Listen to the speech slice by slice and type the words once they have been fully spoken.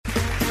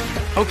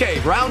Okay,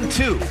 round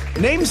 2.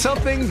 Name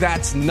something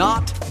that's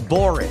not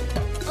boring.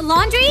 A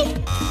laundry?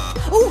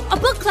 Ooh, a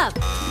book club.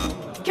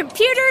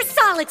 Computer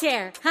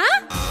solitaire,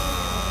 huh?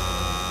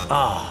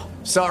 Ah,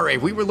 sorry,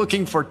 we were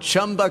looking for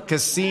Chumba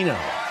Casino.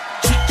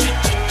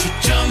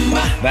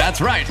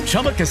 That's right,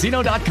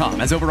 ChumbaCasino.com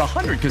has over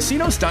 100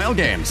 casino-style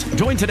games.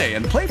 Join today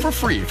and play for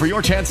free for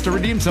your chance to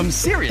redeem some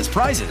serious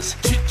prizes.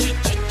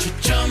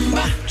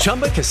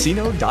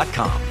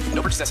 ChumbaCasino.com.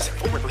 No purchase necessary.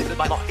 Void where prohibited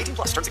by law. 18+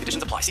 terms and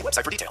conditions apply. See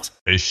website for details.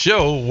 A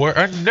show where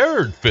a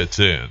nerd fits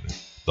in.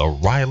 The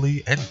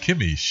Riley and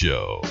Kimmy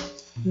Show.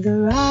 The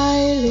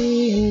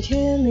Riley and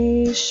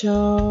Kimmy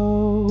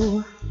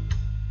Show.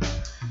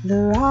 The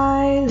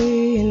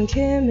Riley and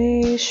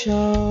Kimmy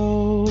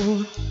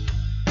Show.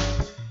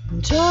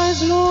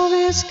 Toys,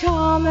 movies,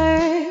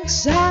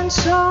 comics, and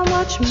so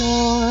much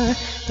more.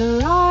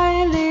 The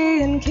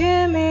Riley and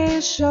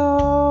Kimmy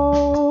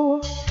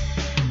Show.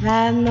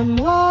 And the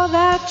more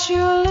that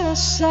you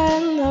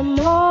listen, the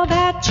more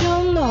that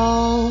you'll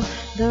know.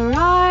 The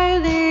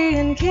Riley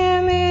and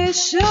Kimmy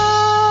Show.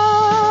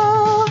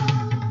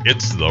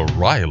 It's the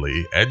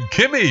Riley and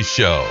Kimmy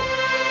Show.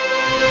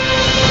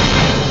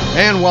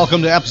 And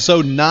welcome to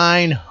episode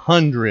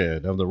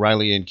 900 of the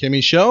Riley and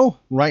Kimmy Show.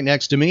 Right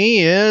next to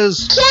me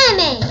is...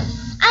 Kimmy!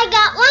 I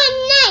got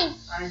one name!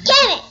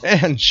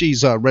 Kimmy! And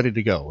she's ready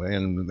to go.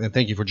 And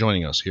thank you for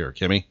joining us here,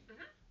 Kimmy.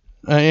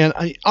 And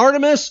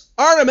Artemis!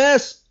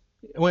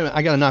 Wait a minute,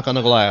 I got to knock on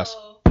the glass.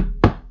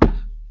 Hello.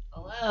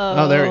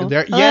 Oh, there.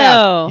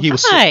 Hello. Yeah, he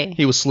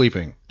was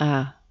sleeping.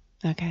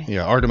 Okay.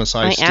 Yeah, Artemis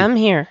I am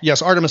here.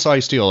 Yes, Artemis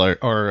I. Steele,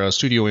 our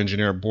studio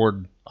engineer,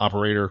 board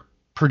operator,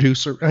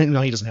 producer.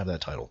 No, he doesn't have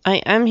that title. I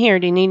am here.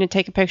 Do you need to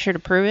take a picture to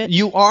prove it?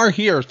 You are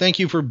here. Thank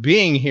you for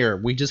being here.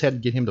 We just had to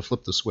get him to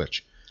flip the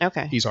switch.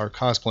 Okay. He's our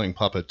cosplaying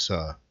puppet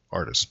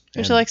artist.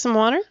 Would you like some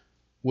water?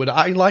 Would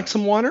I like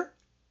some water?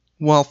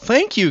 Well,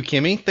 thank you,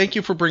 Kimmy. Thank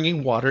you for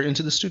bringing water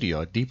into the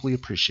studio. I deeply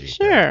appreciate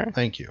that. Sure.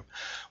 Thank you.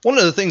 One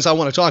of the things I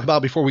want to talk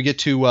about before we get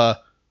to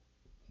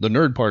the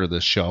nerd part of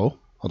this show,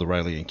 of the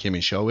Riley and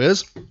Kimmy Show,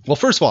 is, well,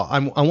 first of all, I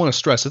want to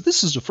stress that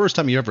this is the first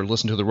time you ever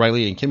listened to the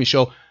Riley and Kimmy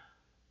Show.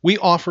 We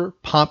offer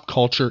pop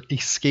culture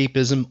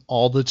escapism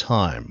all the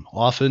time,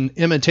 often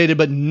imitated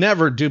but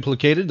never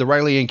duplicated. The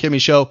Riley and Kimmy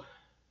Show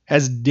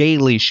has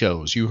daily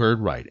shows. You heard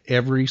right,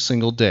 every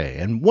single day.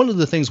 And one of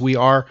the things we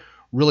are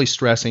really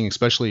stressing,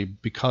 especially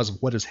because of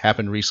what has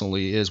happened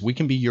recently, is we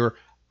can be your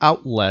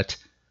outlet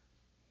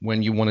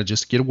when you want to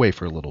just get away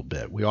for a little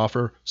bit. We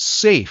offer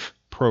safe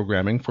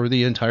programming for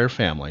the entire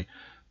family,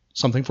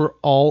 something for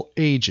all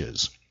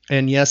ages.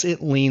 And yes,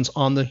 it leans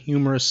on the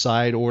humorous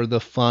side or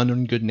the fun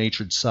and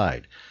good-natured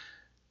side.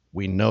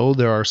 We know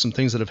there are some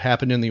things that have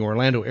happened in the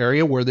Orlando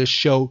area where this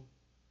show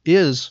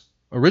is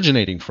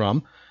originating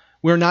from.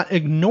 We're not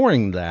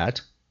ignoring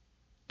that,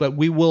 but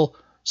we will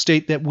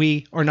state that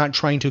we are not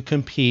trying to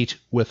compete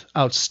with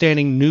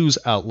outstanding news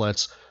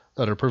outlets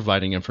that are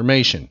providing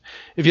information.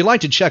 If you'd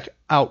like to check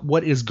out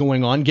what is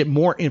going on, get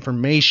more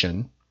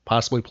information,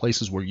 possibly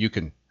places where you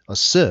can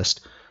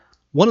assist,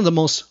 one of the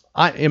most,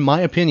 in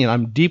my opinion,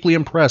 I'm deeply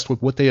impressed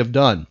with what they have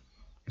done,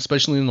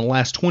 especially in the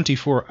last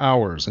 24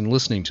 hours and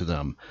listening to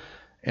them,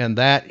 and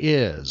that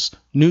is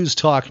News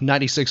Talk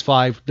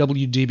 96.5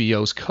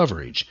 WDBO's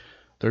coverage.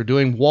 They're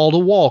doing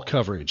wall-to-wall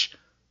coverage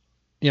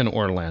in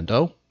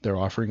Orlando. They're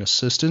offering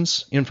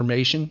assistance,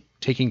 information,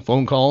 taking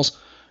phone calls,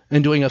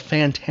 and doing a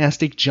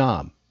fantastic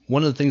job.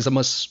 One of the things I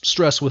must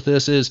stress with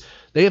this is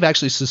they have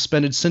actually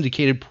suspended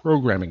syndicated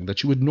programming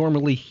that you would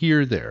normally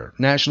hear there,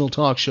 national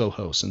talk show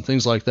hosts and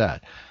things like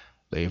that.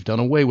 They've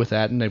done away with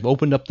that, and they've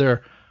opened up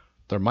their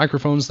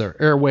microphones, their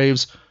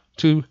airwaves,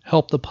 to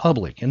help the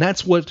public. And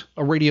that's what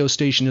a radio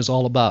station is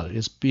all about,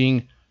 is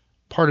being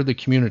part of the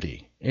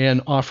community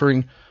and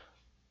offering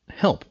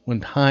help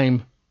when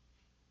times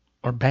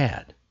are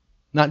bad.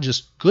 Not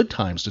just good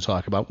times to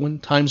talk about, when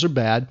times are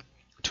bad,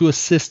 to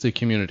assist the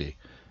community.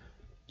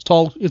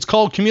 It's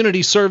called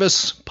community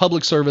service,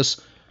 public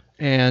service,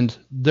 and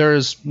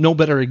there's no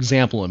better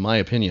example, in my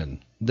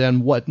opinion,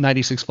 than what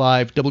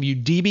 96.5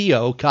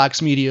 WDBO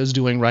Cox Media is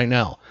doing right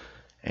now.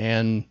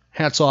 And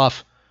hats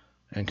off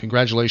and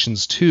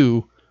congratulations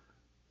to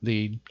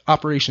the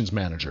operations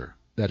manager,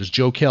 that is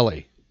Joe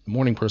Kelly, the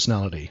morning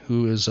personality,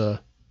 who is the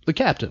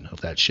captain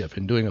of that ship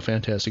and doing a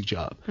fantastic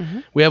job.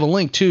 Mm-hmm. We have a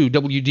link to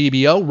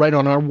WDBO right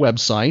on our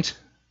website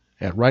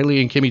at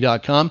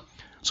RileyandKimmy.com.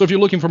 So if you're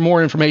looking for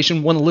more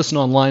information, want to listen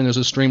online, there's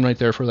a stream right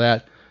there for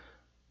that.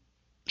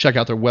 Check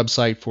out their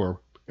website for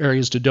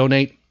areas to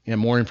donate and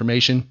more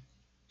information.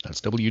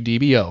 That's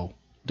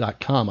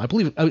WDBO.com. I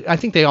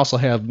think they also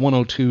have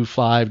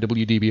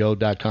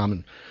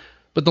 1025WDBO.com.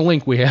 But the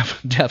link we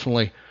have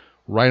definitely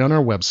right on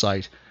our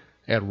website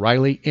at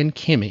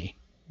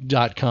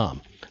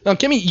RileyandKimmy.com. Now,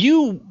 Kimmy,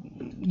 you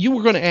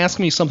were going to ask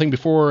me something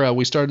before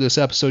we started this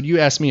episode. You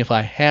asked me if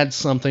I had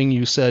something.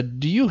 You said,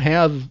 do you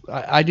have...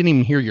 I didn't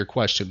even hear your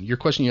question. Your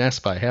question, you asked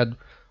if I had a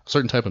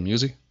certain type of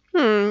music.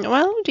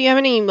 Well, do you have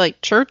any,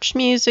 like, church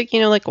music,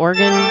 like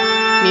organ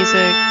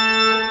music?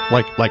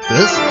 Like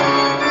this?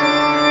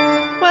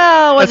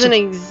 Well, it wasn't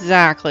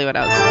exactly what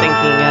I was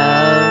thinking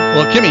of.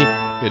 Well,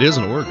 Kimmy, it is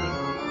an organ.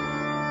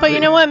 But you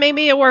know what?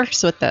 Maybe it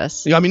works with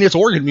this. I mean, it's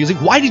organ music.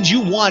 Why did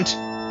you want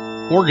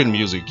organ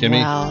music,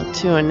 Kimmy? Well,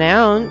 to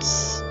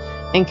announce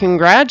and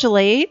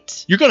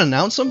congratulate. You're going to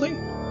announce something?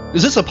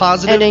 Is this a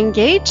positive? An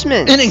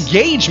engagement. An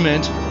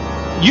engagement?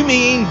 You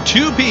mean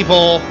two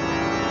people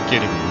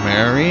getting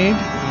married?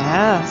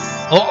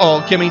 Yes.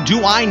 Uh-oh, Kimmy,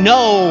 do I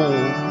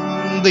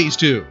know these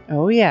two?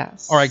 Oh,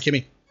 yes. All right,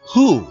 Kimmy,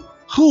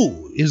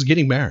 who is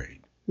getting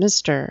married?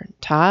 Mr.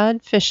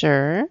 Todd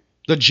Fisher.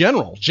 The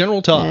General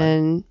Todd.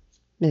 And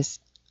Miss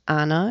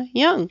Anna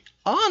Young.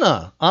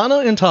 Anna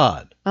and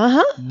Todd.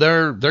 Uh-huh.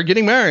 They're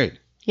getting married.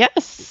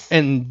 Yes.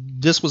 And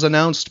this was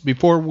announced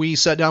before we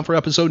sat down for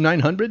episode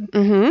 900?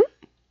 Mm-hmm.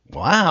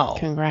 Wow.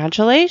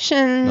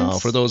 Congratulations. Now,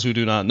 for those who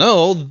do not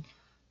know,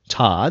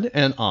 Todd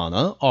and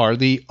Anna are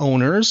the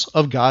owners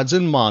of Gods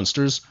and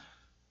Monsters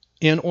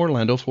in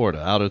Orlando,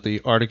 Florida, out at the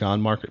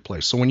Artegon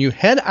Marketplace. So when you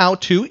head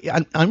out to,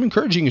 I'm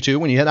encouraging you to,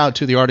 when you head out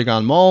to the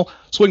Artegon Mall,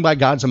 swing by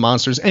Gods and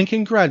Monsters and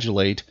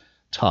congratulate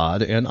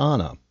Todd and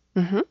Anna.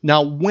 Mm-hmm.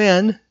 Now,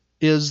 when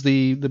is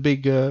the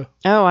big... Oh,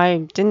 I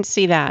didn't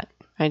see that.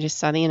 I just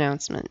saw the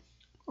announcement.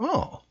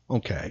 Oh,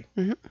 okay.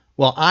 Mm-hmm.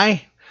 Well,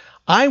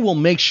 I will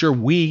make sure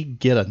we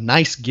get a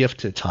nice gift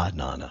to Todd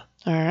and Anna.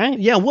 All right.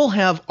 Yeah, we'll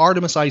have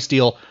Artemis Ice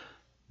Steel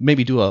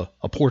maybe do a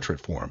portrait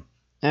for him.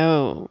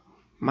 Oh,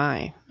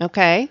 my.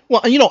 Okay.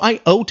 Well, I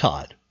owe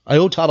Todd. I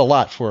owe Todd a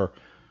lot for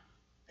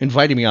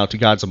inviting me out to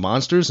Gods and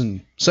Monsters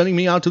and sending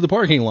me out to the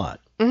parking lot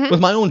with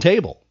my own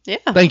table. Yeah.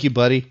 Thank you,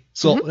 buddy.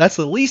 So that's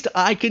the least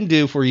I can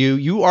do for you.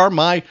 You are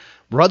my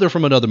brother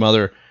from another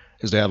mother,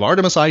 is to have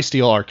Artemis Ice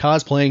Steel, our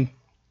cosplaying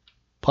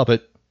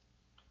puppet,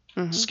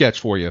 sketch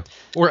for you.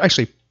 Or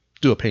actually,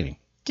 do a painting.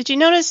 Did you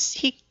notice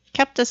he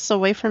kept us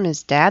away from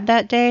his dad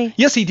that day?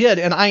 Yes, he did.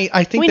 And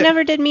I think we that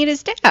never did meet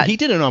his dad. he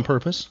did it on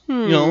purpose.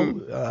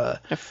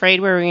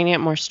 Afraid we were going to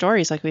get more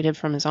stories like we did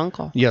from his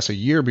uncle. Yes, a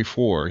year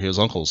before, his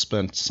uncle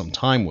spent some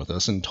time with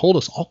us and told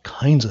us all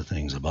kinds of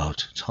things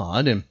about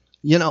Todd. And,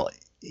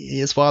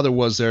 his father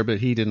was there, but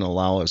he didn't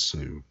allow us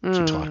to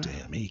talk to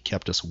him. He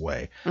kept us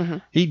away.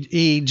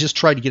 He just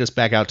tried to get us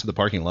back out to the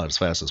parking lot as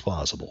fast as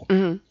possible.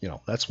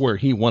 That's where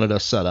he wanted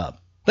us set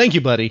up. Thank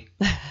you, buddy.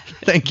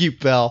 Thank you,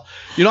 pal.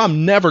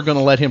 I'm never going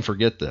to let him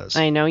forget this.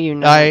 I know you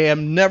know. I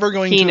am never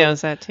going to. He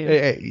knows that,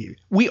 too.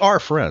 We are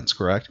friends,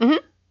 correct? I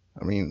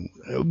mean,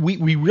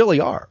 we really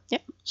are. Yeah.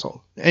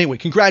 So, anyway,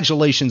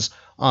 congratulations,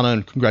 Anna,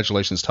 and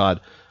congratulations, Todd.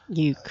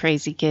 You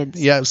crazy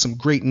kids. Yeah, some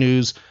great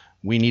news.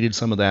 We needed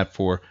some of that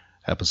for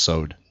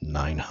episode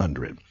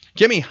 900.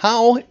 Kimmy,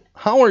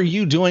 how are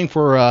you doing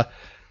for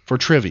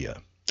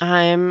trivia?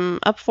 I'm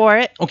up for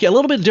it. Okay, a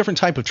little bit different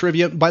type of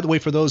trivia. By the way,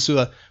 for those who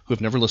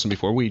have never listened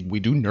before, we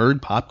do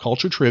nerd pop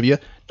culture trivia.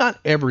 Not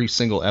every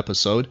single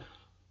episode.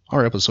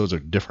 Our episodes are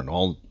different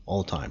all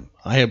the time.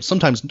 I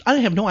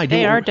have no idea.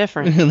 They are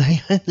different.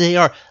 They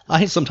are.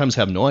 I sometimes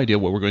have no idea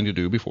what we're going to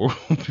do before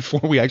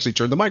we actually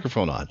turn the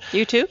microphone on.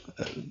 You too?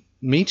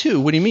 Me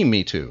too. What do you mean,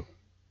 me too?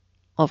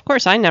 Well, of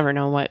course, I never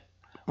know what.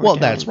 Well,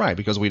 that's right,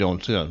 because we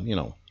don't,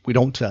 we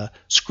don't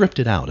script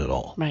it out at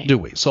all, right, do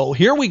we? So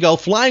here we go.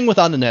 Flying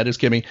without a net is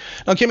Kimmy.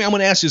 Now, Kimmy, I'm going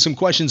to ask you some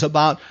questions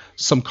about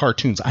some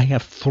cartoons. I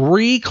have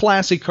 3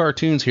 classic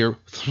cartoons here,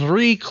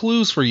 3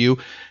 clues for you.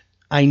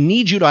 I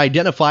need you to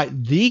identify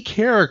the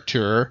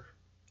character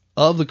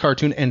of the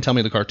cartoon and tell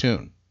me the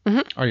cartoon.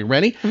 Are you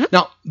ready?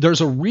 Now,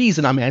 there's a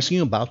reason I'm asking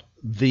you about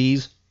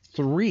these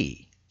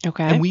 3.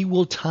 Okay. And we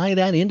will tie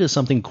that into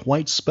something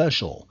quite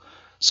special.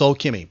 So,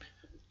 Kimmy,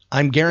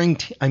 I'm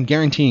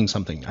guaranteeing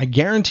something. I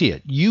guarantee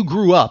it. You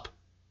grew up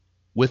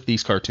with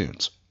these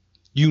cartoons.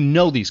 You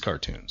know these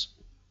cartoons.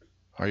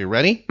 Are you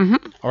ready?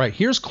 All right,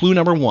 here's clue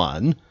number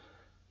 1.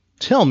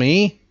 Tell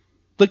me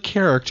the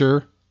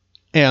character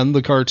and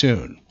the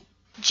cartoon.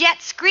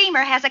 Jet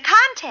Screamer has a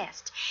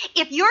contest.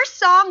 If your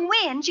song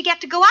wins, you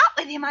get to go out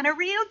with him on a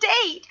real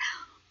date.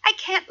 I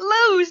can't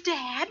lose,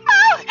 Dad.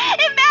 Oh,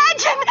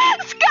 imagine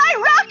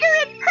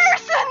Skyrocker in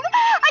person.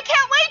 I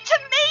can't wait to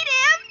meet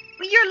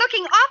him. You're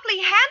looking awfully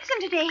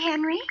handsome today,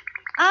 Henry.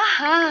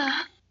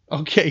 Uh-huh.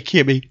 Okay,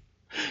 Kimmy.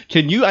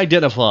 Can you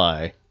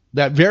identify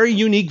that very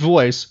unique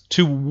voice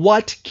to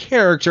what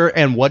character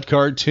and what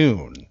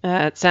cartoon?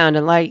 That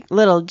sounded like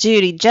little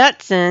Judy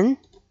Jetson.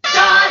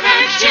 Todd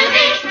and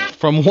Judy.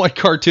 From what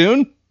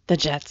cartoon? The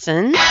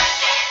Jetsons.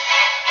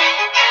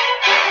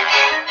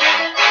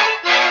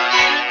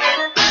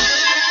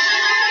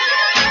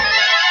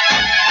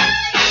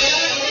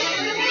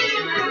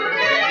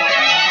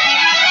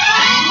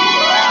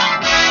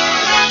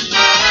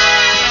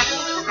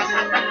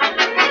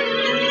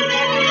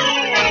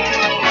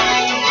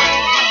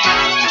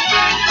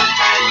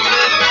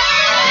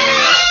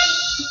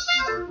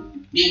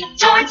 Meet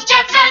George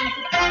Jetson.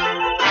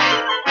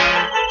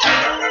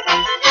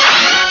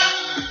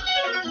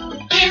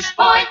 His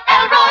boy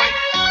Elroy.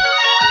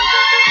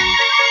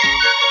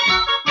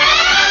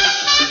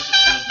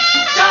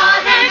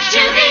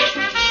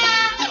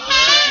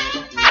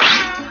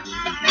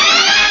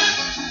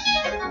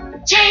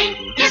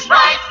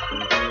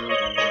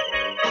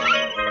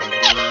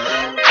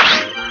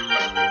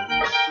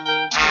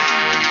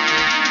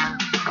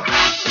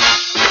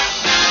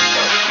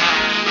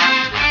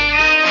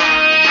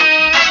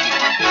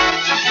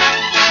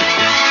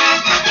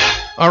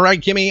 All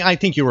right, Kimmy, I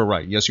think you were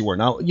right. Yes, you were.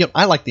 Now,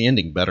 I like the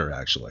ending better,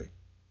 actually.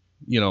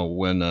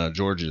 When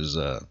George is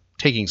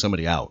taking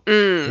somebody out.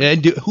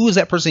 And who is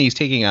that person he's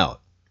taking out?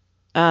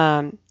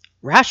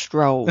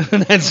 Rastro.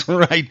 That's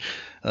right.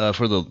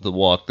 For the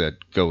walk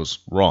that goes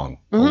wrong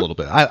a little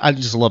bit. I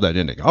just love that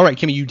ending. All right,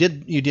 Kimmy, you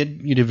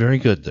did very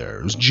good there.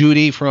 It was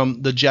Judy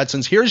from the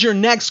Jetsons. Here's your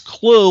next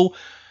clue.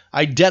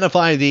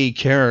 Identify the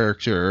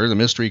character, the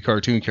mystery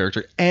cartoon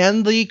character,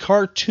 and the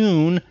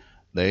cartoon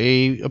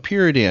they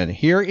appeared in.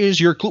 Here is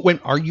your clue.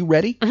 Are you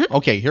ready? Mm-hmm.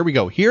 Okay, here we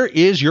go. Here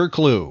is your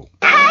clue.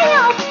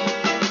 Help!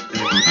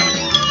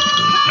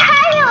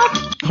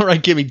 All right,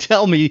 Kimmy,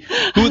 tell me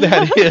who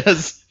that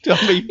is. Tell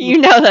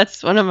me.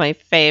 That's one of my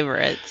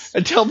favorites.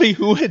 And tell me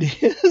who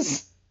it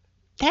is.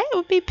 That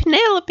would be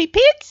Penelope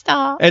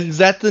Pitstop. And is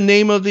that the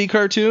name of the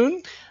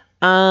cartoon?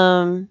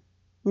 No.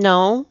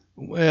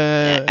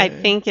 I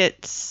think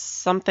it's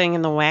something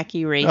in the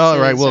Wacky Races. All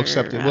right, we'll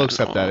accept it. We'll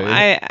accept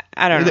that.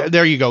 I don't know.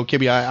 There you go,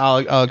 Kimmy.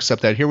 I'll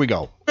accept that. Here we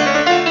go. The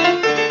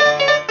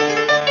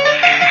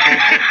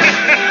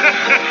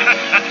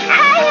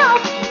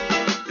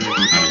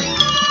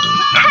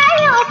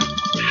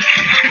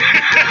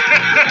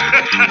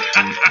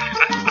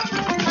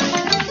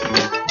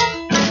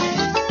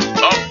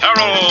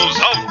Perils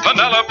of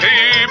Penelope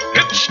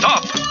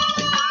Pitstop.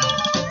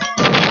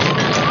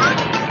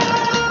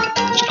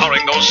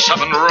 Starring those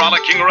 7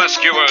 rollicking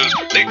rescuers,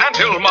 the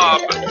Anthill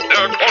Mob,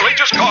 their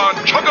courageous guard,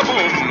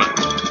 Chug-a-Boom,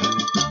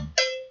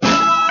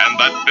 and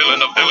that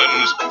villain of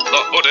villains,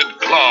 the Hooded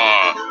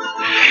Claw.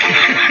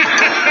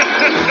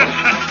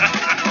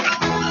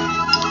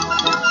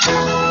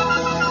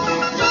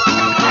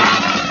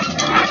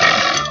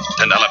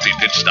 Penelope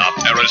Pitstop,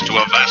 heiress to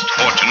a vast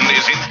fortune,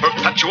 is in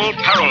perpetual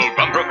peril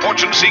from her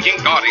fortune-seeking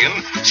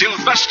guardian,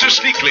 Sylvester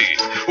Sneakley,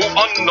 who,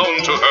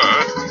 unknown to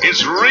her,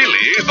 is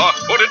really the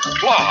Hooded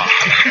Claw.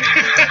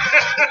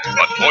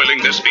 But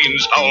foiling this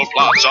fiend's foul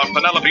plots are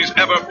Penelope's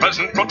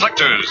ever-present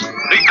protectors,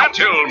 the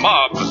Anthill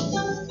Mob.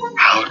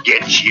 I'll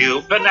get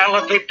you,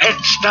 Penelope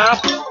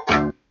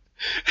Pitstop.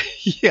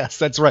 Yes,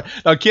 that's right.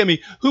 Now,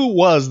 Kimmy, who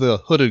was the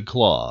Hooded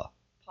Claw?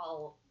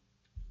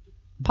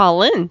 Paul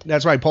Lynde.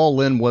 That's right. Paul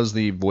Lynde was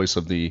the voice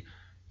of the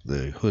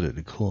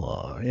Hooded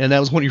Claw, and that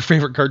was one of your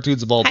favorite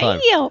cartoons of all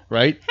time,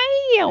 right?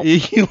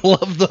 You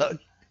love the.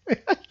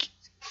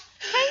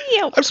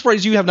 I'm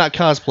surprised you have not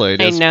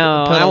cosplayed. I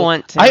know. I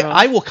want to.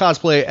 I will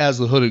cosplay as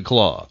the Hooded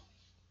Claw.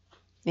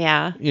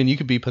 Yeah. And you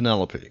could be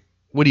Penelope.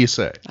 What do you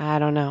say? I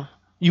don't know.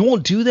 You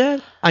won't do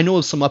that? I know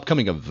of some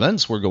upcoming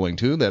events we're going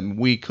to that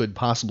we could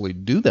possibly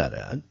do that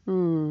at.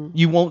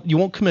 You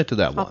won't commit to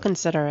that one. I'll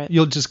consider it.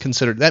 You'll just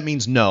consider it. That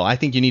means no. I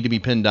think you need to be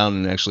pinned down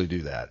and actually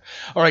do that.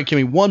 All right,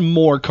 Kimmy, one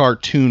more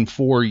cartoon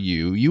for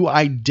you. You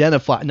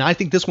identify. Now, I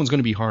think this one's going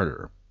to be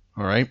harder.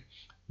 All right?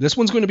 This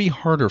one's going to be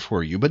harder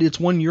for you, but it's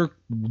one you're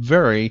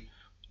very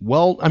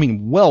well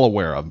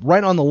aware of.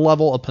 Right on the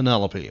level of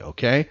Penelope,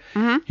 okay?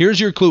 Mm-hmm. Here's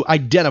your clue.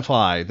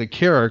 Identify the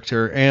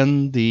character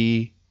and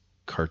the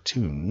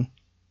cartoon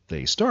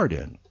they starred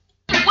in.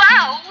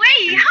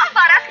 Wow-wee! How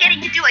about us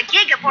getting to do a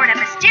gig aboard a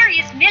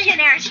mysterious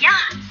millionaire's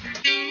yacht?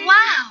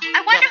 Wow!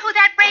 I wonder who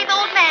that brave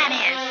old man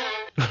is.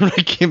 All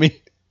right, Kimmy,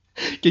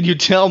 can you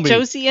tell me?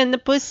 Josie and the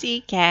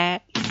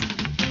Pussycats.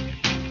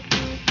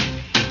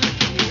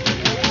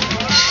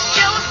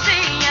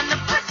 Josie and the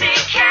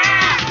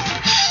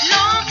Pussycats.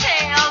 Long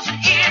tails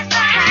and ears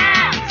to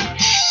hands.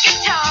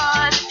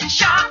 Guitars and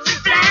sharps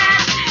and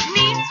flats.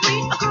 Neat,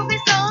 sweet, a groovy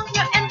song.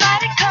 You're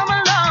invited, come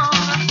along.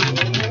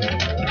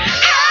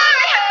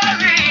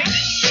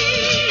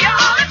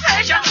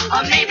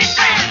 Or maybe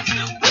friends.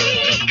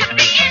 We could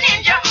be a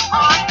ninja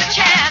on the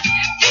chance.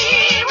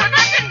 Be with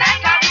us in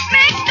Bangkok.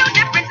 Makes no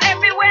difference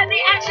everywhere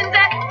the action's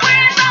at.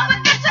 We're in love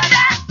with this or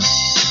that.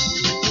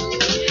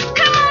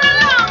 Come on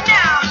along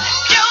now.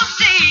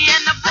 Josie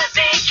and the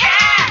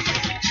Pussycats.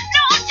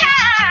 No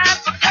time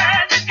for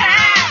perfect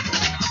pass.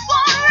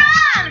 Won't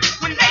run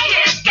when they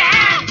hit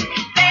scat.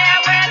 There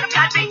where the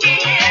plot begins.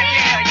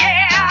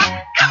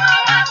 Yeah. Come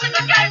on up with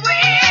the guy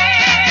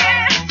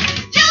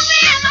with.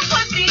 Josie and the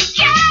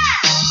Pussycats.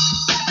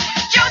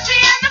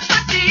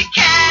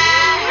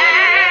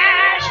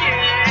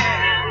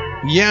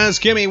 Yes,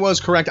 Kimmy was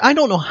correct. I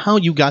don't know how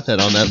you got that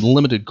on that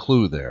limited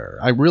clue there.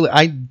 I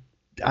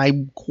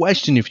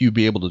question if you'd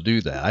be able to do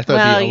that. I thought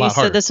it'd be a lot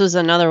harder. You said this was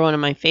another one of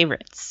my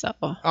favorites, so.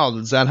 Oh,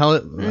 is that how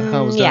it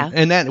was yeah. done?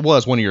 And that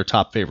was one of your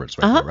top favorites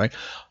right there, right?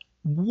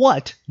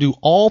 What do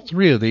all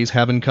 3 of these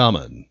have in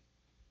common?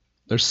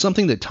 There's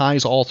something that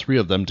ties all 3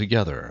 of them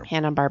together.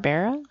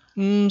 Hanna-Barbera?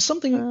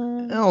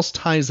 Something else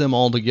ties them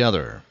all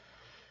together.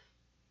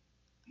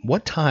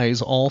 What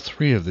ties all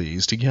 3 of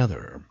these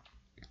together?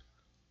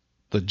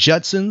 The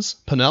Jetsons,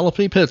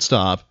 Penelope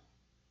Pitstop,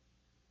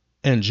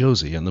 and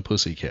Josie and the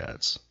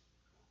Pussycats.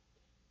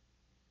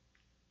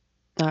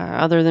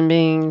 Other than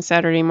being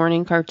Saturday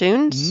morning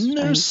cartoons?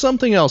 There's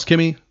something else,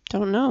 Kimmy.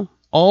 Don't know.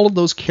 All of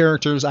those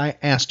characters I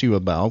asked you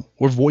about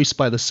were voiced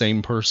by the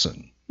same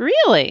person.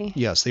 Really?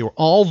 Yes, they were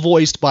all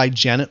voiced by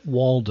Janet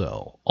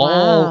Waldo. Wow.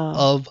 All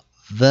of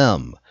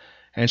them.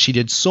 And she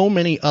did so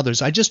many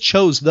others. I just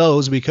chose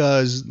those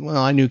because, well,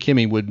 I knew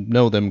Kimmy would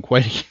know them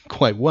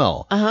quite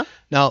well. Uh-huh.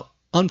 Now,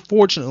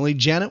 unfortunately,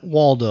 Janet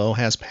Waldo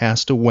has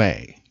passed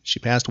away. She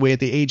passed away at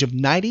the age of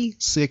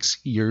 96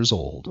 years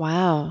old.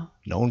 Wow.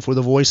 Known for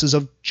the voices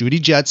of Judy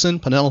Jetson,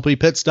 Penelope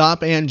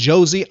Pitstop, and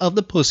Josie of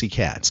the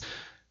Pussycats.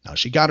 Now,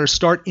 she got her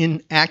start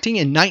in acting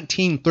in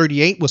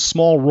 1938 with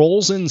small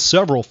roles in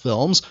several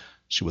films.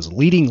 She was a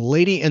leading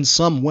lady in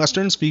some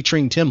westerns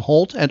featuring Tim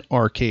Holt at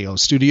RKO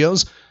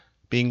Studios,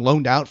 being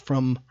loaned out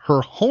from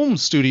her home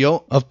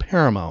studio of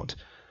Paramount.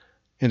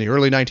 In the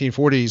early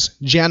 1940s,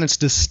 Janet's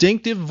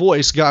distinctive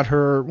voice got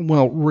her,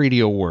 well,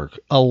 radio work.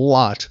 A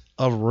lot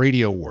of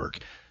radio work.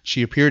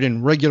 She appeared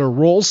in regular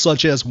roles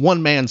such as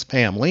One Man's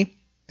Family,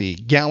 The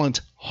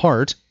Gallant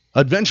Heart,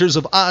 Adventures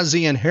of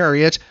Ozzie and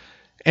Harriet,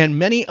 and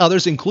many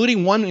others,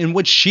 including one in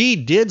which she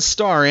did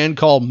star in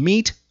called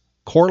Meet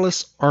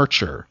Corliss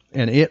Archer,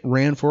 and it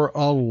ran for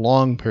a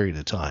long period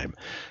of time.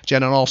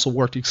 Janet also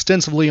worked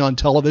extensively on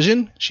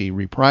television. She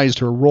reprised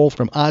her role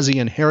from Ozzie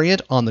and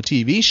Harriet on the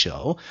TV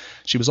show.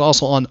 She was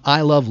also on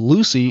I Love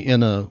Lucy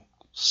in a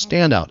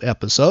standout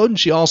episode.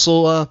 She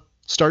also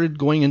started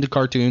going into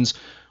cartoons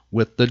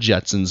with the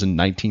Jetsons in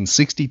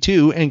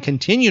 1962 and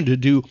continued to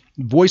do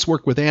voice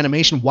work with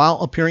animation while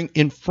appearing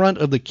in front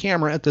of the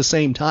camera at the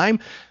same time.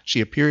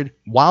 She appeared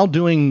while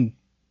doing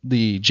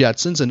the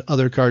Jetsons and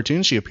other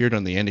cartoons. She appeared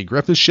on The Andy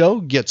Griffith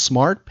Show, Get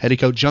Smart,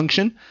 Petticoat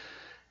Junction,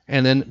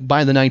 and then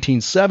by the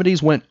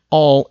 1970s went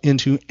all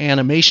into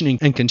animation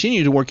and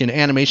continued to work in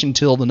animation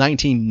until the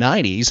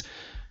 1990s,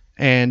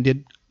 and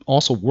did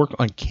also work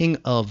on King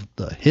of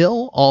the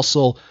Hill,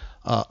 also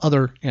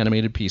other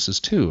animated pieces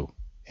too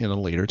in a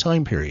later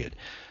time period.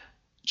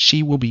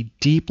 She will be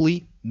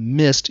deeply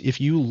missed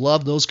if you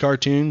love those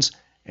cartoons,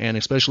 and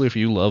especially if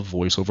you love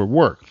voiceover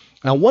work.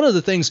 Now, one of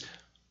the things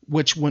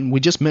which, when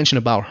we just mentioned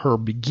about her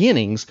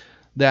beginnings,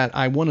 that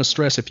I want to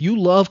stress, if you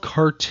love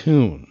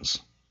cartoons,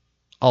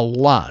 a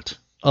lot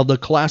of the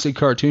classic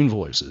cartoon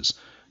voices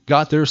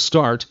got their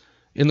start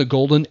in the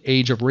golden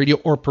age of radio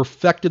or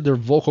perfected their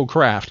vocal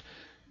craft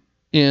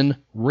in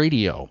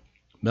radio.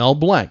 Mel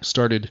Blanc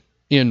started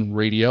in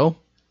radio,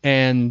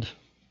 and,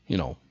 you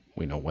know,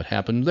 we know what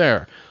happened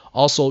there.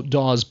 Also,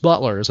 Dawes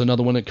Butler is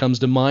another one that comes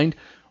to mind.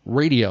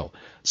 Radio.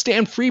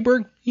 Stan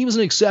Freberg, he was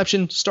an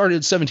exception, started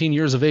at 17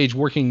 years of age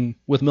working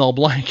with Mel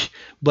Blanc,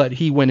 but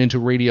he went into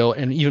radio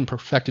and even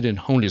perfected and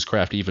honed his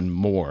craft even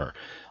more.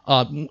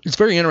 It's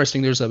very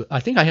interesting. I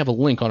think I have a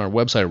link on our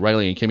website,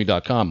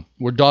 RileyandKimmy.com,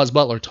 where Dawes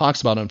Butler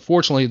talks about,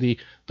 unfortunately,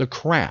 the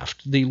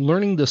craft, the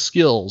learning the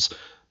skills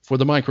for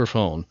the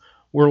microphone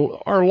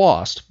are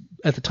lost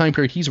at the time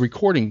period he's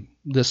recording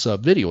this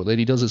video, that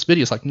he does this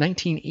video. It's like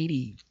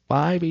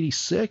 1985,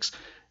 86,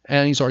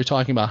 and he's already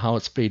talking about how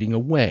it's fading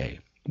away.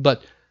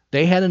 But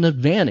they had an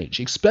advantage,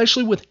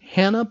 especially with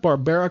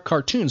Hanna-Barbera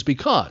cartoons,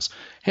 because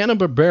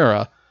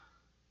Hanna-Barbera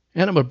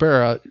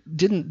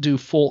didn't do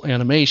full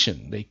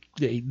animation.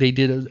 They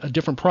did a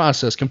different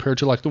process compared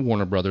to like the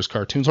Warner Brothers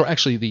cartoons, or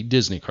actually the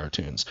Disney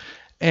cartoons.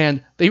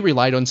 And they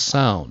relied on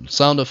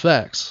sound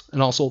effects,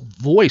 and also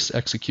voice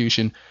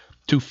execution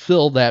to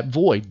fill that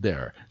void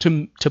there,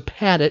 to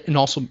pad it, and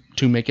also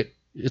to make it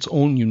its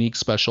own unique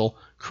special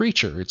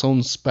creature, its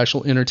own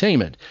special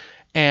entertainment.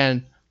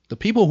 And the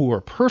people who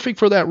were perfect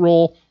for that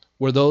role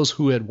were those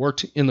who had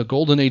worked in the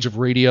golden age of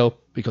radio,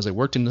 because they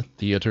worked in the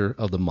theater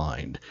of the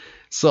mind.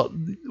 So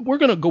we're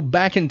going to go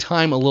back in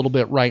time a little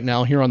bit right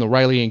now here on the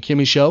Riley and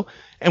Kimmy Show,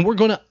 and we're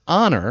going to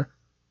honor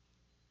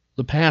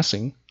the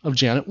passing of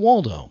Janet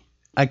Waldo.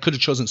 I could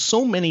have chosen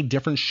so many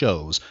different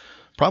shows,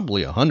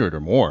 probably 100 or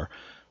more,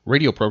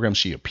 radio programs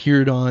she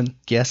appeared on,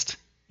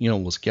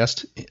 was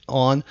guest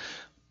on.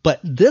 But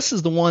this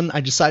is the one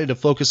I decided to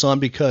focus on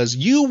because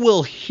you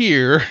will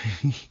hear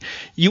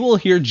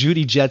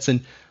Judy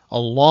Jetson a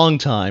long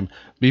time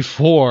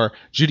before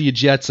Judy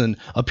Jetson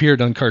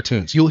appeared on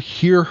cartoons. You'll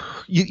hear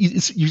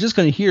you're just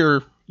going to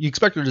hear, you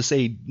expect her to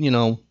say,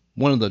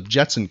 one of the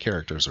Jetson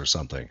characters or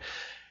something.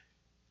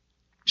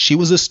 She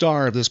was a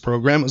star of this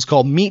program. It was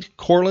called Meet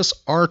Corliss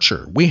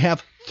Archer. We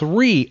have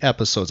 3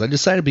 episodes. I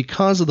decided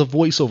because of the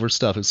voiceover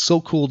stuff, it's so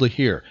cool to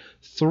hear.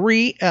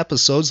 3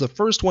 episodes. The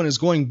first one is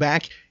going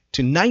back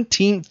to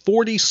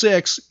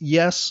 1946.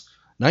 Yes,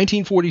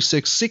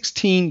 1946,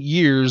 16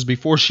 years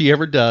before she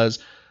ever does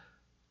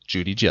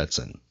Judy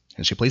Jetson.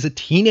 And she plays a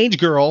teenage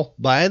girl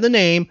by the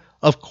name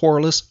of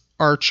Corliss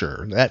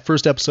Archer. That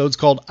first episode's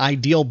called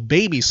Ideal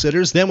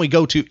Babysitters. Then we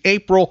go to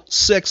April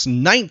 6,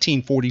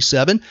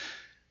 1947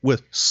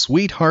 with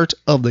Sweetheart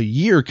of the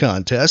Year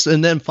contest,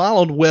 and then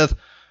followed with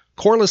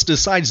Corliss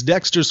Decides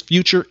Dexter's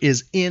Future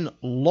is in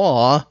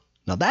Law.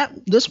 Now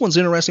this one's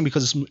interesting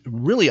because it's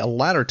really a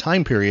latter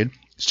time period.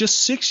 It's just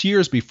 6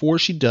 years before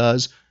she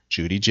does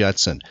Judy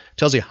Jetson.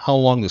 Tells you how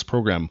long this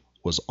program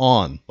was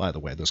on, by the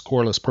way. This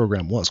Corliss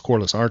program was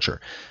Corliss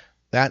Archer.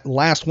 That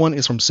last one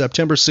is from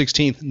September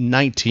 16th,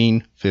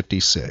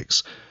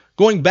 1956.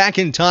 Going back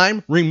in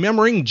time,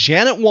 remembering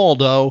Janet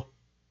Waldo.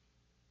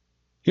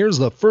 Here's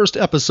the first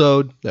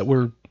episode that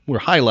we're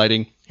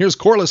highlighting. Here's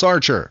Corliss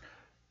Archer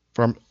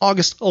from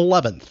August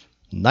 11th,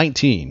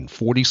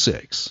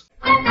 1946.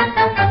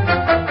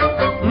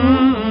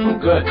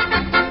 Good.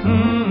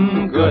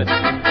 Good.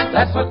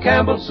 That's what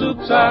Campbell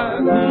soups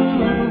are.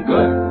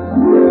 Good.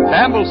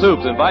 Campbell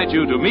Soups invite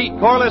you to meet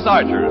Corliss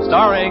Archer,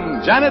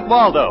 starring Janet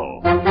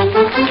Waldo.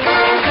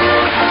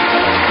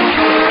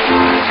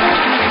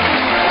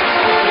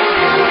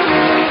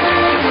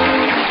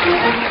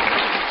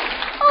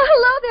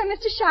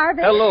 Mr.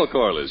 Sharvett. Hello,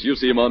 Corliss. You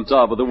seem on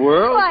top of the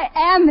world. Oh, I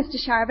am, Mr.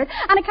 Sharvett,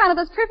 on account of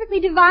those perfectly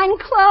divine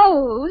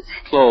clothes.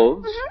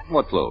 Clothes? Mm-hmm.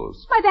 What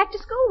clothes? My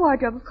back-to-school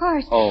wardrobe, of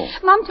course. Oh.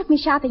 Mom took me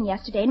shopping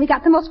yesterday, and we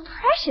got the most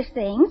precious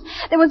things.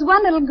 There was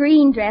one little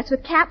green dress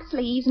with cap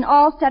sleeves and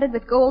all studded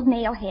with gold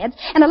nail heads,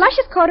 and a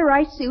luscious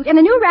corduroy suit, and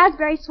a new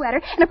raspberry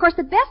sweater, and, of course,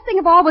 the best thing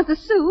of all was the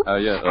soup.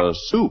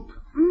 Soup.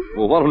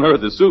 Well, what on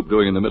earth is soup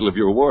doing in the middle of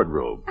your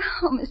wardrobe?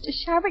 Oh, Mr.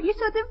 Sharvett, you're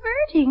so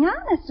diverting,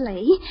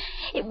 honestly.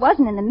 It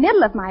wasn't in the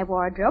middle of my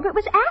wardrobe. It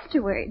was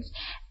afterwards.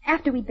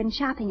 After we'd been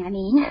shopping, I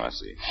mean. Oh, I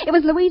see. It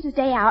was Louise's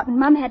day out, and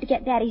Mom had to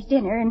get Daddy's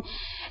dinner, and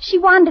she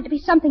wanted it to be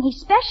something he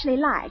specially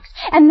likes.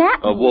 And that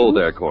means... Whoa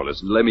there,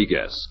 Corliss. Let me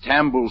guess.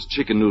 Campbell's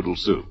chicken noodle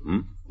soup,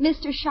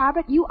 Mr.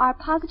 Sharvett, you are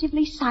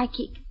positively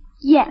psychic.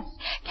 Yes,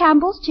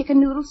 Campbell's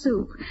chicken noodle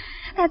soup.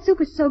 That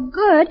soup is so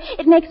good,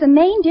 it makes a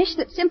main dish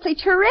that's simply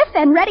terrific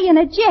and ready in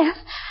a jiff.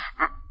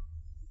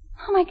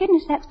 Oh, my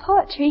goodness, that's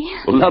poetry.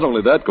 Well, not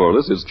only that,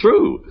 Corliss, it's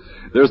true.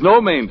 There's no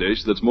main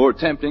dish that's more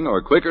tempting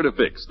or quicker to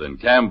fix than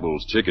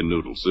Campbell's chicken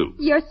noodle soup.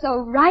 You're so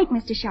right,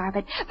 Mr.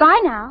 Sharvett. Bye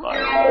now. Bye.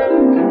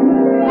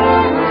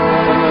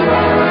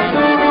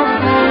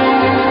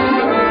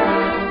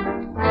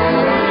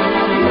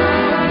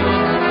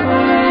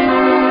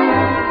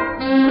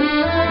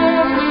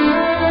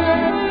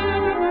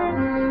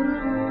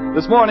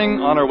 This morning,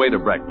 on her way to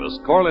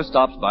breakfast, Corliss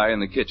stops by in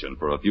the kitchen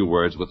for a few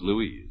words with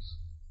Louise.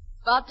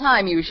 About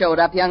time you showed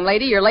up, young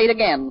lady. You're late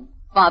again.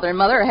 Father and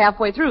Mother are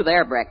halfway through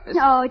their breakfast.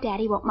 Oh,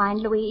 Daddy won't mind,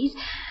 Louise.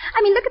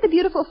 I mean, look at the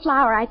beautiful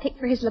flower I picked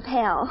for his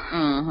lapel.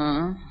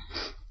 Mm-hmm.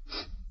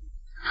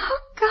 Oh,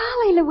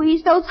 golly,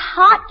 Louise, those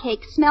hot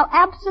cakes smell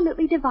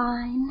absolutely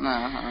divine.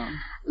 Uh-huh.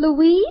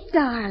 Louise,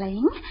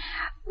 darling,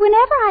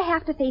 whenever I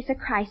have to face a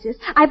crisis,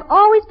 I've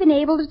always been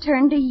able to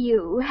turn to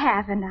you,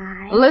 haven't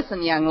I?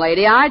 Listen, young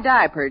lady, I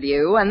diapered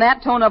you, and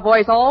that tone of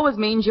voice always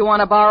means you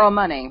want to borrow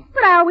money.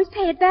 But I always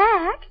pay it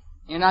back.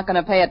 You're not going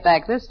to pay it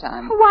back this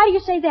time. Why do you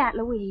say that,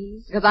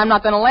 Louise? Because I'm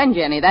not going to lend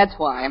you any, that's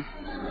why.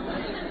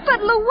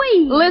 But,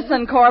 Louise...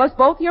 Listen, Corliss,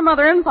 both your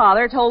mother and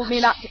father told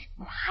me not to...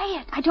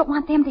 Quiet. I don't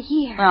want them to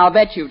hear. I'll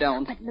bet you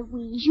don't. But,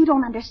 Louise, you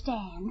don't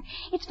understand.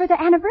 It's for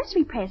their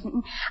anniversary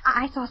present.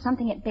 I saw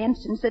something at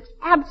Benson's that's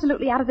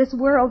absolutely out of this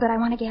world that I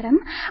want to get them.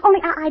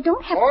 Only I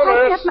don't have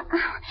quite enough...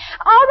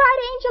 All right,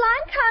 Angel,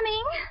 I'm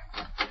coming.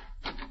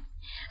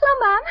 Hello,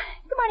 Mom.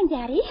 Good morning,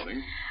 Daddy.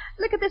 Morning.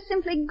 Look at this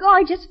simply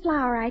gorgeous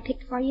flower I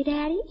picked for you,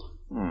 Daddy.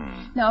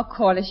 Now,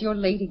 Corliss, you're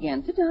late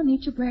again. Sit down and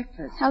eat your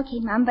breakfast. Okay,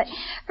 Mom, but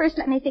first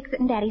let me fix it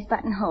in Daddy's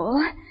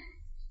buttonhole.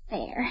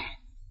 There.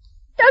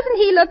 Doesn't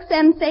he look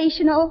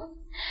sensational?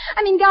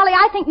 I mean, golly,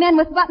 I think men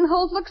with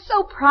buttonholes look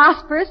so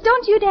prosperous,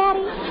 don't you,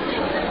 Daddy?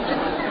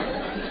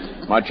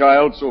 My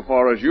child, so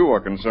far as you are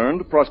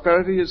concerned,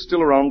 prosperity is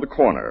still around the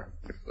corner,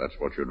 if that's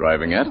what you're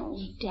driving at. Oh,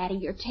 Daddy,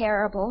 you're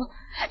terrible.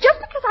 Just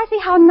because I see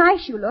how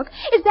nice you look,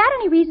 is that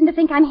any reason to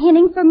think I'm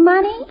hinting for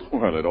money?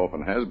 Well, it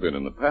often has been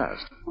in the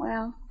past.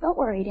 Well, don't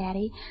worry,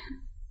 Daddy.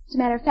 As a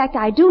matter of fact,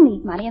 I do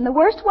need money in the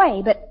worst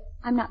way, but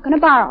I'm not going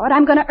to borrow it.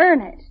 I'm going to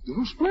earn it.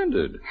 Oh,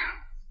 splendid.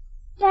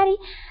 Daddy,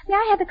 may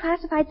I have the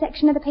classified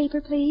section of the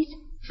paper, please?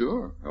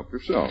 Sure. Help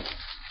yourself.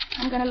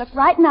 I'm going to look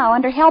right now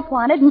under Help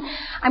Wanted, and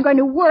I'm going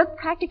to work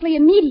practically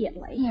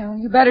immediately. No,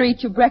 you better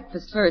eat your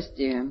breakfast first,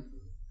 dear.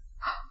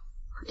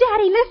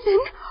 Daddy, listen.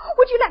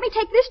 Would you let me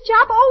take this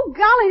job? Oh,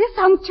 golly, this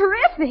sounds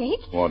terrific.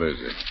 What is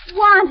it?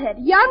 Wanted,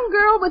 young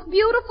girl with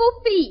beautiful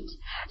feet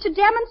to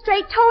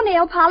demonstrate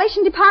toenail polish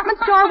in department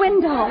store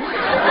window.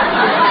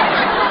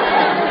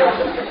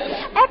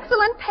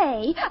 Excellent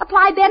pay.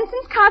 Apply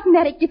Benson's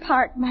cosmetic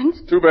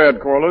department. Too bad,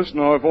 Corliss.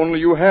 Now, if only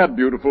you had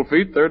beautiful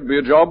feet, there'd be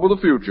a job with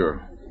a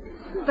future.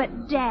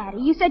 But, Daddy,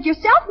 you said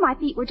yourself my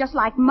feet were just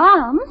like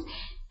Mom's.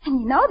 And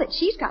you know that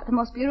she's got the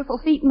most beautiful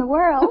feet in the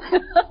world.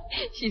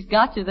 She's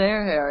got you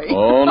there, Harry.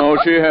 Oh, no,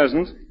 she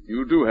hasn't.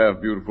 You do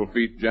have beautiful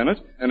feet, Janet.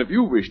 And if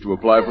you wish to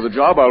apply for the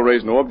job, I'll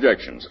raise no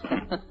objections.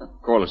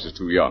 Corliss is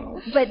too young.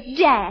 But,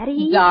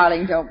 Daddy...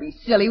 Darling, don't be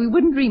silly. We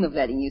wouldn't dream of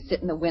letting you sit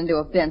in the window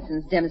of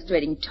Benson's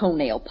demonstrating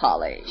toenail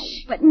polish.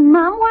 But,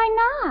 Mom,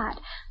 why not?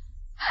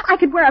 I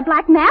could wear a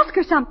black mask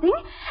or something,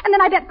 and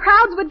then I bet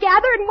crowds would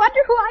gather and wonder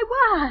who I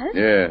was.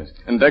 Yes,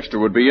 and Dexter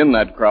would be in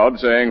that crowd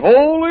saying,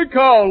 "Holy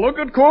cow, look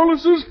at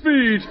Corliss's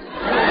feet."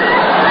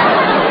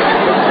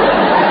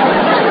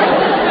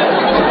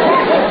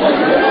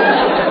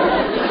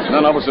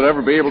 None of us would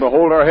ever be able to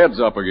hold our heads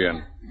up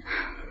again.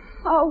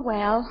 Oh,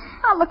 well,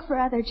 I'll look for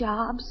other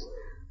jobs.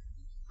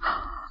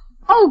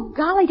 Oh,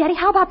 golly, Daddy,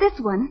 how about this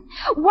one?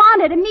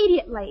 Wanted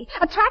immediately.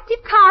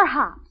 Attractive car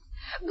hops.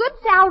 Good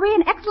salary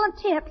and excellent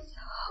tips.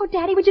 Oh,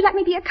 Daddy, would you let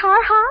me be a car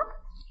hop?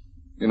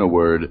 In a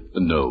word,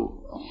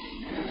 no.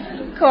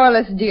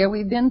 Corliss, dear,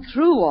 we've been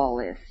through all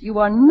this. You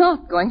are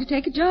not going to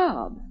take a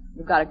job.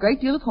 You've got a great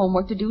deal of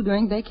homework to do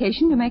during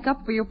vacation to make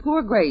up for your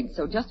poor grades,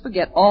 so just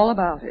forget all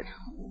about it.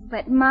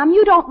 But, Mom,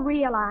 you don't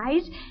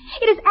realize.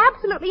 It is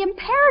absolutely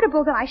imperative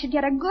that I should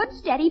get a good,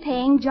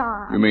 steady-paying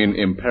job. You mean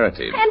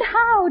imperative? And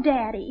how,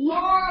 Daddy?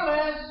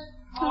 Corliss!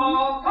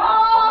 Oh,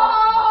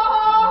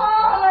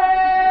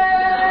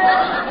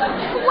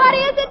 What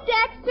is it,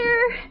 Dexter?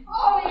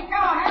 Holy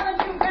cow,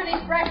 haven't you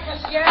finished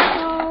breakfast yet?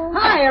 Oh.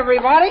 Hi,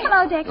 everybody.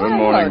 Hello, Dexter. Good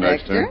morning,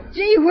 Dexter.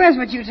 Gee whiz,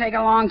 but you take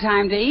a long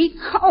time to eat.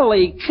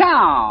 Holy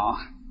cow.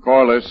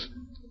 Corliss,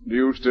 do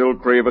you still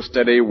crave a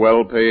steady,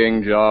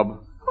 well-paying job?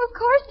 Well, of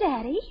course,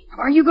 Daddy.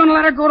 Are you going to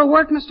let her go to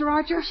work, Mr.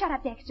 Archer? Oh, shut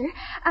up, Dexter.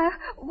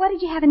 What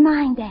did you have in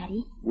mind,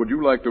 Daddy? Would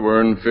you like to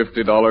earn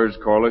 $50,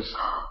 Corliss?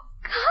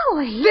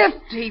 Golly.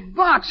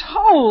 $50.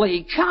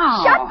 Holy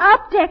cow. Shut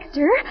up,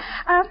 Dexter.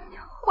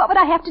 What would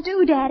I have to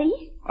do, Daddy?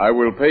 I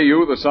will pay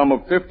you the sum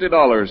of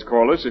 $50,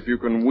 Corliss, if you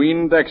can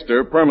wean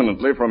Dexter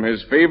permanently from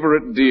his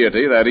favorite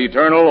deity, that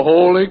eternal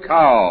holy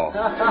cow.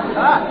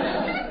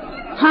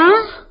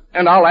 Huh?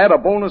 And I'll add a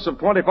bonus of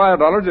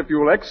 $25 if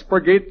you'll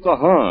expurgate the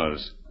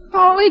huhs.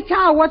 Holy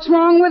cow, what's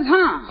wrong with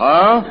huh?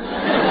 Huh?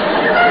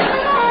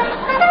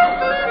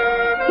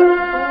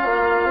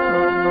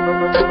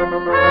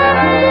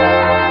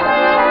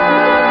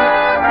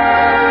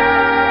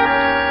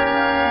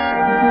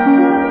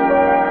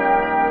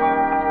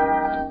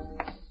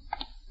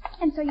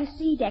 And so you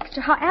see, Dexter,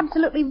 how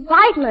absolutely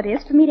vital it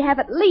is for me to have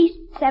at least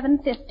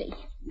 $7.50.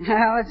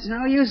 Well, it's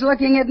no use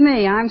looking at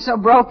me. I'm so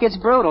broke it's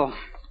brutal.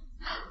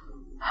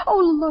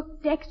 Oh,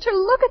 look, Dexter,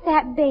 look at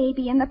that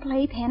baby in the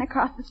playpen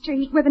across the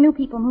street where the new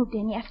people moved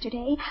in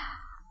yesterday.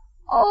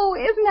 Oh,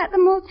 isn't that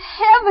the most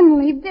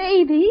heavenly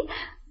baby?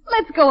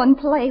 Let's go and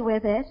play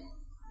with it.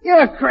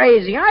 You're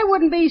crazy. I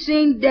wouldn't be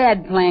seen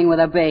dead playing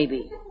with a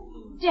baby.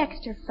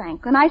 Dexter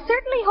Franklin, I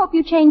certainly hope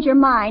you change your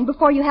mind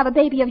before you have a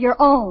baby of your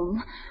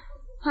own.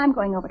 I'm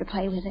going over to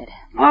play with it.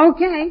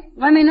 Okay.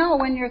 Let me know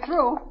when you're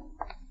through.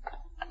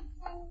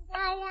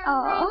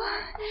 Oh,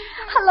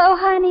 hello,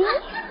 honey.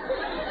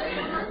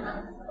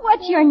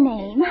 What's your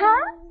name,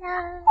 huh?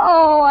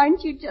 Oh,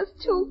 aren't you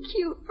just too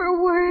cute for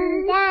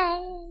words?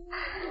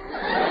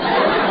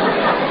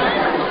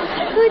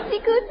 Cootsy,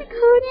 cootsy,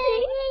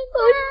 cootsy.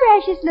 Whose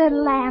precious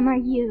little lamb are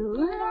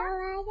you?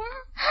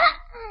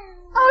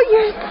 Oh,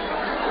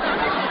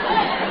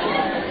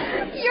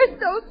 you're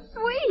so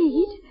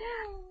sweet.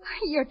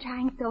 You're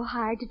trying so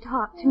hard to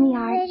talk to me,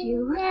 aren't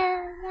you?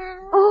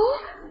 Oh,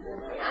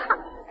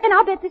 and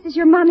I'll bet this is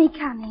your mommy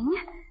coming.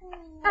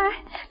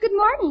 Good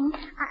morning.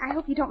 I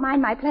hope you don't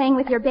mind my playing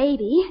with your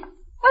baby.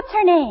 What's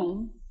her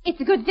name? It's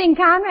a good thing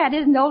Conrad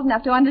isn't old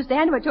enough to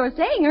understand what you're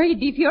saying, or he'd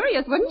be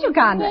furious, wouldn't you,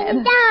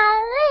 Conrad?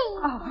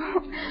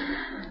 Oh,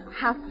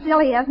 how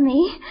silly of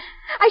me.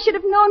 I should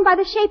have known by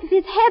the shape of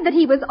his head that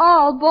he was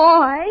all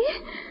boy.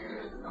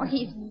 Oh,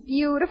 he's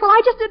beautiful.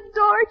 I just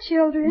adore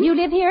children. You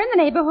live here in the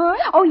neighborhood?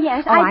 Oh,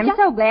 yes. I'm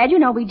so glad. You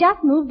know, we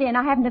just moved in.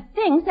 I haven't a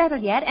thing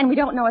settled yet, and we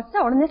don't know a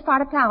soul in this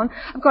part of town.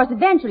 Of course,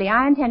 eventually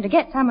I intend to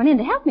get someone in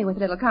to help me with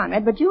little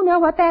Conrad, but you know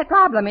what that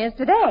problem is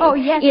today. Oh,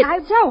 yes.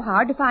 It's so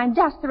hard to find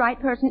just the right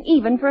person,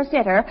 even for a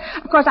sitter.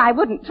 Of course, I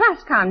wouldn't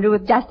trust Conrad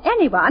with just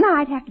anyone.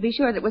 I'd have to be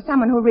sure that it was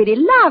someone who really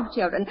loved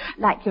children.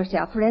 Like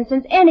yourself, for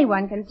instance.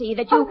 Anyone can see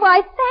that you... Oh,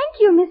 why, thank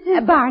you,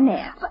 Mrs.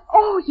 Barnett.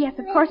 Oh, yes,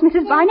 of course,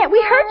 Mrs. Barnett.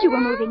 We heard you were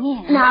moving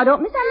in. Now,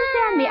 don't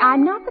misunderstand me.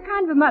 I'm not the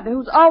kind of a mother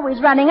who's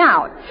always running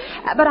out.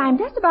 But I'm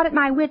just about at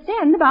my wit's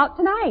end about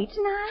tonight.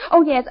 Tonight?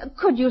 Oh, yes.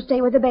 Could you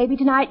stay with the baby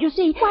tonight? You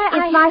see,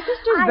 it's my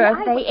sister's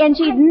birthday, and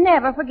she'd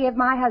never forgive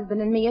my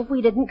husband and me if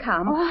we didn't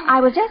come. Oh.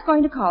 I was just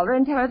going to call her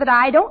and tell her that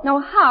I don't know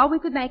how we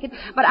could make it,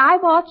 but I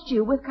watched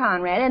you with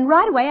Conrad, and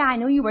right away I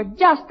knew you were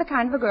just the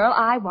kind of a girl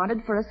I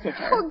wanted for a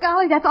sitter. Oh,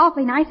 golly, that's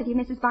awfully nice of you,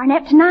 Mrs.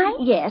 Barnett. Tonight?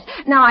 Yes.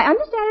 Now, I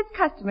understand it's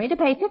customary to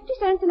pay 50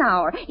 cents an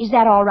hour. Is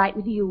that all right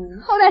with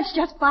you? Oh, that's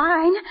just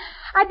fine.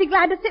 I'd be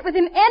glad to sit with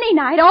him any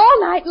night,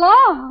 all night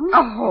long.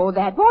 Oh,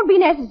 that won't be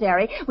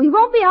necessary. We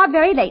won't be out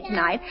very late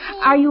tonight.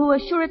 Are you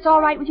sure it's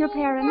all right with your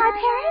parents? My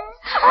parents?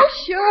 Oh,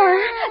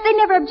 sure. They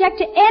never object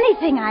to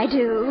anything I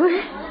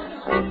do.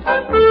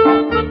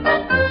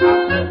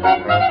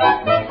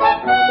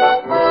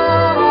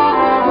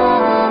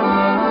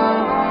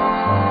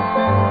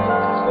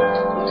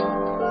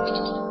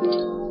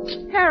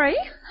 Harry,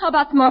 how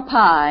about some more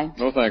pie?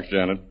 No, thanks,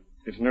 Janet.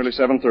 It's nearly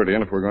 7:30,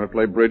 and if we're going to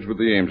play bridge with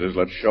the Ameses,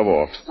 let's shove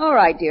off. All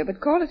right, dear,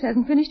 but Corliss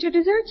hasn't finished her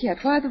dessert yet.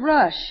 Why the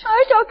rush?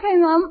 Oh, it's okay,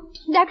 Mom.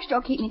 Dexter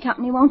will keep me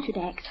company, won't you,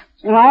 Dex?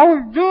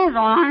 Oh, do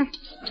I?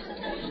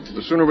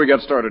 The sooner we get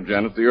started,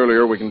 Janet, the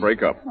earlier we can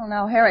break up. Well,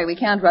 now, Harry, we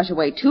can't rush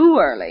away too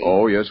early.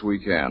 Oh, yes, we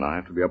can. I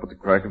have to be up at the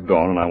crack of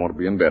dawn, and I want to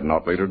be in bed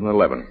not later than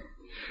 11.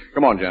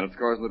 Come on, Janet. The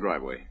car's in the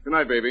driveway. Good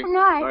night, baby. Good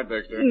night. Night,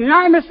 Dexter. Good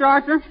night, Mr.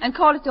 Archer. And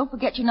Corliss, don't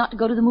forget you're not to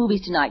go to the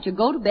movies tonight. You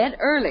go to bed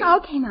early.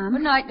 Okay, Mom.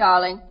 Good night,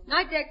 darling.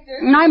 Night, Dexter.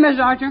 Good night, Miss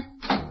Archer.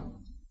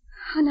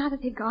 Oh, now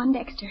that they've gone,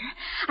 Dexter,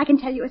 I can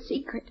tell you a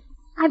secret.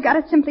 I've got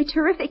a simply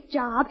terrific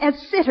job as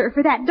sitter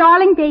for that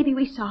darling baby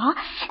we saw,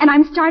 and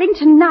I'm starting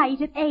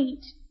tonight at 8.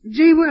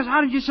 Gee whiz,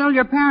 how did you sell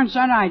your parents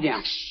that idea?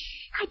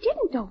 I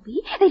didn't,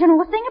 Dopey. They don't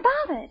know a thing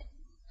about it.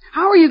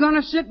 How are you going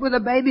to sit with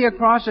a baby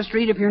across the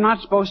street if you're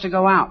not supposed to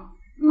go out?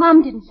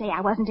 Mom didn't say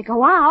I wasn't to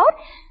go out.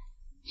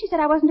 She said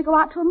I wasn't to go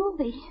out to a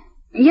movie.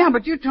 Yeah,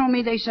 but you told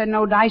me they said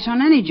no dice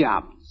on any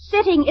job.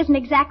 Sitting isn't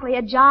exactly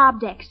a job,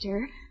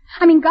 Dexter.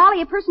 I mean,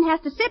 golly, a person has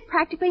to sit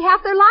practically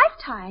half their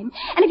lifetime.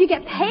 And if you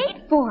get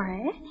paid for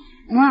it...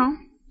 Well,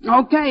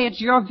 okay, it's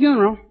your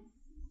funeral.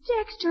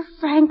 Dexter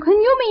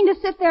Franklin, you mean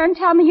to sit there and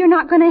tell me you're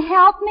not going to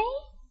help me?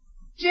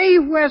 Gee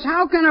whiz,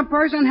 how can a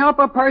person help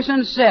a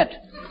person sit?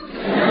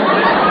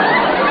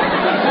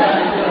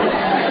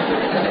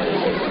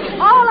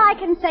 All I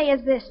can say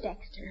is this,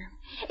 Dexter.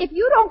 If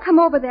you don't come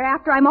over there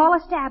after I'm all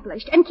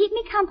established and keep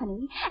me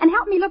company and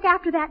help me look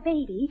after that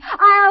baby,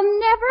 I'll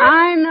never...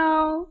 I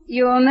know.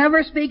 You'll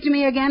never speak to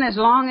me again as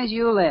long as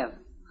you live.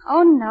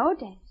 Oh, no,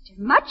 Dexter.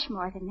 Much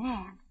more than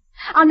that.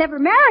 I'll never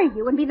marry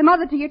you and be the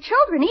mother to your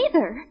children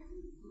either.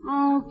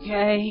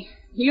 Okay.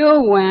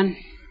 You win.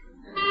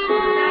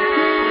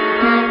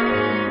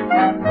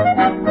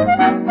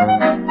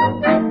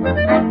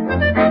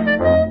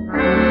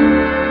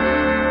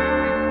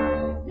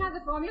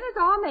 Formula's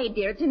all made,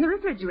 dear. It's in the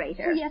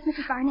refrigerator. Oh, yes,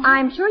 Mrs. Barnett.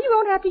 I'm sure you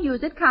won't have to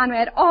use it.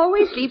 Conrad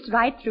always sleeps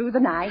right through the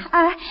night.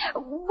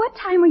 What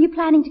time were you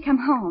planning to come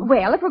home?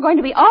 Well, if we're going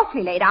to be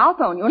awfully late, I'll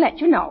phone you and let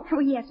you know. Oh,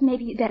 yes,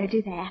 maybe you'd better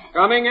do that.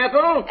 Coming,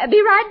 Ethel?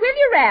 Be right with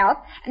you, Ralph.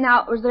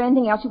 Now, was there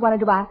anything else you wanted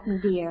to ask me,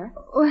 dear?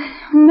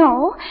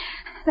 No.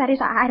 That is,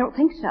 I don't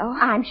think so.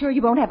 I'm sure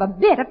you won't have a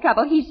bit of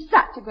trouble. He's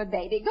such a good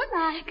baby. Good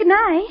night. Good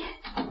night.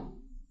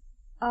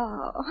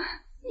 Oh,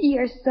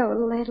 you're so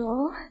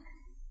little.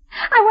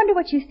 I wonder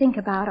what you think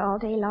about all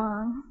day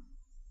long.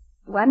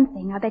 One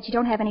thing, I bet you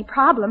don't have any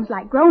problems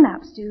like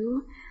grown-ups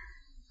do.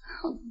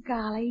 Oh,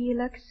 golly, you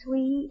look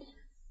sweet.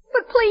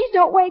 But please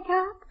don't wake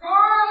up.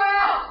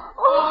 Carly!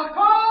 Oh,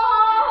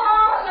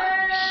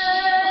 Carly!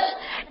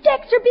 Shh!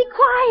 Dexter, be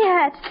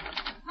quiet.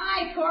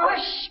 Hi,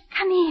 Carly. Shh,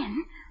 come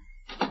in.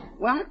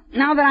 Well,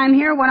 now that I'm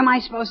here, what am I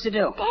supposed to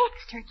do?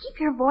 Dexter, keep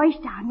your voice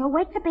down. You'll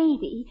wake the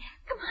baby.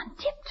 Come on,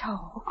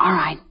 tiptoe. All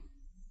right.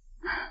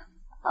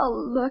 Oh,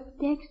 look,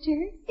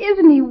 Dexter.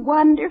 Isn't he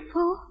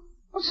wonderful?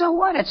 Well, so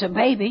what? It's a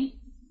baby.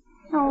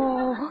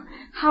 Oh,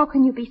 how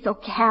can you be so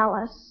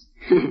callous?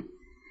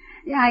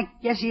 Yeah, I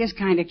guess he is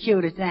kind of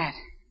cute at that.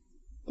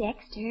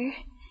 Dexter,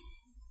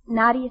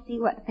 now do you see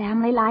what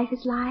family life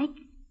is like?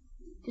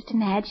 Just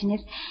imagine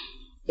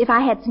if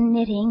I had some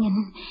knitting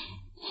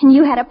and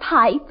you had a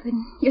pipe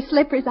and your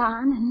slippers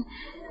on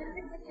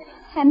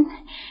and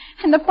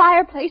the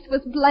fireplace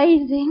was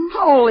blazing.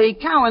 Holy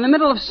cow, in the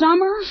middle of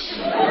summer?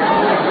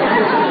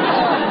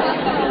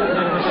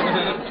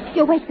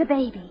 You'll wake the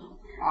baby.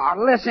 Oh,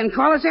 listen,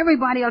 Carlos,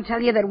 everybody will tell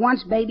you that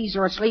once babies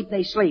are asleep,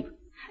 they sleep.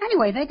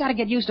 Anyway, they gotta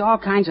get used to all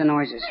kinds of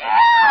noises.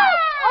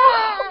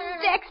 Oh,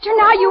 Dexter,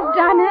 now you've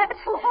done it.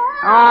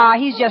 Ah,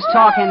 he's just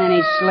talking in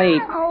his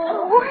sleep.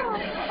 Oh,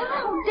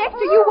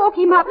 Dexter, you woke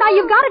him up. Now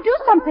you've got to do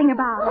something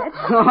about it.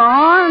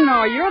 Oh,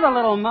 no, you're the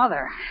little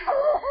mother.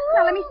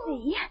 Now, let me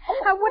see.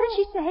 What did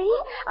she say?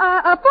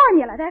 A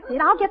formula, that's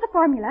it. I'll get the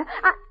formula.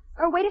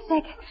 Wait a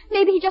sec.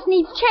 Maybe he just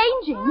needs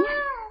changing.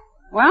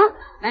 Well,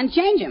 then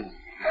change him.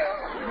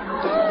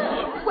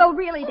 Well,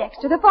 really,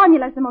 Dexter, the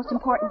formula's the most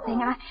important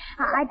thing.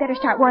 I'd better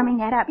start warming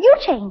that up. You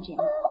change him.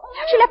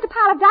 She left a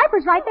pile of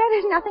diapers right there.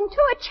 There's nothing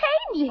to it.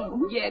 Change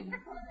him. Yeah.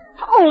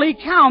 Holy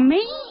cow,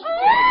 me?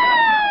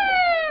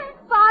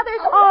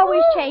 Fathers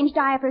always change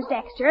diapers,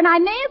 Dexter, and I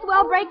may as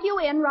well break you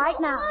in right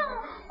now.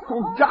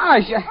 Oh,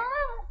 gosh.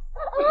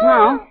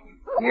 Well,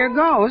 here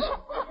goes.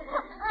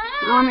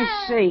 Now, let me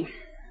see.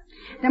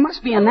 There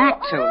must be a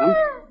knack to them.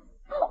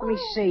 Let me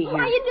see here.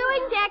 What are you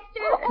doing,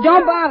 Dexter?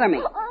 Don't bother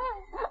me.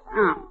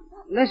 Now,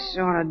 this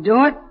ought to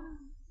do it.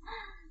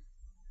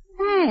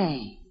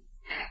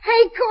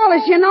 Hey,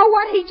 Corliss, you know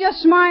what? He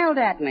just smiled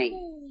at me.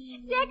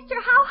 Dexter,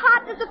 how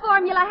hot does the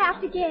formula have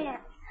to get?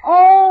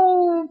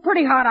 Oh,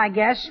 pretty hot, I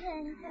guess.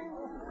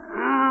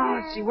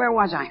 Let's see, where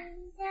was I?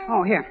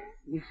 Oh, here.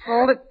 You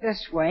fold it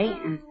this way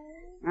and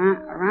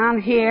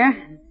around here.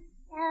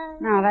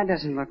 No, that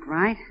doesn't look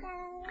right.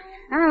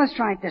 Now, let's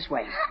try it this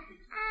way.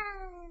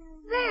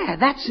 There,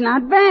 that's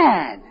not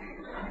bad.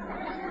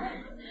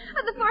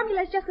 The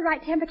formula's just the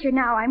right temperature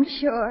now, I'm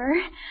sure.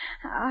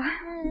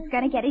 He's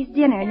going to get his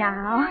dinner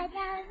now.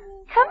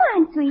 Come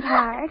on,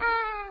 sweetheart.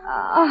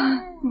 Oh,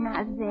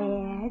 now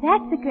there.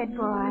 That's a good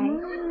boy.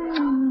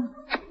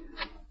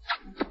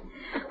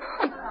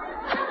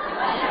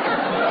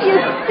 You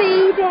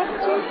see,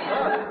 Dexter?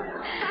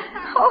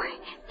 Oh,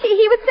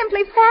 he was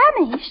simply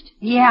famished.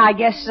 Yeah, I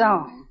guess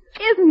so.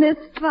 Isn't this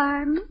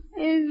fun?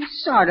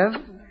 Sort of.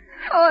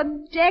 Oh,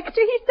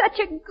 Dexter, he's such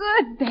a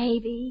good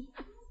baby.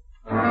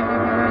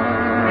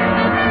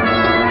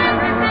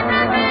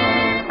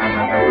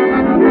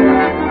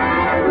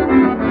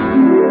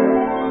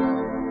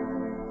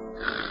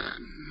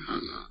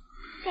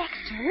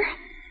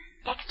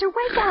 Dexter,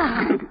 wake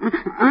up.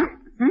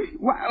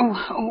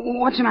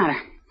 What's the matter?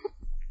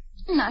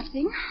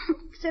 Nothing.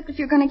 Except if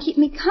you're going to keep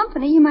me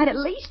company, you might at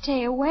least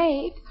stay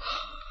awake.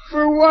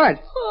 For what?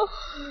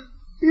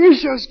 You're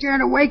so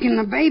scared of waking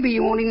the baby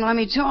you won't even let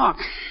me talk.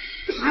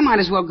 I might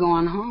as well go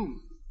on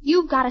home.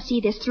 You've got to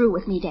see this through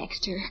with me,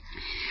 Dexter.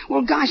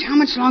 Well, gosh, how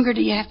much longer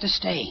do you have to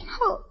stay?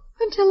 Oh,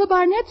 until the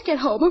Barnetts get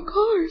home, of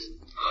course.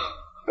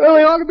 Well,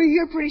 they ought to be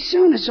here pretty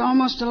soon. It's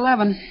almost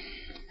 11.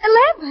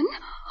 11?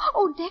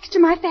 Oh, Dexter,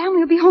 my family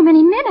will be home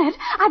any minute.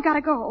 I've got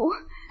to go.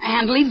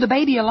 And leave the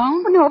baby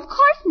alone? Oh, no, of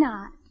course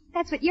not.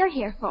 That's what you're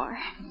here for.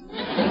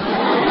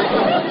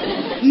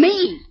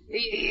 Me?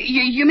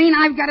 You mean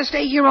I've got to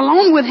stay here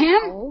alone with him?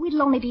 Oh,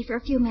 it'll only be for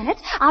a few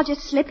minutes. I'll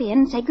just slip in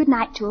and say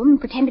goodnight to him and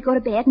pretend to go to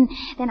bed, and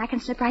then I can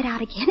slip right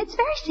out again. It's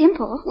very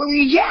simple. Well,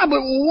 yeah, but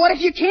what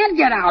if you can't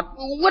get out?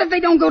 What if they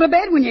don't go to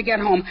bed when you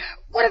get home?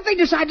 What if they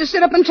decide to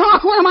sit up and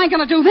talk? What am I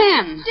going to do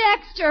then?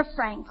 Dexter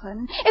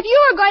Franklin, if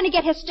you are going to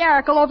get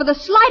hysterical over the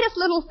slightest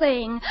little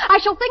thing, I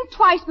shall think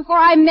twice before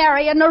I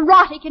marry a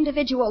neurotic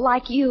individual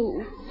like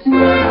you.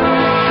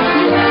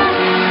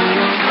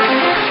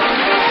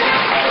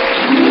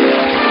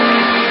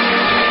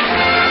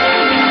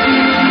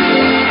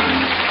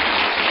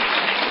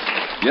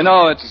 You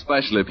know, it's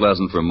especially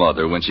pleasant for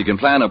Mother when she can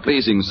plan a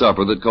pleasing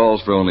supper that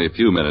calls for only a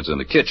few minutes in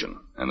the kitchen.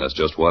 And that's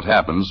just what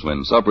happens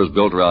when supper's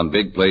built around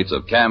big plates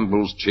of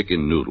Campbell's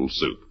chicken noodle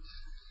soup.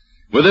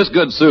 With this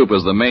good soup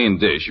as the main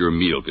dish, your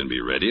meal can be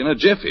ready in a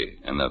jiffy,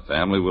 and the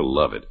family will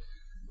love it.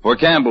 For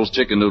Campbell's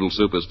chicken noodle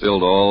soup is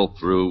filled all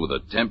through with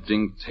a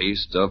tempting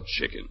taste of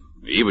chicken.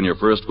 Even your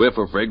first whiff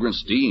of fragrant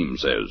steam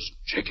says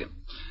chicken.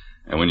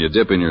 And when you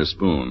dip in your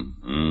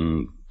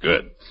spoon,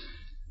 good.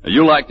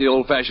 You like the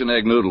old-fashioned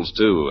egg noodles,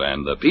 too,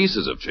 and the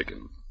pieces of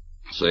chicken.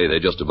 Say, they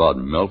just about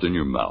melt in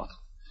your mouth.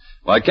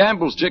 Why,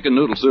 Campbell's chicken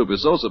noodle soup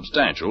is so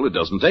substantial, it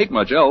doesn't take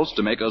much else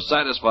to make a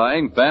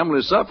satisfying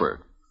family supper.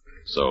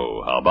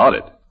 So, how about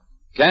it?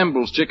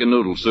 Campbell's chicken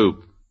noodle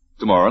soup,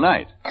 tomorrow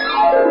night.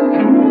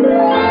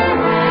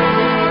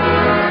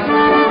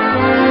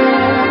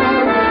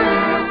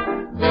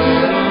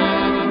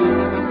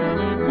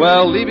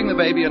 Well, leaving the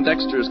baby in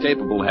Dexter's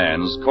capable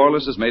hands,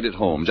 Corliss has made it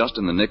home just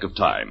in the nick of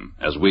time.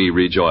 As we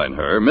rejoin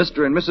her,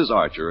 Mr. and Mrs.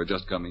 Archer are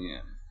just coming in.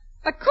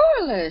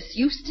 Corliss,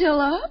 you still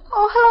up?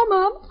 Oh, hello,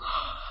 Mom.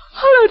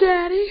 Hello,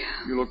 Daddy.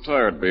 You look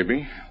tired,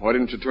 baby. Why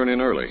didn't you turn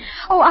in early?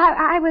 Oh,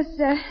 I was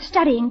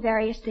studying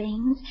various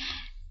things.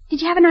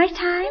 Did you have a nice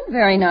time?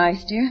 Very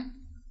nice, dear.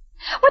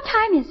 What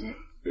time is it?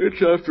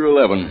 It's after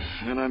 11,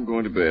 and I'm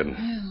going to bed.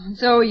 And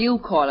so are you,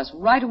 Corliss.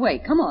 Right away.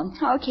 Come on.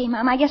 Okay,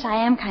 Mom. I guess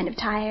I am kind of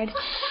tired.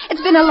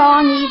 It's been a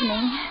long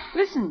evening.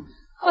 Listen.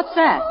 What's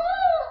that?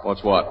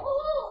 What's what?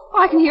 Oh,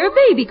 I can hear a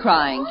baby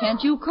crying.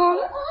 Can't you,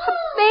 Corliss? A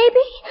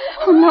baby?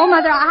 Oh, no,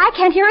 Mother. I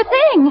can't hear a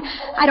thing.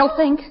 I don't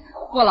think.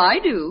 Well, I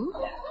do.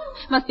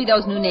 Must be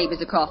those new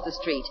neighbors across the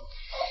street.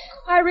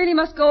 I really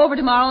must go over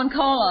tomorrow and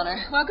call on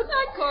her. Well, good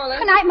night, Corliss.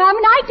 Good night, Mom.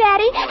 Good night,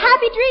 Daddy.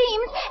 Happy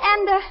dreams.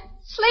 And,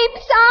 sleep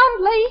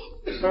soundly.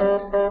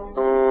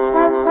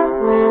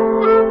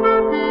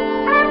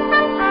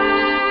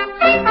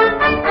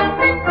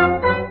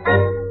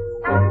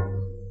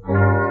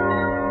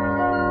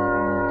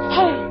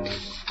 Hey.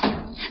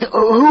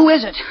 Who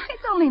is it?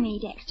 It's only me,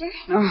 Dexter.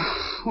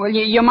 Oh, well,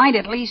 you might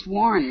at least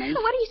warn me.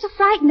 What are you so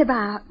frightened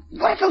about?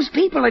 What if those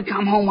people had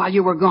come home while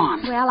you were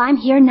gone? Well, I'm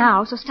here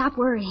now, so stop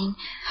worrying.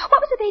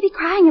 What was the baby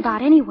crying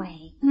about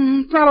anyway?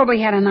 Probably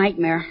had a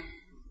nightmare.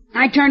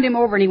 I turned him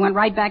over and he went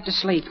right back to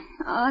sleep.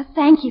 Oh,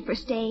 thank you for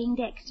staying,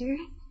 Dexter.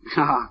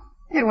 Oh,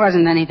 it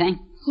wasn't anything.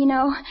 You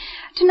know,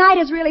 tonight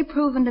has really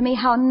proven to me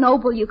how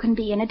noble you can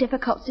be in a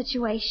difficult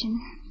situation.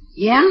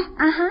 Yeah?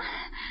 Uh-huh.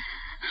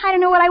 I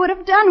don't know what I would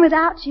have done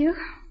without you.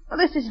 Well,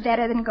 this is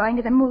better than going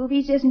to the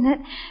movies, isn't it?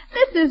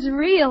 This is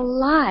real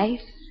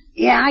life.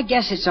 Yeah, I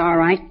guess it's all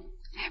right.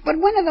 But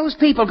when are those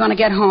people going to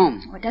get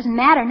home? Well, it doesn't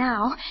matter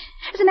now.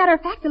 As a matter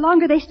of fact, the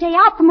longer they stay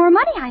out, the more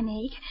money I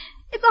make.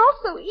 It's all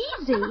so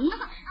easy.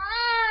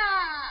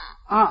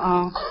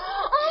 Uh-oh.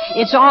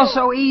 It's all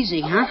so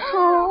easy, huh?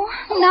 Oh,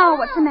 now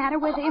what's the matter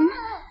with him?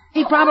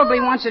 He probably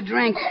wants a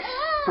drink.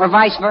 Or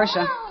vice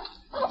versa.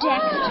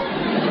 Dexter.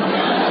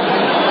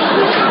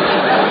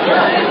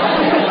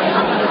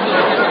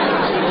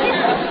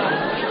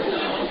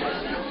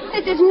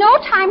 This is no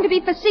time to be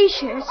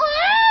facetious. Well,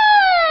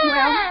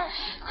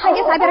 I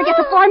guess I better get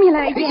the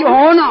formula again.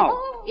 Oh, no.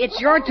 It's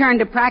your turn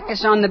to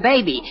practice on the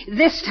baby.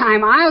 This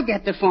time I'll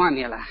get the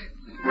formula.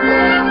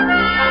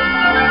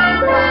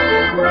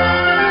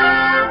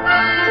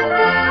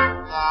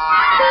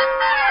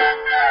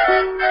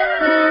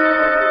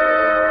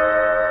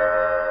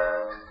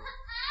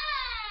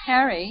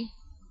 Harry,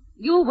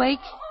 you awake?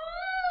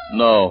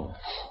 No.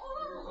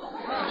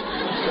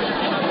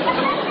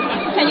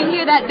 Can you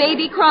hear that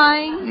baby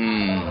crying?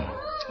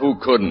 Who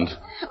couldn't?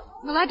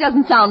 Well, that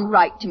doesn't sound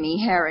right to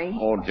me, Harry.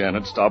 Oh,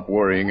 Janet, stop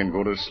worrying and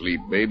go to sleep.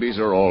 Babies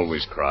are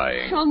always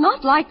crying. Well,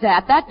 not like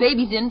that. That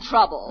baby's in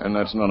trouble. And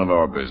that's none of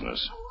our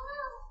business.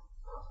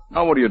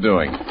 Now, what are you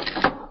doing?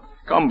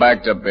 Come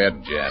back to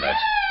bed, Janet.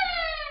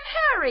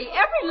 Harry,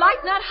 every light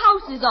in that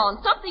house is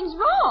on. Something's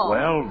wrong.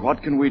 Well,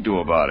 what can we do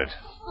about it?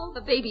 Oh,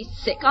 the baby's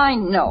sick, I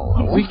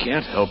know. We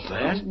can't help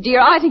that. Dear,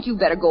 I think you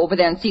better go over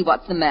there and see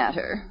what's the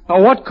matter. Now,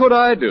 what could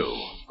I do?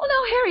 Well,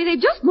 now, Harry,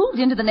 they've just moved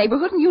into the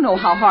neighborhood, and you know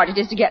how hard it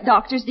is to get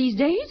doctors these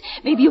days.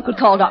 Maybe you could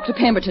call Dr.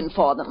 Pemberton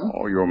for them.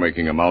 Oh, you're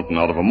making a mountain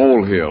out of a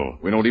molehill.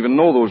 We don't even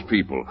know those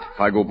people. If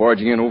I go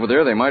barging in over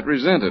there, they might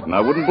resent it, and I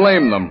wouldn't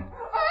blame them.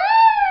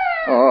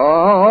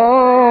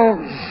 Oh,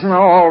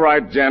 all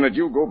right, Janet,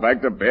 you go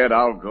back to bed.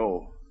 I'll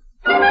go.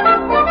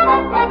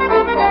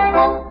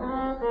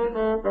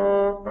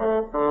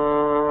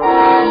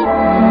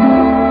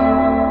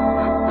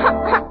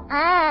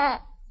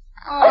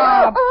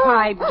 Oh,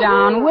 pipe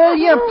down, will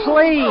you,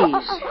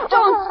 please?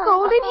 Don't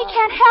scold him. He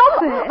can't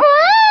help it.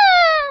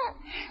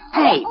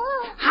 Hey,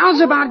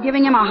 how's about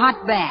giving him a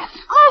hot bath?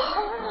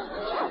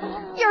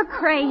 Oh, you're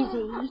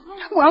crazy.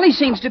 Well, he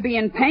seems to be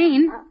in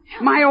pain.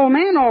 My old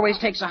man always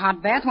takes a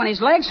hot bath when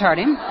his legs hurt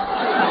him.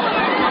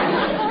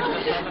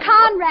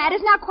 Conrad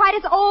is not quite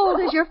as old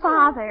as your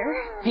father.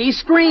 He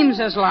screams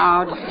as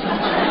loud. Oh,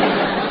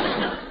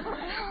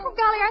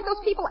 golly, aren't those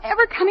people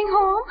ever coming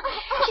home?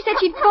 She said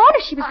she'd phone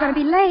if she was going to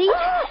be late.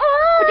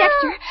 Oh,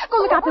 Dexter, go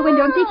look out the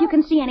window and see if you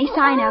can see any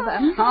sign of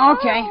them.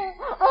 Okay.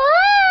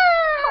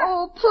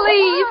 Oh,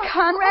 please,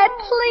 Conrad,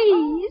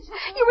 please.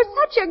 You were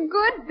such a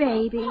good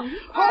baby.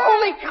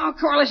 Holy cow,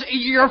 Corliss,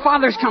 your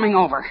father's coming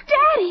over.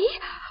 Daddy?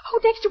 Oh,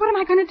 Dexter, what am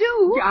I going to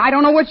do? I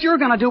don't know what you're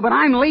going to do, but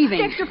I'm leaving.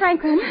 Dexter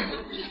Franklin,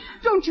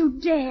 don't you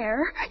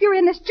dare. You're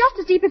in this just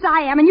as deep as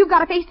I am, and you've got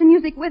to face the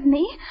music with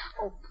me.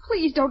 Oh,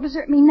 please don't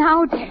desert me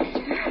now,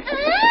 Dexter.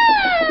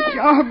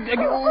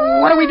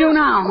 What do we do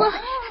now? Well,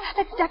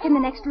 let's duck in the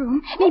next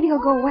room. Maybe he'll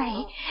go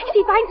away. If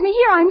he finds me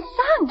here, I'm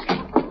sunk.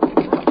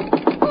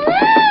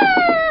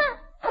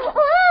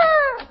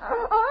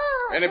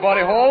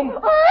 Anybody home?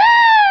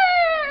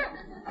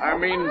 I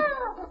mean,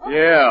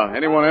 yeah,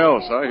 anyone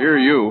else? I hear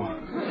you.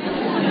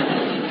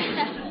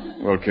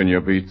 Well, can you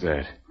beat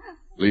that?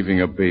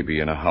 Leaving a baby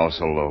in a house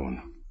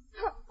alone.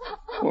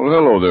 Well,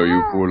 hello there,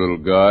 you poor little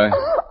guy.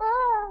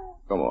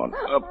 Come on,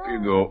 up you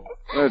go.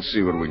 Let's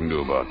see what we can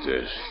do about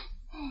this.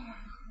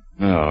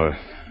 Now,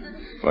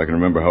 if I can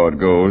remember how it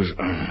goes.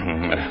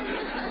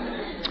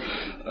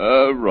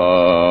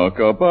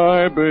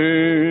 Rock-a-bye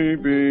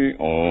baby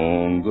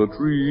on the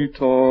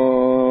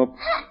treetop.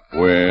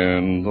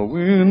 When the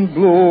wind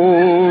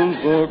blows,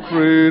 the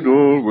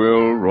cradle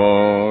will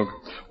rock.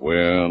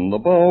 When the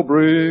bough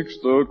breaks,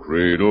 the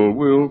cradle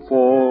will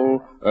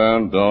fall.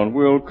 And down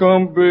will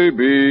come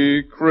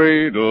baby,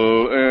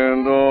 cradle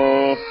and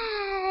all.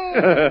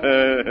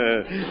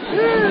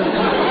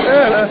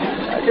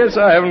 I guess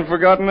I haven't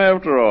forgotten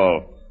after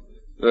all.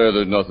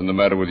 There's nothing the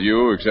matter with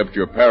you except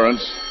your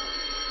parents.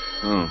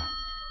 Oh.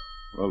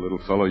 Well, little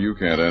fellow, you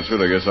can't answer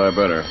it. I guess I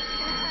better.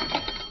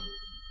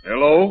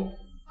 Hello?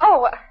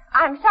 Oh,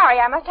 I'm sorry.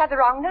 I must have the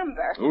wrong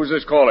number. Who's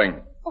this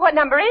calling? What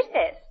number is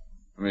this?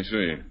 Let me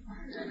see.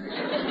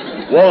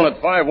 Walnut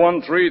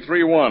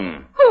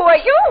 51331. Who are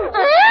you?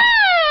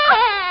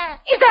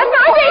 Is that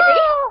my baby?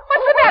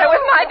 What's the matter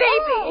with my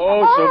baby?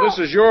 Oh, so this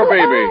is your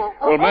baby.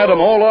 Well, madam,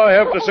 all I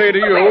have to say to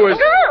you is...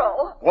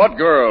 Girl. What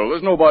girl?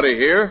 There's nobody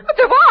here. But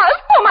there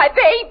was. Oh, my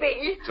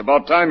baby. It's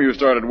about time you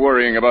started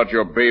worrying about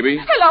your baby.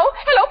 Hello,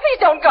 please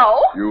don't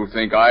go. You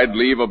think I'd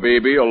leave a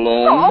baby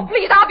alone? Oh,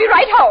 please, I'll be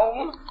right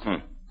home.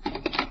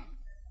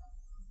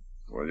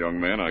 Well, young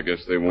man, I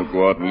guess they won't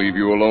go out and leave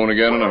you alone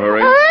again in a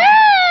hurry.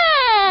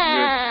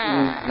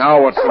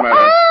 Now what's the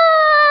matter?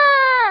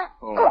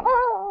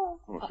 Oh,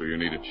 so you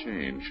need a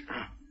change.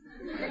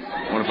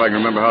 I wonder if I can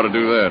remember how to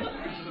do that.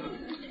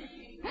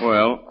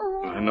 Well,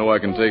 I know I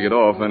can take it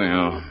off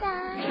anyhow.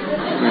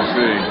 Let me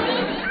see.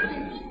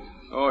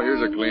 Oh,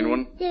 here's a clean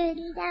one.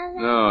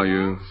 Now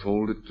you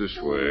fold it this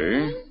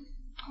way.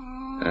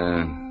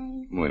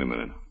 And wait a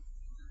minute.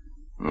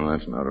 No,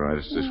 that's not right.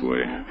 It's this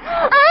way.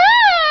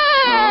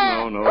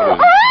 No, it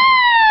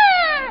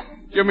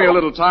isn't. Give me a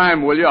little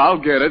time, will you? I'll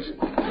get it.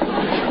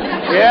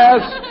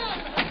 Yes?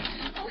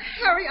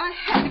 Harry, I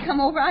had to come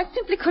over. I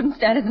simply couldn't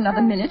stand it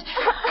another minute.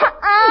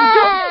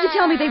 Don't you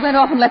tell me they went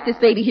off and left this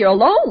baby here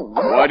alone.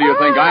 Why do you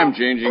think I'm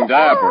changing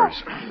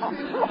diapers?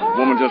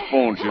 Woman just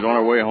phoned. She's on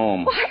her way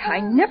home. Why, I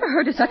never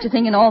heard of such a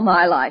thing in all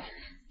my life.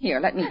 Here,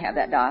 let me have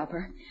that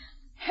diaper.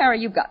 Harry,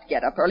 you've got to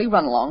get up early.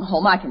 Run along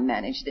home. I can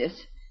manage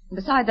this. And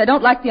besides, I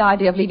don't like the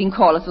idea of leaving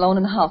Corliss alone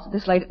in the house at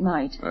this late at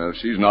night. Well,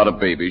 she's not a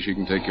baby. She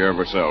can take care of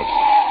herself.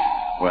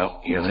 Well,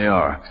 here they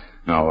are.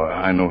 Now,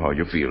 I know how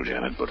you feel,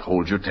 Janet, but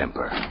hold your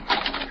temper.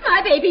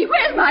 My baby,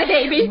 where's my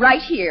baby?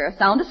 Right here,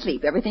 sound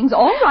asleep. Everything's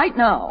all right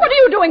now. What are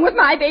you doing with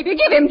my baby?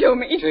 Give him to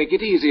me. Take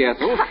it easy,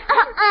 Ethel.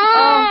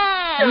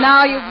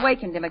 Now you've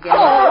wakened him again.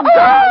 Oh,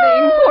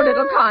 darling, poor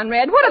little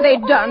Conrad. What have they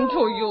done to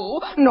you?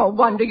 No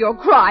wonder you're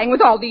crying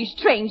with all these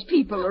strange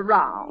people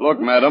around. Look,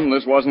 madam,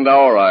 this wasn't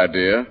our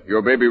idea.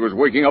 Your baby was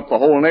waking up the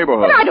whole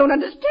neighborhood. But I don't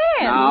understand.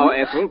 Now,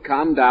 Ethel,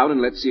 calm down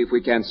and let's see if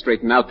we can't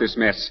straighten out this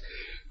mess.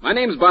 My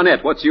name's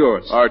Barnett. What's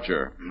yours?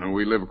 Archer.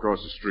 We live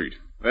across the street.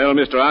 Well,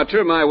 Mr.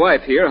 Archer, my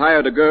wife here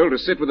hired a girl to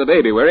sit with the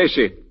baby. Where is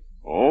she?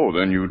 Oh,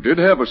 then you did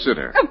have a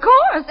sitter. Of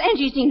course, and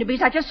she seemed to be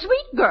such a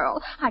sweet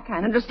girl. I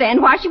can't understand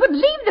why she would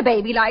leave the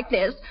baby like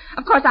this.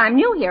 Of course, I'm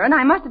new here, and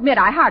I must admit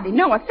I hardly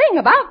know a thing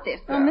about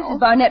this. Well, Mrs.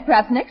 Barnett,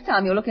 perhaps next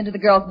time you'll look into the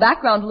girl's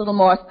background a little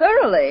more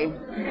thoroughly.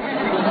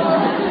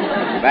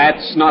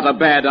 That's not a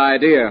bad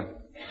idea.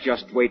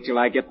 Just wait till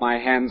I get my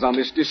hands on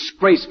this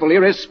disgraceful,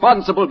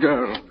 irresponsible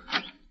girl.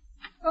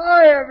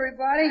 Hi,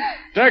 everybody.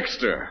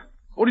 Dexter,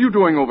 what are you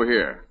doing over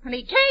here? And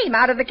he came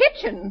out of the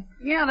kitchen.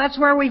 Yeah, that's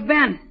where we've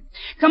been.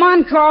 Come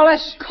on,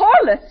 Corliss.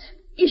 Corliss?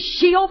 Is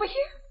she over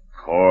here?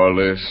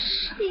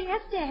 Corliss.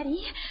 Yes,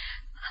 Daddy.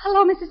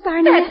 Hello, Mrs.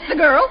 Barnett. That's the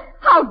girl.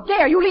 How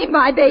dare you leave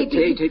my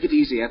baby? Take it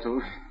easy,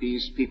 Ethel.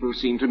 These people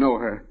seem to know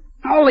her.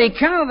 Holy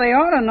cow, they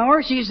ought to know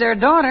her. She's their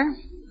daughter.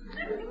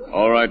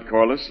 All right,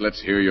 Corliss,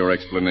 let's hear your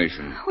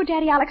explanation. Oh,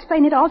 Daddy, I'll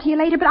explain it all to you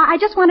later, but I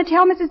just want to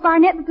tell Mrs.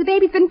 Barnett that the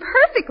baby's been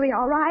perfectly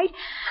all right.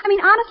 I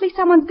mean, honestly,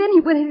 someone's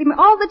been with him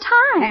all the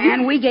time.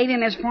 And we gave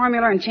him his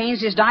formula and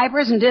changed his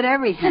diapers and did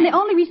everything. And the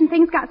only reason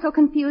things got so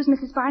confused,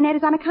 Mrs. Barnett,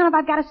 is on account of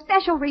I've got a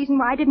special reason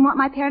why I didn't want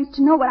my parents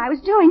to know what I was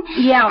doing.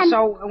 Yeah,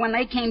 so when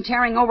they came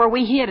tearing over,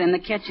 we hid in the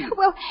kitchen.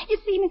 Well, you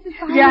see, Mrs.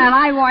 Barnett... Yeah, and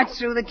I watched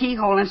through the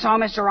keyhole and saw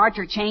Mr.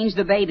 Archer change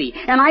the baby.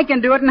 And I can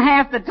do it in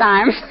half the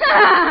time.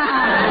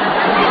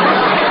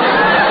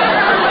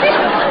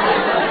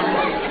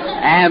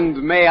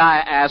 And may I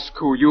ask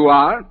who you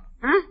are?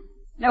 Huh?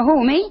 Now,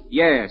 who, me?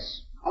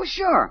 Yes. Oh,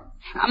 sure.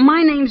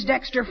 My name's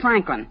Dexter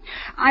Franklin.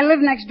 I live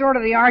next door to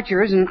the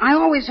Archers, and I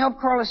always help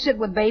Corliss sit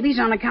with babies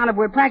on account of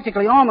we're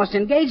practically almost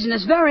engaged, and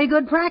it's very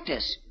good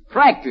practice.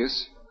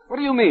 Practice? What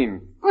do you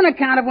mean? On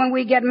account of when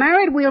we get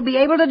married, we'll be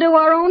able to do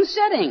our own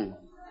sitting.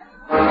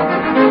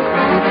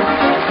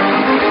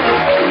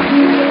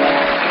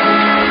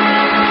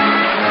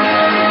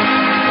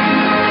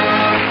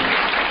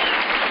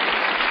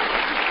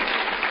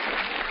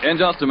 In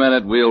just a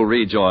minute, we'll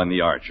rejoin the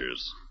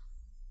Archers.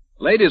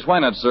 Ladies, why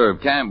not serve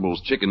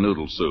Campbell's chicken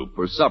noodle soup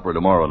for supper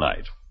tomorrow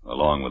night?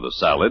 Along with a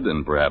salad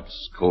and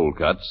perhaps cold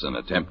cuts and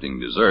a tempting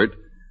dessert,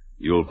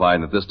 you'll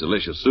find that this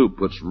delicious soup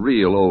puts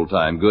real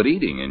old-time good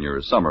eating in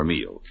your summer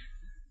meal.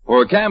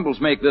 For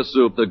Campbell's make this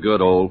soup the good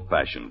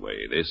old-fashioned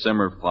way. They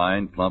simmer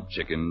fine, plump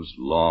chickens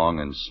long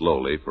and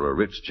slowly for a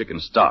rich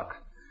chicken stock.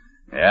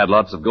 Add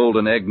lots of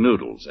golden egg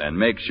noodles and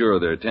make sure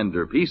they're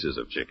tender pieces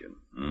of chicken.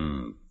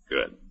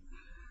 Good.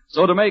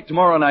 So to make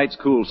tomorrow night's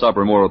cool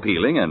supper more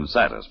appealing and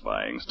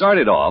satisfying, start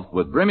it off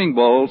with brimming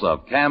bowls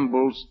of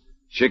Campbell's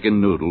chicken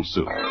noodle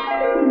soup.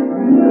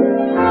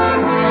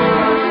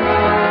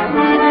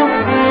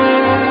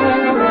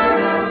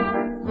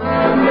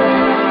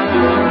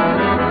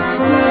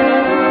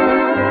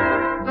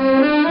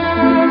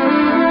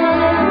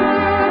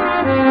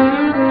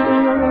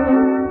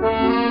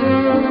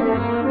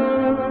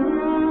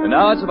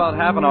 Now it's about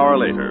half an hour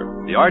later.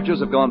 The Archers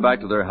have gone back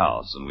to their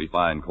house, and we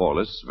find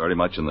Corliss very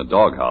much in the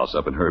doghouse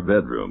up in her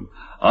bedroom.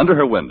 Under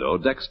her window,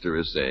 Dexter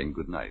is saying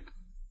goodnight.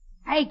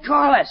 Hey,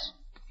 Corliss,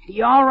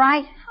 you all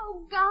right?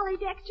 Oh, golly,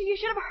 Dexter, you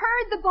should have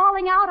heard the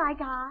bawling out I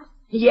got.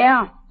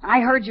 Yeah, I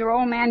heard your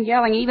old man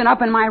yelling even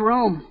up in my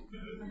room.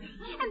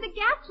 And the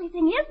ghastly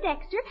thing is,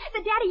 Dexter,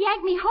 that Daddy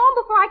yanked me home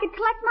before I could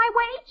collect my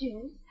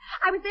wages.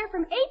 I was there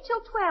from 8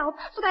 till 12,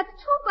 so that's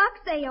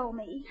 $2 they owe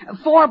me.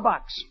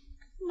 $4.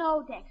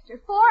 No,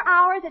 Dexter. 4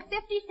 hours at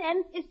 50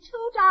 cents is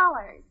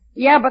 $2.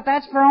 Yeah, but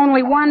that's for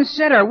only one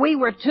sitter. We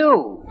were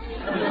two.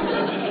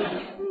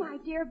 My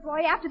dear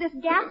boy, after this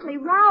ghastly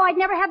row, I'd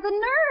never have the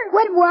nerve.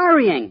 Quit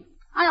worrying.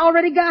 I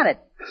already got it.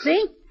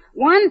 See?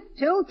 1,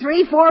 2,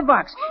 3,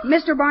 $4.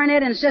 Mr.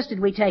 Barnett insisted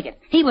we take it.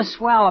 He was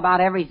swell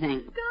about everything.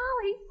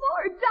 Golly,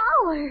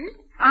 $4.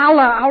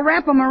 I'll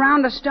wrap them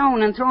around a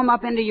stone and throw them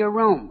up into your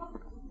room.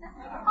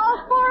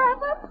 All 4 of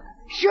them?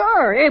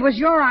 Sure, it was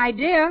your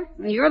idea.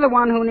 You're the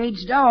one who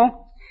needs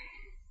dough.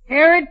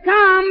 Here it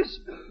comes.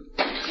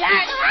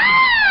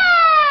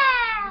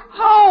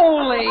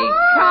 Holy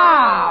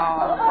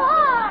cow!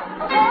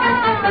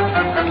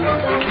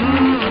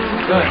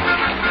 Good.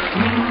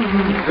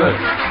 Good.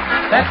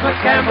 That's what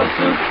Campbell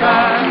Soup's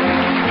got.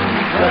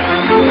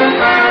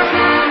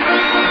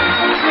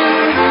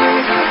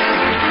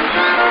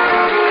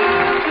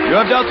 You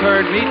have just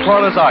heard Meet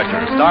Corliss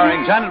Archer,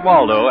 starring Janet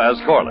Waldo as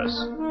Corliss.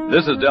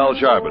 This is Del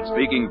Sharbutt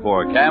speaking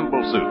for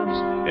Campbell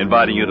Soups,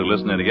 inviting you to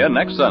listen in again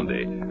next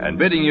Sunday, and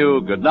bidding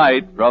you good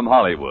night from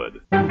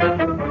Hollywood.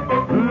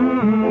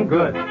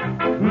 Good.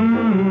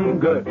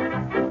 Good.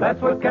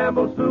 That's what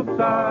Campbell Soups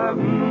are.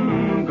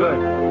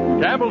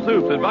 Good. Campbell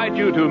Soups invite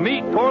you to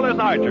Meet Corliss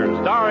Archer,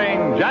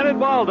 starring Janet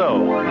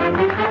Waldo.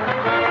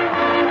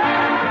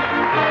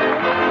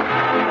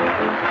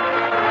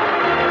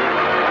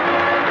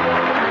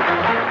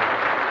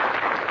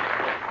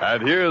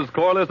 And here's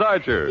Corliss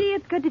Archer. Gee,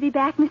 it's good to be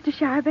back, Mr.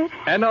 Sharbutt.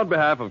 And on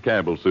behalf of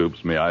Campbell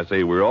Soups, may I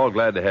say we're all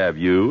glad to have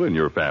you and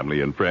your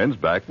family and friends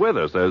back with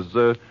us as,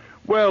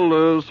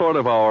 sort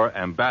of our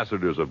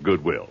ambassadors of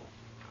goodwill.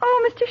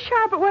 Oh, Mr.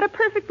 Sharbutt, what a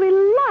perfectly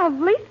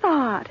lovely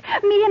thought.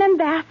 Me an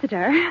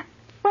ambassador.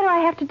 What do I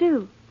have to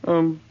do?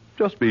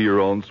 Just be your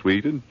own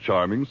sweet and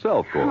charming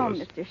self,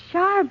 Corliss. Oh, Mr.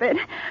 Sharbutt.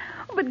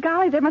 But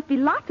golly, there must be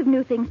lots of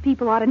new things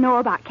people ought to know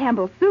about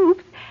Campbell's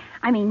soups.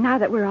 I mean, now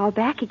that we're all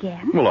back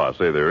again. Well, I'll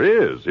say there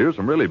is. Here's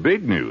some really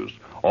big news.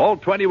 All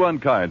 21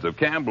 kinds of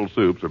Campbell's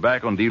soups are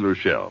back on dealer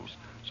shelves,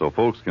 so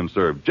folks can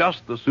serve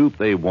just the soup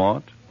they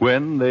want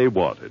when they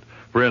want it.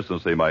 For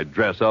instance, they might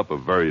dress up a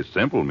very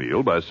simple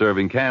meal by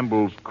serving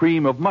Campbell's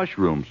cream of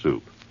mushroom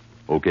soup.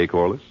 Okay,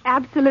 Corliss?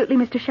 Absolutely,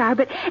 Mr.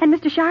 Sharbert. And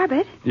Mr.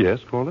 Sharbert, Yes,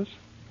 Corliss?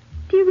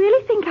 do you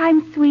really think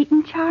I'm sweet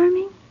and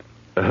charming?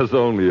 As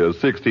only a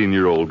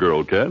 16-year-old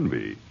girl can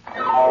be.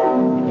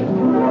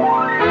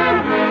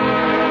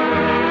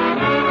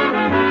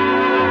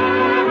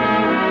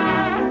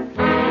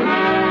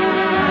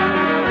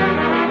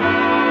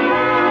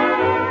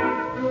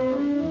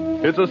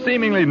 It's a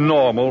seemingly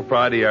normal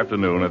Friday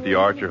afternoon at the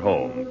Archer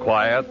home.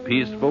 Quiet,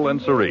 peaceful,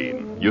 and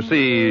serene. You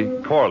see,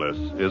 Corliss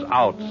is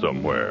out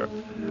somewhere.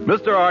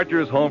 Mr. Archer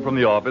is home from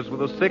the office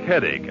with a sick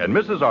headache, and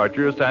Mrs.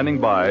 Archer is standing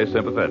by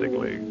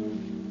sympathetically.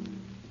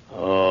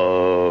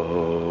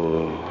 Oh.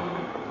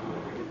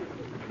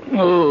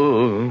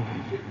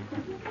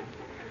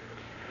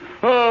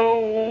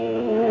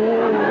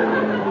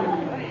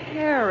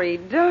 Harry,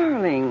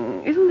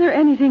 darling, isn't there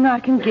anything I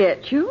can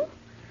get you?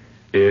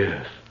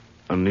 Yes,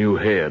 a new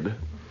head.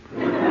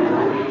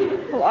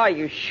 Well, are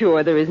you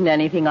sure there isn't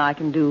anything I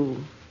can do?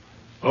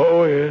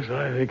 Oh, yes,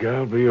 I think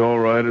I'll be all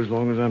right as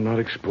long as I'm not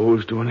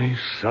exposed to any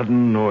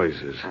sudden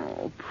noises.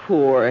 Oh,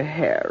 poor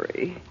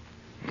Harry.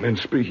 And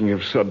speaking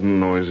of sudden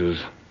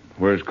noises,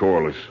 where's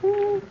Corliss?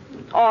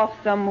 Off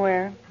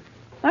somewhere.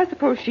 I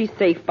suppose she's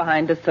safe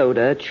behind a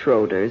soda at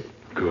Schroeder's.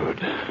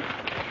 Good.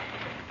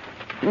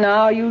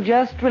 Now, you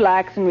just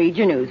relax and read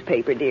your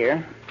newspaper,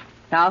 dear.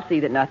 I'll see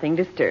that nothing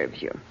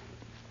disturbs you.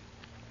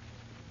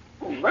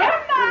 Come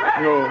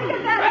on.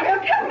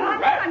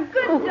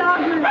 Good dog,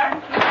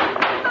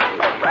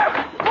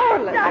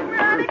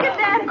 Veronica,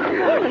 Daddy.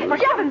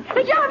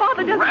 Your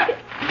father doesn't...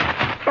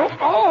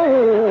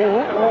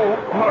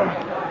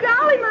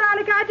 Golly,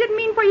 Veronica, I didn't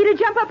mean for you to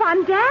jump up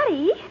on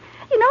Daddy.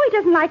 You know he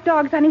doesn't like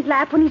dogs on his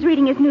lap when he's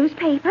reading his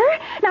newspaper.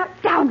 Now,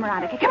 down,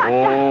 Veronica. Come on,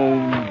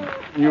 down.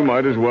 You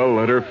might as well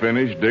let her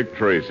finish Dick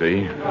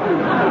Tracy.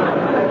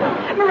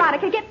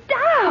 Veronica, get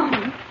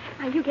down.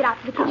 Now, you get out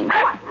to the kitchen.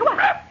 Come on.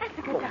 That's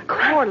a good dog.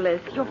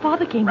 Corliss, your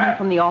father came home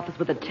from the office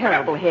with a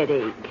terrible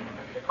headache.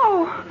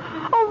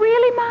 Oh,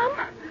 really,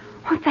 Mom?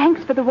 Oh,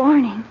 thanks for the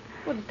warning.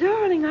 Well,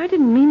 darling, I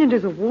didn't mean it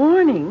as a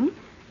warning.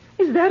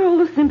 Is that all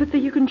the sympathy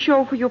you can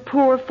show for your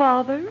poor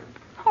father?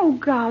 Oh,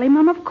 golly,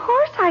 Mom, of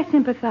course I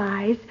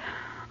sympathize.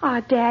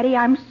 Daddy,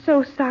 I'm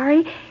so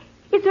sorry.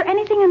 Is there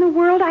anything in the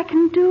world I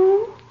can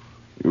do?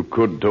 You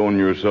could tone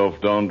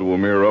yourself down to a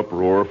mere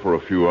uproar for a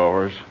few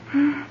hours.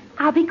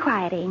 I'll be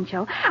quiet,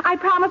 Angel. I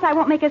promise I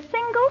won't make a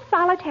single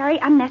solitary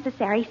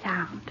unnecessary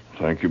sound.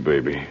 Thank you,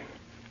 baby.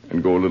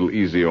 And go a little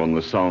easy on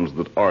the sounds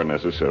that are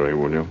necessary,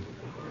 will you?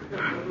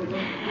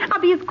 I'll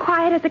be as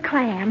quiet as a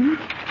clam.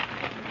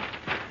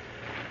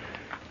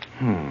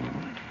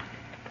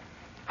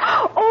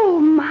 Oh,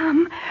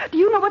 Mom, do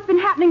you know what's been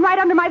happening right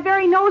under my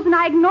very nose, and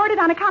I ignored it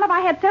on account of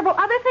I had several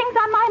other things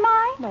on my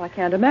mind? Well, I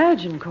can't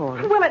imagine,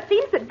 Corey. Well, it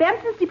seems that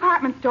Benson's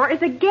department store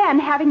is again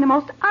having the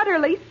most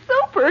utterly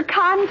super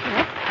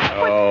contest.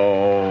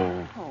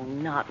 Oh,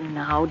 not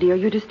now, dear.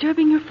 You're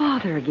disturbing your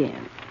father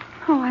again.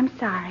 Oh, I'm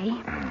sorry.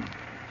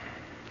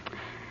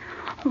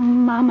 Oh,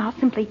 Mom, I'll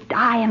simply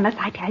die unless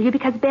I tell you,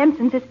 because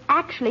Benson's is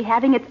actually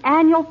having its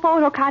annual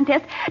photo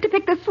contest to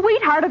pick the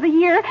sweetheart of the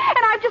year, and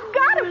I've just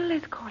got to...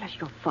 Let's call us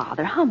your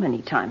father. How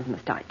many times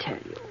must I tell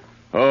you?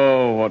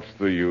 Oh, what's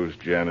the use,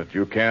 Janet?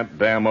 You can't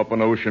dam up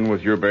an ocean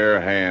with your bare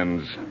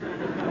hands.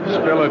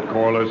 Spill it,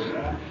 Corliss.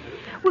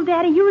 Well,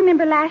 Daddy, you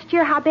remember last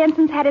year how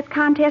Benson's had his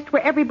contest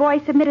where every boy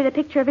submitted a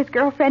picture of his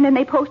girlfriend and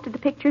they posted the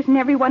pictures and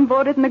everyone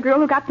voted and the girl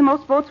who got the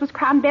most votes was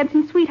crowned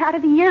Benson's sweetheart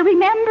of the year,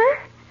 remember?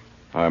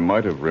 I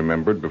might have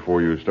remembered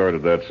before you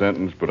started that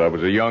sentence, but I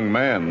was a young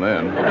man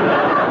then.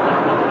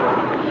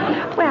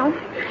 Well,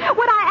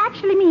 what I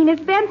actually mean is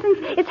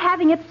Benson's is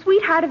having its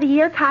Sweetheart of the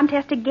Year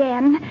contest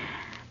again.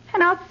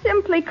 And I'll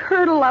simply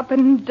curdle up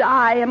and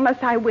die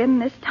unless I win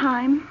this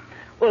time.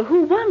 Well,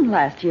 who won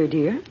last year,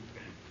 dear?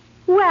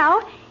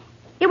 Well,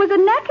 it was a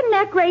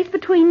neck-and-neck race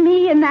between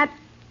me and that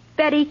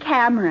Betty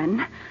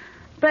Cameron.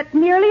 But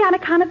merely on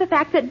account of the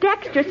fact that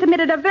Dexter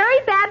submitted a very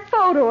bad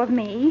photo of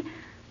me.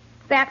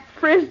 That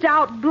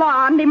frizzed-out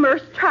blonde,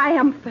 immersed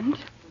triumphant.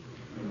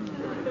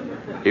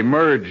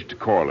 Emerged,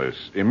 Corliss.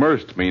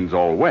 Immersed means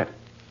all wet.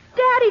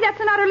 Daddy, that's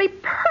an utterly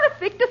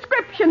perfect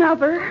description of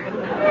her.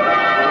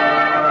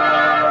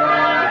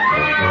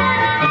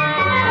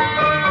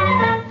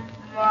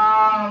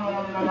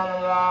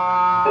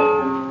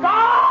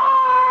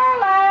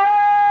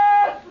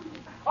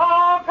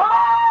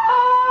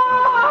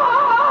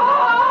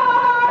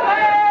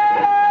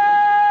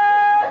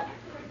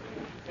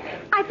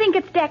 I think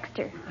it's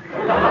Dexter.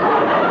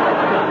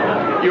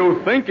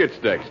 You think it's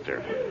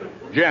Dexter?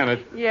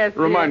 Janet. Yes,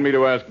 remind me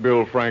to ask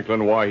Bill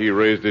Franklin why he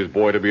raised his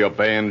boy to be a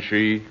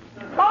banshee.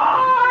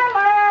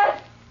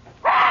 Corliss!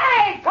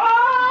 Hey, Corliss!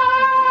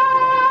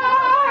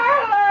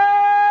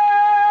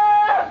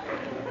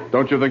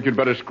 Don't you think you'd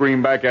better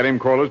scream back at him,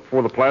 Corliss,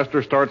 before the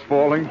plaster starts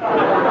falling? All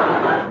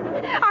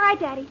right,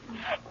 Daddy.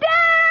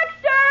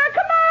 Dexter,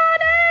 come on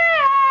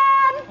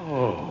in!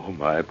 Oh,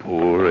 my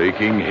poor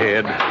aching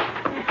head.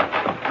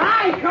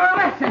 Hi,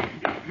 Corliss.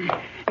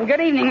 Good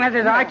evening,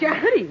 Mrs. Archer.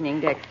 Good evening,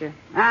 Dexter.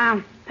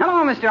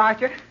 Hello, Mr.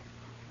 Archer.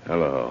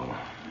 Hello.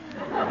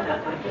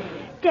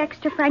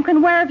 Dexter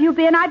Franklin, where have you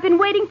been? I've been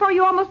waiting for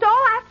you almost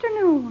all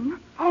afternoon.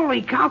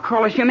 Holy cow,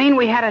 Corliss, you mean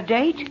we had a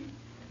date?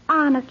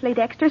 Honestly,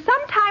 Dexter,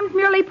 sometimes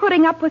merely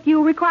putting up with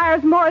you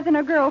requires more than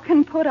a girl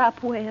can put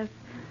up with.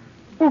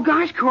 Well,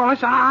 gosh,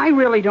 Corliss, I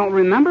really don't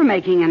remember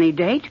making any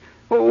date.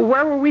 Well,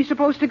 where were we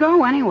supposed to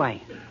go,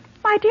 anyway?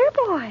 My dear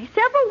boy,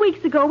 several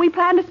weeks ago we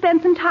planned to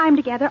spend some time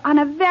together on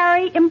a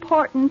very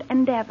important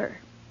endeavor.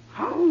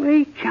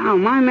 Holy cow,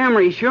 my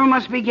memory sure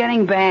must be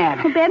getting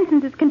bad. Well,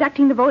 Benson's is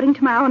conducting the voting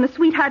tomorrow in the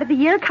Sweetheart of the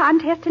Year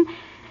contest, and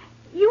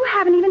you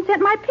haven't even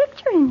sent my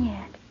picture in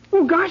yet.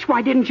 Well, gosh,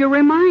 why didn't you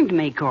remind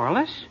me,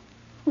 Corliss?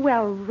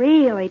 Well,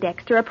 really,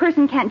 Dexter, a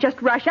person can't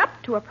just rush up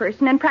to a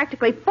person and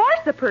practically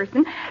force a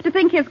person to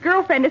think his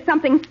girlfriend is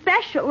something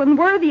special and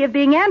worthy of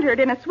being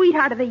entered in a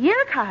Sweetheart of the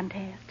Year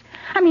contest.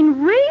 I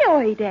mean,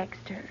 really,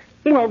 Dexter.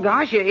 Well,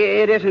 gosh,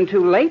 it isn't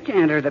too late to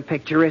enter the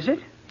picture, is it?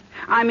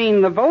 I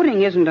mean, the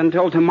voting isn't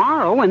until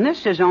tomorrow, and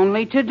this is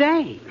only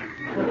today.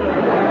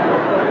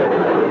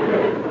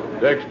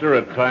 Dexter,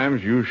 at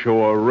times you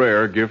show a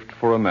rare gift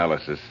for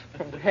analysis.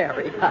 Oh,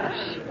 Harry,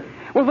 hush.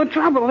 Well, the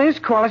trouble is,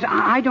 Corliss,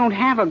 I don't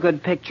have a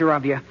good picture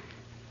of you.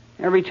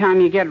 Every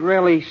time you get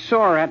really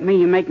sore at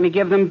me, you make me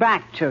give them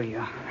back to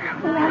you.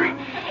 Well,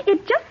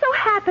 it just so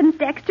happens,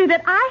 Dexter,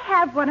 that I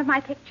have one of my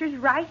pictures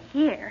right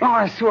here.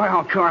 Oh,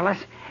 swell, Corliss.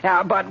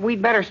 But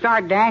we'd better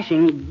start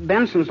dashing.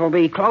 Benson's will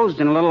be closed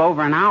in a little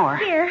over an hour.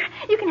 Here,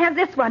 you can have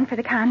this one for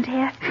the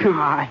contest.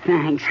 Oh,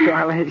 thanks,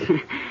 Corliss.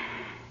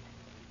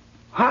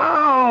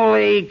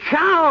 Holy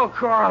cow,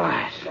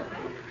 Corliss.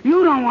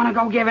 You don't want to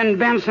go giving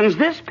Benson's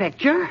this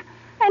picture.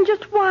 And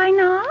just why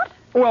not?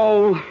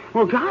 Well,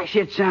 gosh,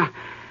 it's, well,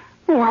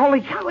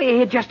 holy cow,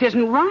 it just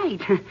isn't right.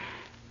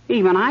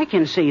 Even I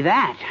can see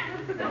that.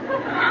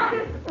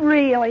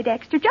 Really,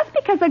 Dexter, just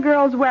because a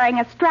girl's wearing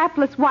a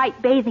strapless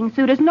white bathing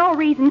suit is no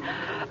reason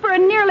for a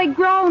nearly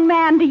grown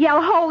man to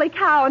yell holy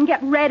cow and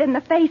get red in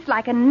the face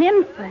like an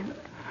infant.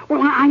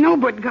 Well, I know,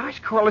 but gosh,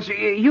 Corliss,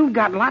 you've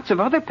got lots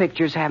of other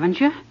pictures, haven't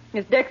you?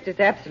 Miss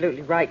Dexter's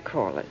absolutely right,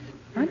 Corliss.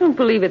 I don't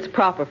believe it's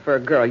proper for a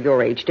girl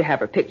your age to have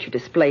her picture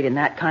displayed in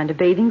that kind of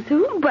bathing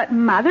suit. But,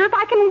 Mother, if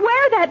I can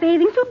wear that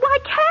bathing suit, why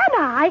can't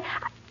I?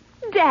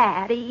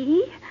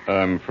 Daddy.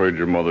 I'm afraid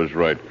your mother's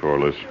right,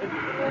 Corliss.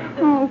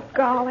 Oh,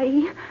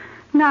 golly.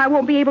 Now I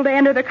won't be able to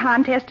enter the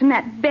contest, and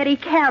that Betty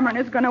Cameron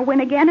is going to win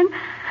again, and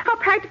I'll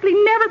practically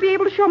never be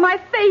able to show my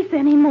face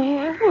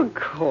anymore. Well,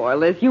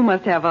 Corliss, you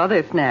must have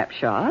other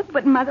snapshots.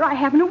 But, Mother, I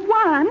haven't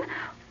one.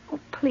 Oh,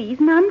 please,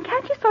 Mom,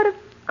 can't you sort of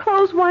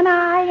close one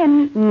eye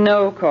and...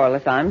 No,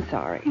 Corliss, I'm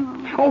sorry.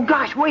 Oh,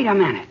 gosh, wait a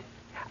minute.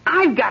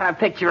 I've got a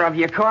picture of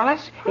you,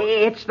 Corliss.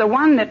 It's the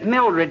one that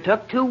Mildred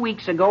took 2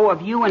 weeks ago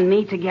of you and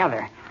me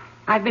together.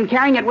 I've been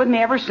carrying it with me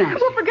ever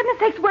since. Well, for goodness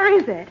sakes, where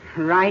is it?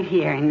 Right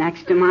here,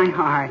 next to my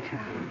heart.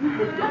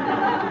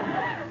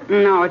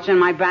 No, it's in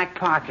my back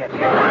pocket.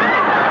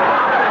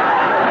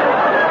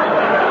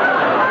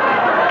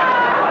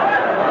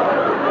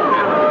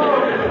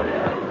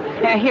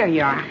 Here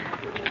you are.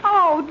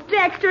 Oh,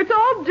 Dexter, it's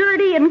all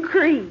dirty and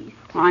creased.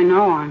 I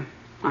know.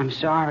 I'm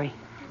sorry.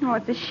 Oh,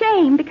 it's a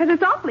shame, because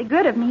it's awfully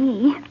good of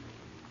me.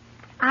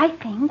 I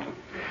think.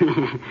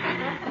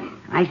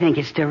 I think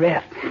it's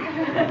terrific.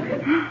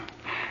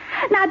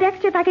 Now,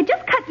 Dexter, if I could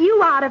just cut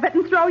you out of it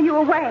and throw you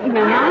away.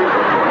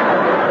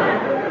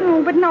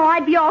 Oh, but no,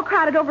 I'd be all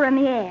crowded over on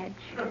the edge.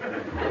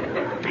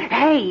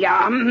 Hey,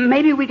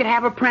 maybe we could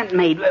have a print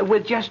made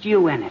with just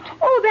you in it.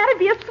 Oh, that'd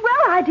be a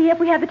swell idea if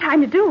we had the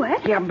time to do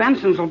it. Yeah,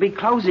 Benson's will be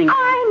closing.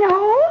 I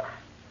know.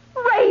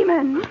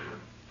 Raymond.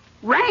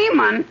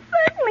 Raymond?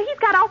 Certainly. He's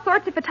got all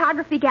sorts of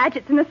photography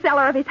gadgets in the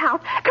cellar of his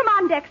house. Come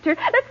on, Dexter.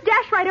 Let's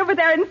dash right over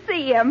there and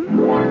see him.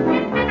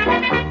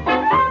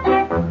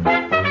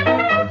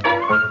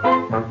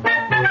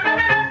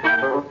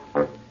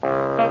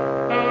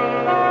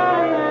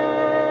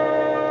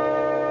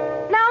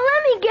 Now,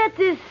 let me get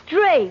this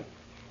straight.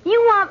 You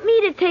want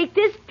me to take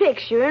this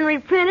picture and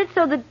reprint it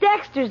so that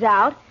Dexter's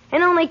out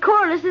and only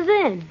Corliss is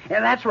in? Yeah,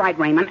 that's right,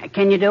 Raymond.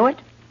 Can you do it?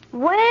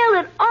 Well,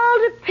 it all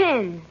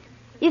depends.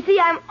 You see,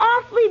 I'm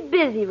awfully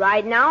busy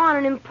right now on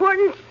an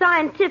important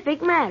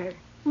scientific matter.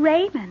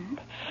 Raymond,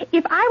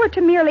 if I were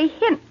to merely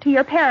hint to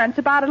your parents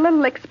about a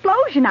little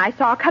explosion I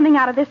saw coming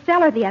out of this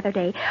cellar the other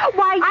day,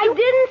 why, I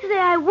didn't say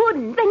I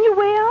wouldn't. Then you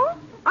will?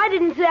 I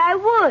didn't say I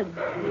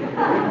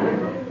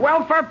would.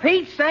 Well, for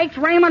Pete's sakes,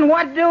 Raymond,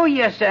 what do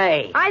you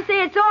say? I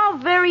say it's all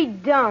very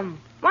dumb.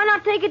 Why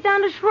not take it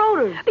down to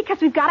Schroeder's? Because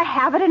we've got to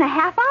have it in a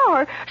half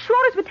hour.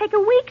 Schroeder's would take a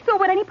week, so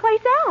would any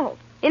place else.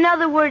 In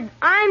other words,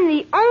 I'm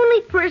the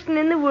only person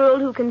in the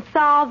world who can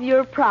solve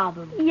your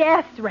problem.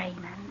 Yes,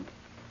 Raymond.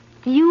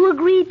 Do you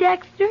agree,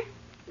 Dexter?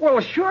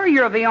 Well, sure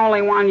you're the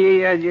only one.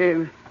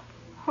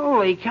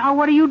 Holy cow,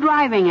 what are you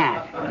driving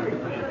at?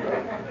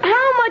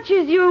 much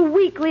is your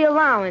weekly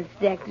allowance,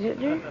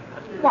 Dexter?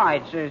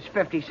 Why, it's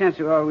 50 cents.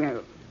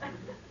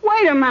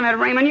 Wait a minute,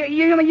 Raymond.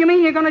 You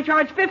mean you're going to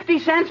charge 50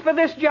 cents for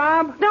this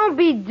job? Don't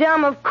be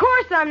dumb. Of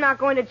course I'm not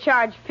going to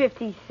charge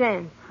 50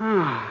 cents.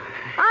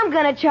 I'm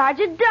going to charge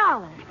 $1.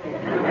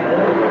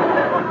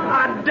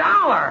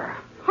 $1?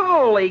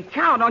 Holy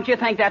cow, don't you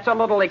think that's a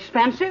little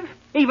expensive?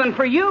 Even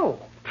for you.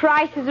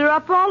 Prices are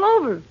up all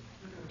over.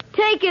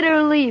 Take it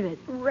or leave it.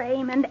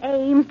 Raymond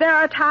Ames, there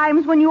are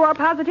times when you are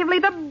positively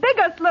the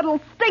biggest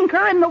little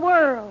stinker in the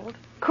world.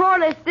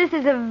 Corliss, this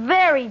is a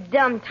very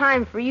dumb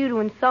time for you to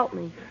insult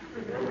me.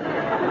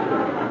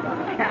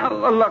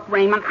 Look,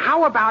 Raymond,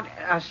 how about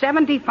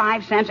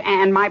 75 cents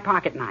and my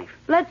pocket knife?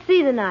 Let's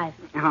see the knife.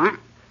 Uh-huh.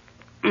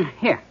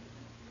 Here.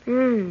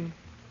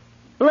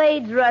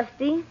 Blade's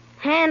rusty.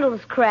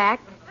 Handle's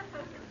cracked.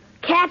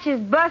 Catch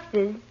is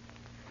busted.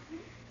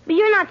 But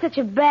you're not such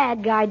a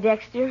bad guy,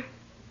 Dexter.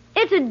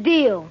 It's a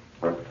deal.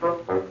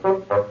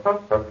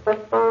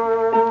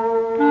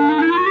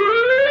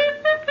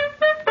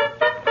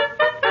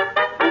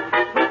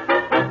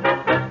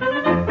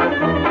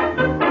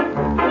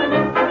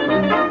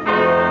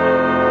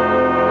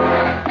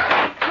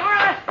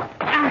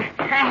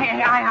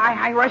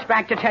 I rushed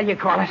back to tell you,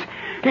 Corliss.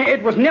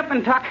 It was nip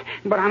and tuck,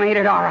 but I made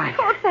it all right.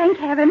 Oh, thank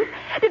heaven.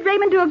 Did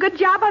Raymond do a good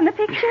job on the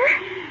picture?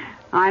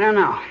 I don't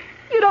know.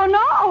 You don't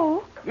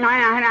know?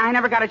 I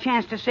never got a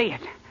chance to see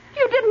it.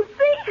 You didn't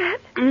see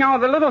it? No,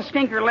 the little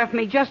stinker left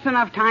me just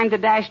enough time to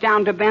dash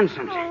down to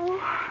Benson's.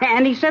 Oh.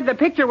 And he said the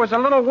picture was a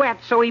little wet,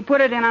 so he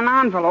put it in an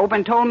envelope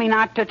and told me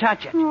not to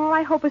touch it. Oh,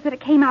 I hope that it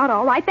came out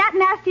all right. That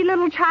nasty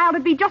little child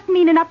would be just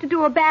mean enough to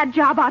do a bad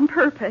job on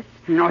purpose.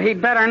 No,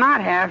 he'd better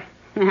not have.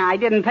 I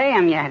didn't pay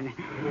him yet.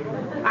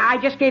 I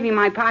just gave him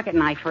my pocket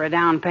knife for a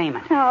down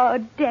payment. Oh,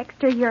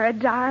 Dexter, you're a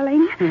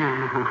darling.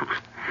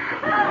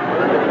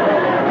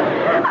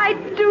 I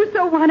do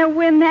so want to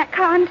win that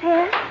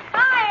contest.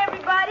 Hi,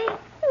 everybody.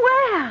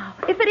 Well,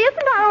 if it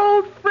isn't our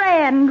old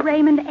friend,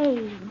 Raymond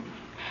Ames.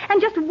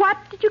 And just what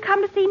did you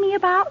come to see me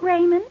about,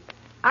 Raymond?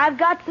 I've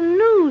got some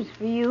news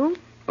for you.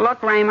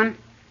 Look, Raymond,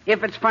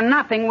 if it's for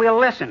nothing, we'll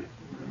listen.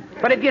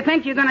 But if you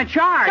think you're going to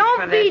charge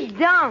for this... Don't be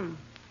dumb.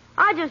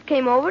 I just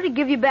came over to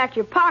give you back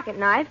your pocket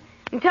knife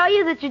and tell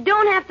you that you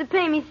don't have to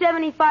pay me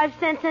 75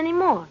 cents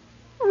anymore.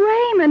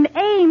 Raymond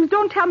Ames,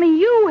 don't tell me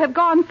you have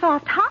gone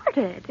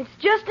soft-hearted. It's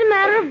just a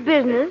matter of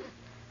business.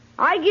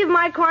 I give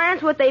my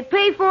clients what they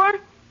pay for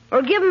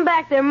or give them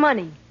back their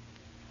money.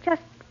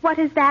 Just what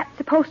is that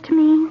supposed to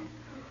mean?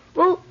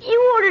 Well,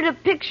 you ordered a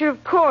picture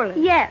of Corliss.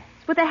 Yes,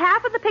 with a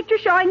half of the picture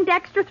showing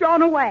Dexter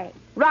thrown away.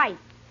 Right.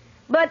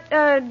 But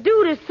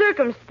due to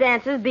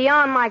circumstances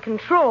beyond my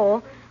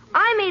control,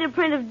 I made a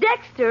print of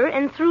Dexter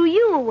and threw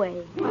you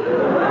away.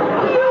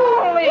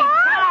 Holy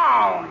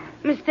cow!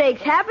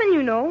 Mistakes happen,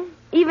 you know.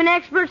 Even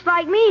experts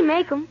like me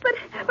make them. But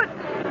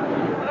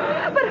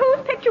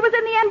whose picture was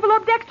in the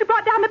envelope Dexter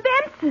brought down to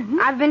Benson?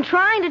 I've been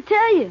trying to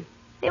tell you.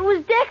 It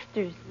was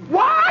Dexter's.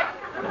 What?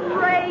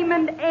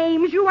 Raymond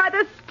Ames, you are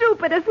the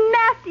stupidest,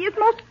 nastiest,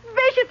 most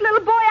vicious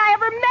little boy I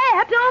ever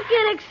met. Don't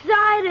get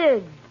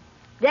excited.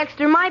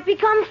 Dexter might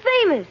become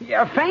famous.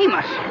 Yeah,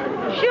 famous?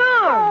 Sure.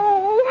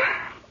 Oh,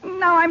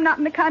 now I'm not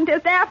in the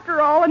contest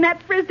after all, and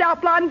that frizzed-out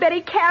blonde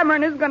Betty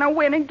Cameron is going to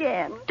win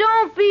again.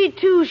 Don't be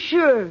too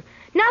sure.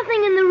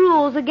 Nothing in the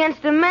rules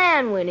against a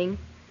man winning.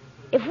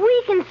 If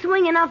we can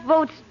swing enough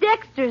votes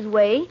Dexter's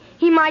way,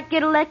 he might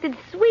get elected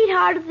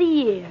Sweetheart of the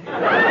Year.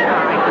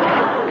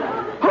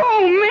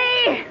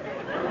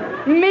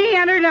 Oh, me? Me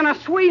entered in a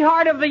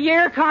Sweetheart of the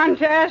Year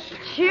contest?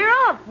 Cheer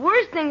up.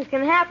 Worse things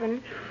can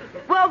happen.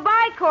 Well,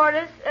 bye,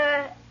 Corliss.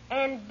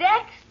 And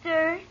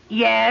Dexter.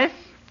 Yes?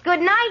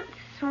 Good night,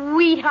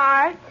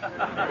 sweetheart.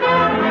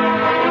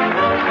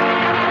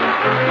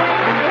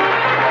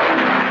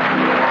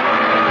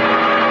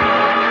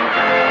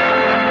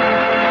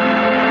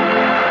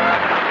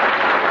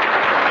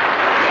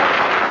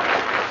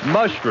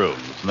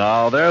 Mushrooms.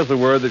 Now, there's a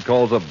word that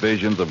calls up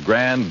visions of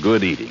grand,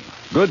 good eating.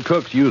 Good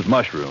cooks use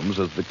mushrooms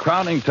as the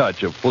crowning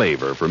touch of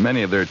flavor for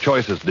many of their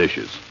choicest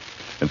dishes.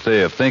 And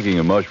say if thinking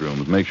of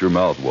mushrooms makes your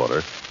mouth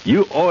water,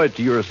 you owe it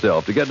to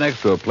yourself to get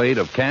next to a plate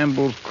of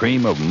Campbell's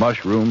Cream of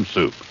Mushroom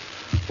Soup.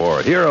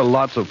 For here are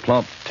lots of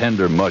plump,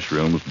 tender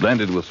mushrooms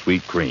blended with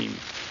sweet cream.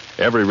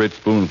 Every rich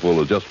spoonful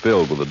is just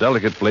filled with the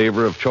delicate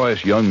flavor of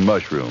choice young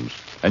mushrooms.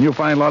 And you'll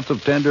find lots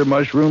of tender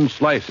mushroom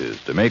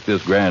slices to make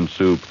this grand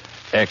soup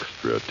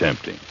extra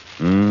tempting.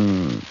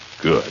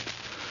 Good.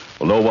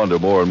 Well, no wonder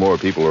more and more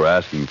people are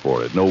asking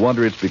for it. No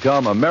wonder it's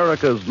become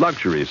America's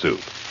luxury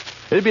soup.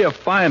 It'd be a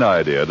fine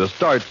idea to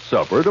start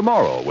supper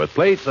tomorrow with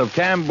plates of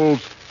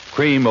Campbell's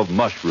Cream of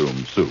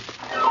Mushroom Soup.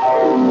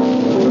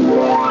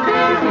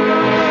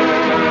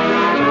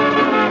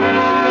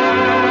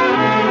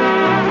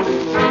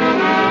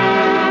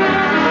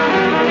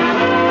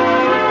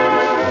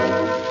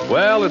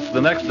 Well, it's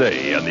the next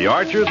day, and the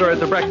Archers are at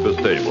the breakfast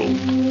table.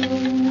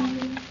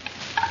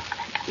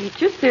 Eat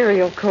your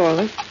cereal,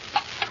 Corliss.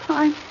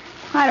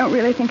 I don't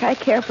really think I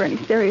care for any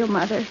cereal,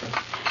 Mother.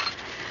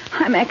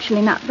 I'm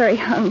actually not very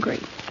hungry.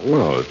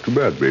 Well, it's too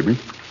bad, baby.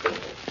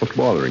 Well, What's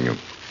bothering you?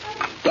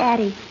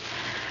 Daddy,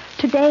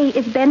 today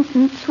is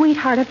Benson's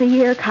Sweetheart of the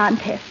Year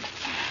contest.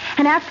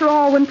 And after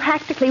all, when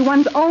practically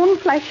one's own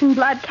flesh and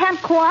blood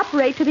can't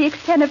cooperate to the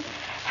extent of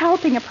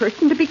helping a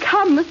person to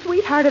become the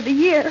Sweetheart of the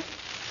Year,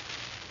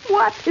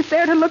 what is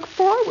there to look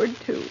forward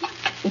to?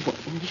 Well,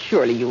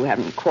 surely you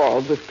haven't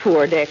quarreled with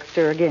poor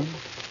Dexter again.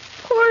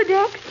 Poor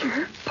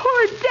Dexter.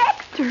 Poor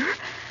Dexter.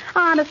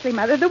 Honestly,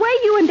 Mother, the way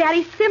you and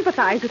Daddy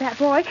sympathize with that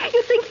boy,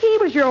 you think he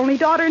was your only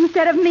daughter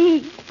instead of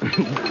me.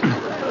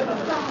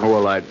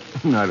 Well, I'd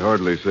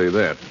hardly say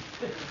that.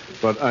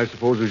 But I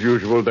suppose, as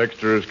usual,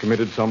 Dexter has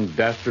committed some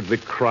dastardly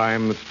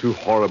crime that's too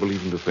horrible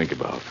even to think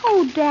about.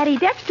 Oh, Daddy,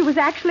 Dexter was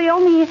actually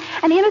only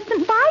an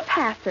innocent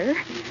bypasser.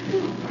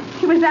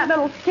 He was that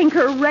little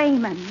stinker,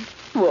 Raymond.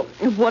 Well,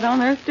 what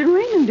on earth did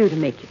Raymond do to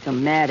make you so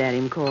mad at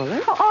him,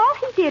 Corliss? All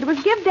he did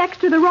was give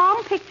Dexter the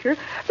wrong picture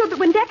so that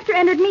when Dexter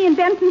entered me in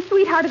Benson's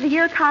Sweetheart of the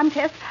Year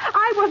contest,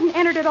 I wasn't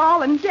entered at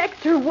all and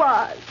Dexter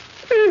was.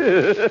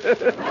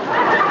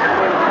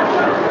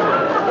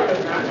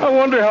 I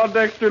wonder how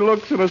Dexter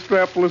looks in a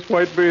strapless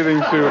white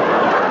bathing suit.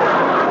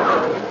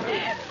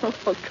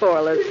 Oh,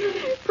 Corliss,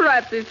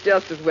 perhaps it's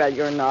just as well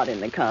you're not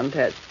in the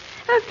contest.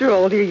 After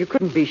all, dear, you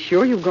couldn't be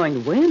sure you were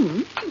going to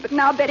win. But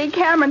now Betty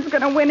Cameron's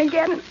going to win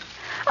again.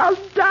 I'll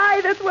die.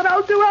 That's what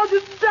I'll do. I'll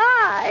just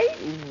die.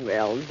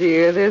 Well,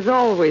 dear, there's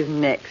always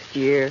next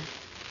year.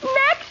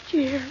 Next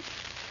year?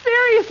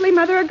 Seriously,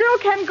 Mother, a girl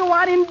can't go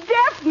on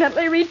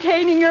indefinitely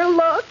retaining her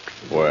looks.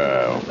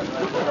 Well,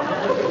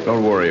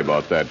 don't worry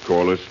about that,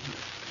 Corliss.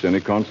 If it's any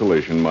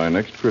consolation, my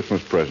next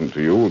Christmas present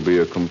to you will be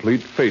a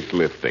complete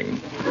facelifting.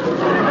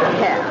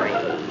 Harry.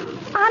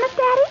 Honest,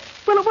 Daddy?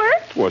 Will it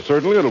work? Well,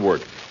 certainly it'll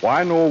work.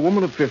 Why, I know a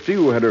woman of 50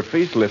 who had her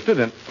face lifted,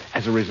 and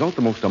as a result,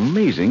 the most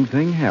amazing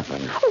thing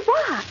happened. Oh,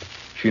 what?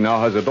 She now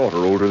has a daughter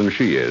older than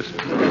she is.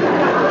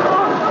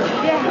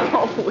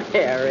 Oh,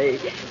 Harry,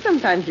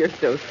 sometimes you're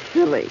so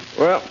silly.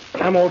 Well,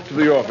 I'm off to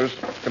the office.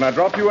 Can I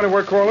drop you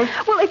anywhere, Corliss?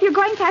 Well, if you're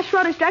going past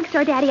Schroeder's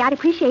drugstore, Daddy, I'd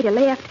appreciate a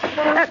lift.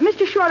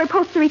 Mr. Schroeder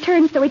posts the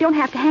return so we don't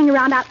have to hang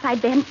around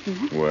outside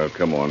Benson. Well,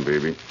 come on,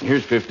 baby.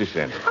 Here's 50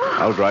 cents.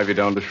 I'll drive you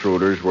down to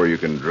Schroeder's where you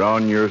can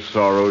drown your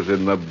sorrows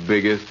in the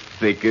biggest,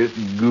 thickest,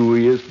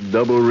 gooeyest,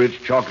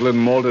 double-rich chocolate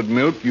malted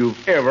milk you've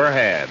ever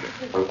had.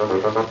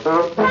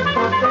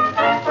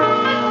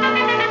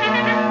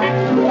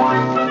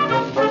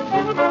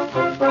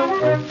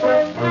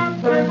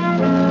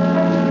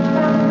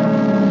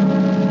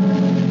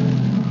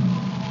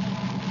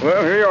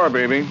 Well, here you are,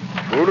 baby.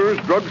 Schroeder's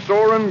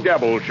drugstore and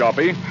gabble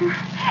shoppy.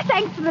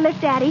 Thanks for the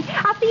lift, Daddy.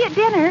 I'll see you at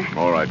dinner.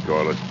 All right,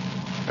 Corliss.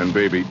 And,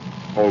 baby,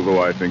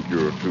 although I think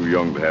you're too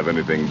young to have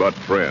anything but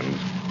friends,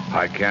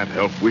 I can't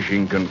help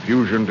wishing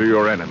confusion to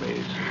your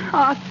enemies.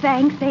 Oh,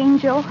 thanks,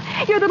 Angel.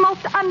 You're the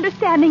most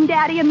understanding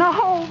daddy in the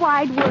whole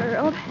wide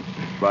world.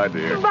 Bye,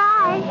 dear.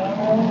 Bye.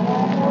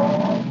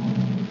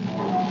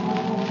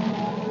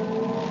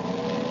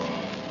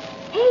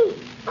 Hey,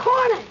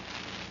 Corliss.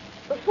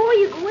 Before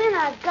you go in,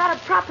 I've got a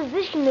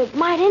proposition that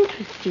might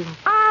interest you.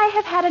 I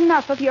have had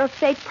enough of your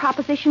fake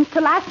propositions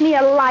to last me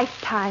a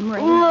lifetime,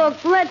 Raymond.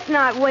 Look, let's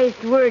not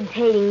waste words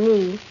hating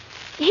me.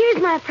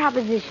 Here's my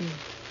proposition.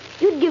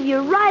 You'd give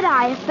your right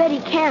eye if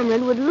Betty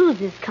Cameron would lose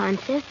this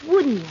contest,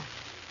 wouldn't you?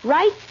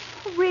 Right?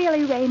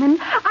 Really, Raymond,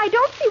 I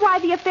don't see why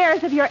the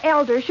affairs of your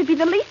elders should be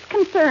the least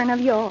concern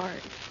of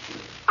yours.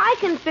 I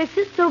can fix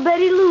it so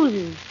Betty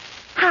loses.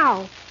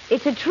 How?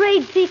 It's a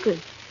trade secret.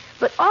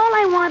 But all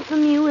I want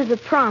from you is a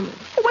promise.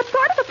 What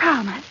sort of a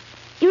promise?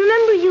 You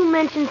remember you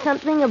mentioned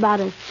something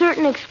about a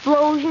certain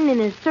explosion in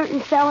a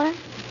certain cellar?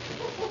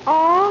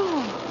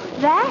 Oh,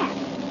 that.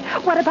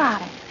 What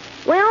about it?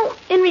 Well,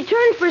 in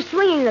return for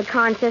swinging the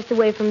contest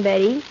away from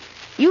Betty,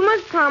 you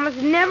must promise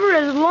never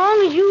as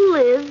long as you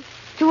live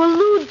to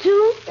allude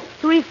to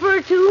refer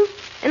to,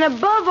 and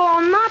above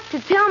all, not to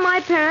tell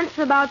my parents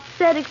about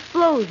said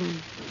explosion.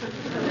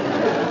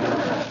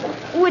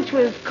 Which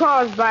was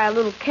caused by a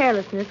little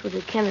carelessness with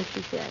the chemist,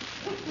 he said.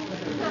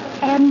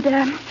 And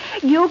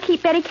you'll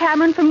keep Betty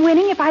Cameron from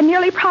winning if I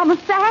merely promise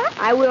that?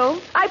 I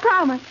will. I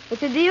promise.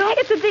 It's a deal?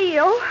 It's a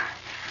deal.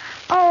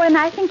 Oh, and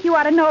I think you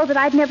ought to know that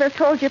I'd never have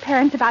told your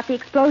parents about the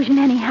explosion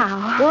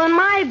anyhow. Well, in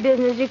my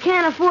business, you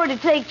can't afford to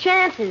take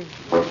chances.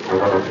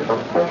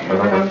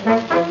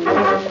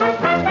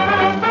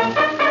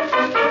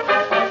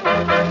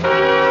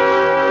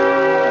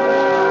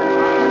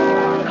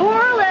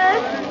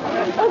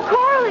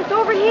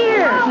 Over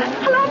here.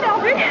 Hello,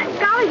 Mildred.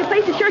 Golly, the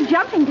place is sure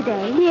jumping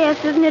today.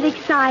 Yes, isn't it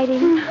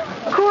exciting?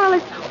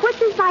 Corliss, what's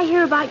this I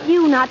hear about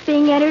you not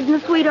being entered in the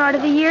Sweetheart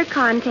of the Year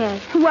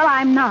contest? Well,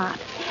 I'm not.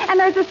 And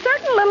there's a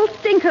certain little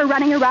stinker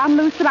running around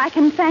loose that I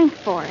can thank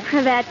for it.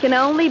 That can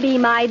only be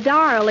my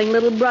darling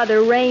little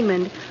brother,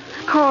 Raymond.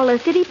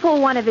 Corliss, did he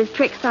pull one of his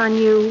tricks on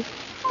you?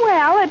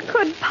 Well, it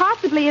could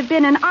possibly have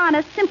been an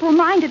honest,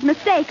 simple-minded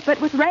mistake, but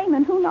with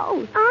Raymond, who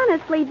knows?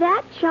 Honestly,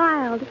 that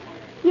child.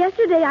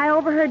 Yesterday, I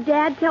overheard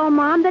Dad tell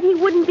Mom that he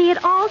wouldn't be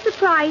at all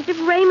surprised if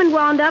Raymond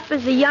wound up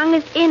as the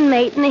youngest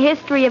inmate in the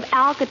history of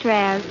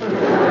Alcatraz.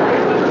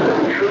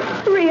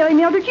 Really,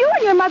 Mildred, you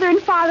and your mother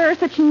and father are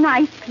such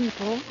nice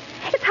people.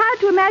 It's hard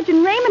to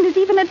imagine Raymond is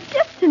even a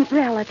distant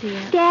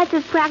relative. Dad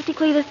says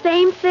practically the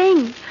same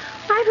thing.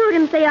 I've heard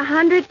him say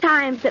 100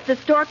 times that the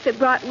stork that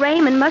brought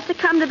Raymond must have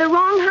come to the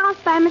wrong house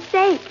by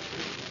mistake.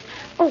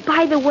 Oh,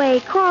 by the way,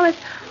 Corliss,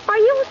 are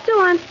you still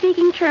on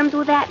speaking terms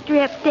with that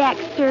drip,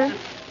 Dexter?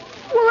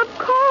 Well, of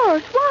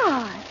course.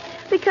 Why?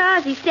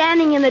 Because he's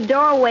standing in the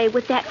doorway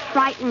with that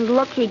frightened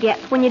look he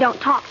gets when you don't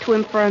talk to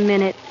him for a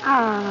minute.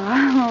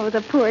 Oh,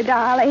 the poor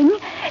darling.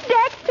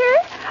 Dexter?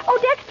 Oh,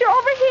 Dexter,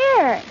 over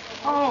here.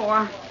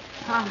 Oh,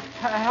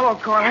 hello,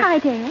 Corliss. Hi,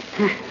 Dad.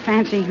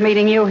 Fancy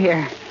meeting you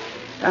here.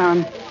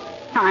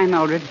 Hi,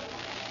 Mildred.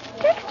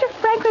 Dexter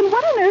Franklin,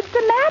 what on earth's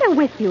the matter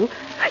with you?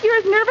 You're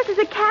as nervous as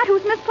a cat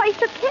who's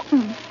misplaced her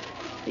kitten.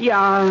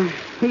 Yeah,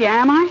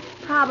 am I?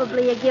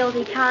 Probably a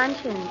guilty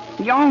conscience.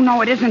 Oh,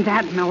 no, it isn't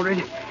that,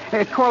 Mildred.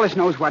 Corliss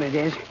knows what it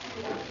is.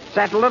 It's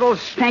that little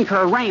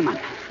stinker, Raymond.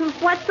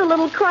 What's the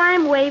little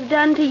crime wave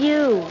done to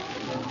you?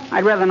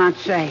 I'd rather not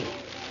say.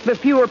 The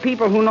fewer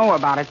people who know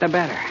about it, the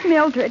better.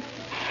 Mildred,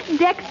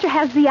 Dexter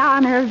has the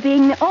honor of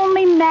being the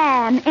only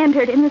man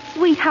entered in the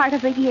Sweetheart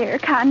of the Year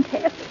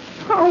contest.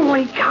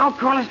 Holy cow,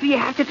 Corliss, do you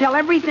have to tell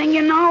everything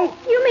you know?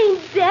 You mean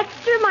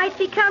Dexter might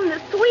become the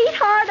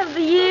Sweetheart of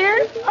the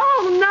Year?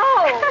 Oh, no!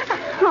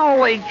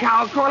 Holy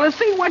cow, Corliss,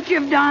 see what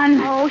you've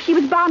done. Oh, she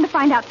was bound to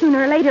find out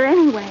sooner or later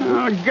anyway.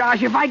 Oh,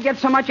 gosh, if I get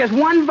so much as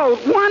one vote.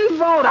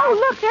 Oh,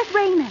 look, there's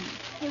Raymond.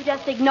 You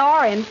just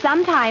ignore him.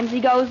 Sometimes he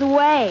goes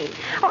away.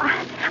 Oh,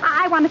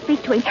 I want to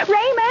speak to him.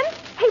 Raymond!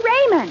 Hey,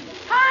 Raymond!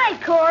 Hi,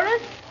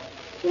 Corliss.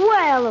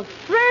 Well, a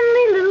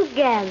friendly little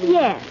gathering.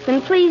 Yes,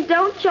 and please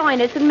don't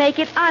join us and make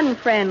it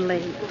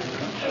unfriendly.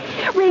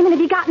 Raymond,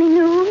 have you got any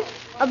news?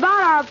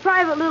 About our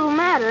private little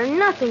matter,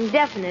 nothing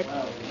definite.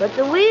 But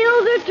the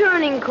wheels are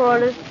turning,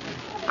 Corliss.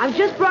 I've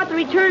just brought the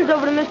returns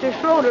over to Mr.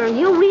 Schroeder, and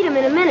he'll read them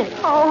in a minute.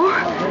 Oh.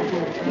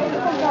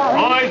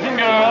 Boys and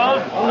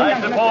girls, I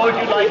suppose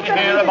you'd like to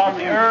hear about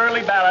the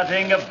early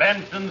balloting of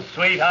Benson's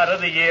Sweetheart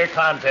of the Year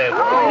contest.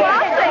 Oh,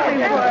 I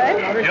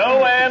think we would.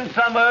 Joanne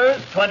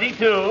Summers,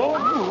 22.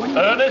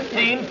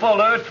 Ernestine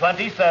Fuller,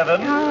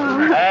 27.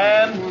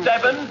 And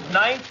Stebbins,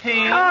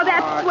 19. Oh,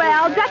 that's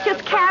swell.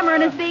 Duchess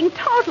Cameron is being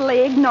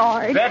totally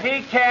ignored.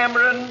 Betty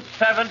Cameron,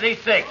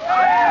 76.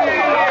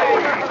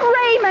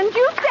 Raymond,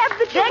 you said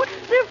that you...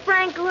 Dexter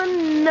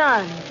Franklin,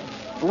 none.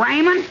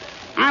 Raymond,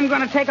 I'm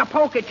going to take a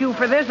poke at you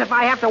for this if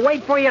I have to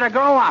wait for you to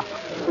grow up.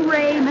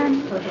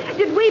 Raymond,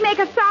 did we make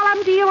a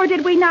solemn deal or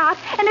did we not?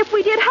 And if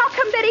we did, how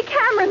come Betty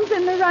Cameron's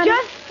in the running?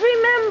 Just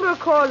remember,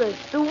 Corliss,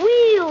 the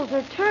wheels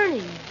are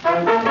turning.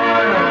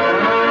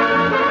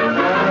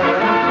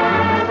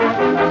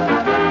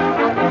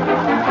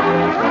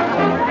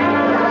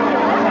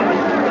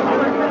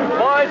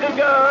 Boys and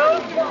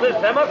girls, the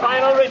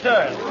semifinal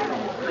return.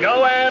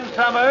 Joanne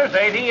Summers,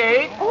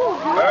 88.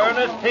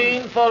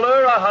 Ernestine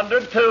Fuller,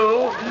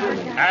 102.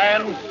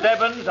 And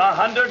Stebbins,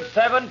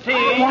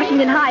 117.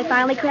 Washington High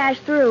finally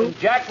crashed through.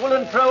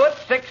 Jacqueline Pruitt,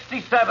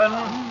 67.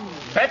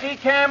 Betty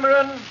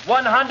Cameron,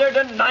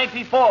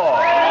 194. Well,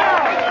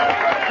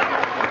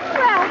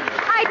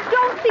 I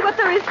don't see what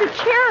there is to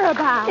cheer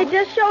about. It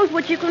just shows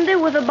what you can do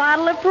with a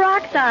bottle of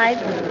peroxide.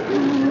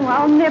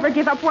 I'll never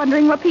give up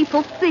wondering what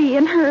people see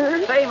in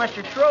her. Say,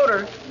 Mr.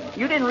 Schroeder,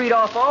 you didn't read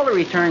off all the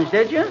returns,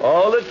 did you?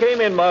 All that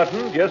came in,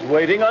 Martin. Just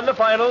waiting on the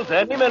finals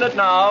any minute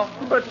now.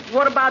 But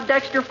what about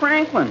Dexter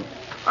Franklin?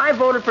 I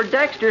voted for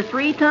Dexter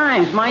 3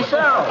 times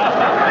myself.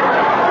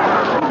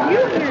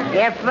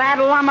 If that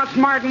lummox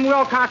Martin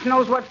Wilcox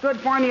knows what's good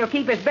for him, he'll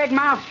keep his big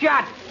mouth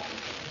shut.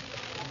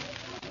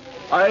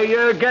 I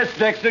guess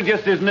Dexter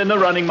just isn't in the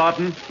running,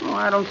 Martin. Oh,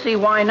 I don't see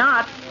why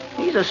not.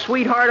 He's a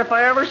sweetheart if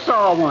I ever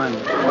saw one.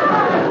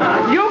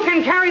 You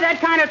can carry that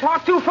kind of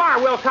talk too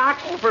far,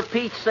 Wilcox. Oh, for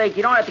Pete's sake,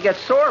 you don't have to get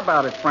sore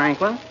about it,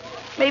 Franklin.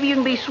 Maybe you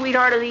can be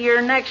Sweetheart of the Year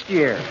next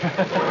year.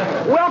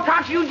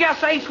 Wilcox, you just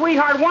say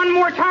sweetheart one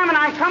more time and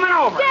I'm coming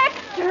over.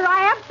 Dexter,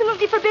 I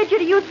absolutely forbid you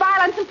to use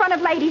violence in front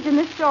of ladies in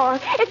this store.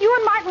 If you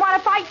and Martin want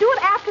to fight, do it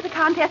after the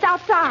contest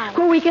outside.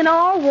 Who we can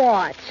all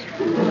watch.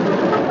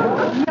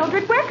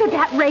 Mildred, where could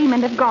that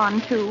Raymond have gone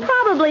to?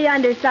 Probably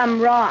under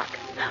some rocks.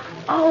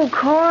 Oh,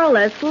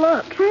 Corliss,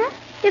 look. Huh?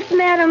 It's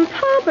Madame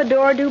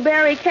Pompadour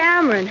DuBarry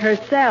Cameron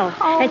herself.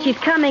 Oh. And she's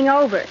coming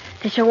over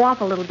to show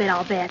off a little bit,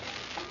 I'll bet.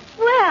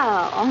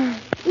 Well,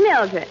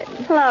 Mildred.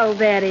 Hello,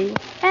 Betty.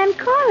 And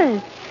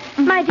Corliss.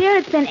 My dear,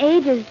 it's been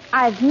ages.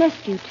 I've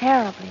missed you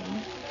terribly.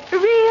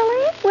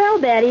 Really? Well,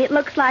 Betty, it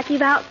looks like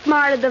you've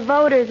outsmarted the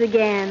voters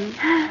again.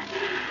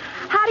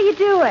 How do you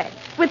do it?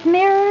 With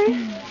mirrors?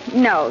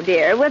 No,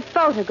 dear, with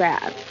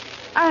photographs.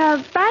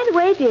 By the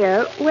way,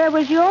 dear, where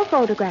was your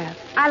photograph?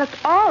 I looked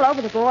all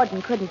over the board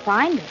and couldn't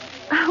find it.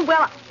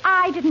 Well,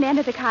 I didn't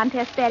enter the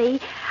contest,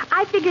 Betty.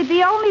 I figured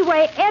the only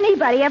way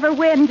anybody ever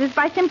wins is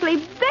by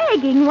simply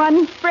begging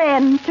one's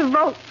friend to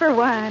vote for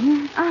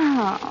one.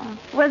 Oh,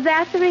 was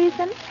that the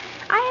reason?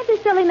 I had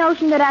the silly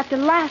notion that after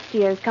last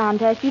year's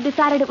contest, you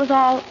decided it was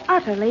all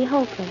utterly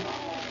hopeless.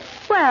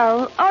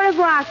 Well, au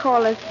revoir,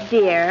 Corliss,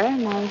 dear,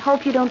 and I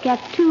hope you don't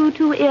get too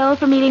ill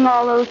from eating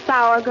all those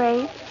sour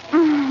grapes.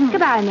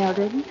 Goodbye,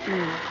 Mildred.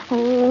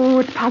 Oh,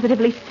 it's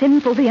positively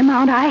sinful the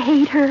amount I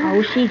hate her.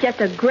 Oh, she's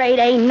just a grade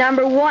A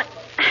number one.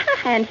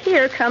 And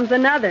here comes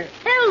another.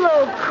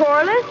 Hello,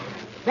 Corliss.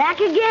 Back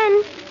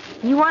again.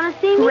 You want to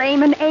see me?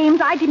 Raymond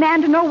Ames, I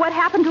demand to know what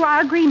happened to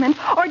our agreement.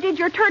 Or did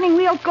your turning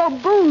wheels go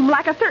boom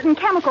like a certain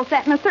chemical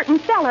set in a certain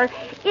cellar?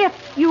 If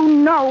you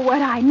know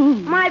what I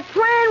mean. My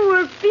plan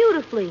worked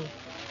beautifully.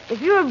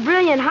 If your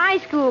brilliant high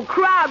school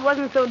crowd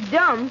wasn't so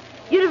dumb,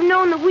 you'd have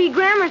known that we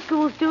grammar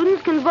school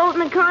students can vote in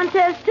the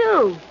contest,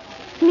 too.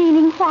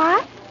 Meaning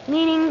what?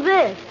 Meaning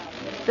this.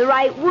 The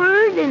right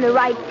word in the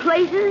right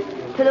places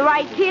to the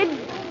right kids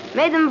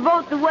made them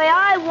vote the way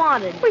I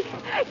wanted. Wait,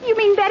 you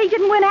mean Betty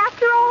didn't win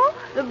after all?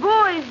 The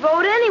boys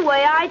vote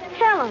anyway, I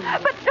tell them.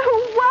 But who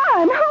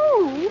won?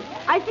 Who?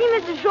 I see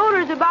Mr.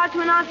 Schroeder's about to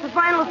announce the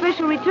final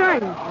official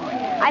returns.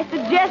 I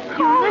suggest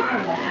you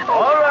listen.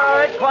 All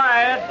right,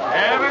 quiet.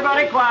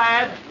 Everybody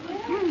quiet.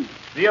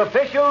 The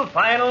official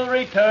final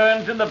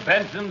returns in the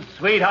Benson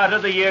Sweetheart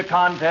of the Year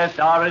contest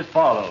are as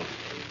follows.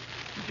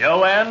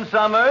 Joanne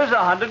Summers,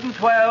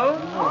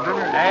 112.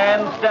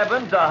 Ann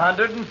Stebbins,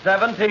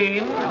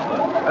 117.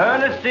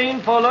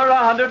 Ernestine Fuller,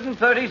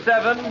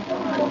 137.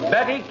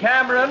 Betty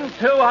Cameron,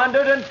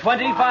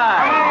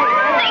 225.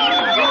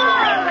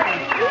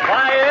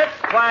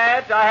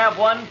 Quiet. I have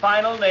one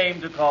final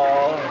name to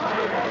call.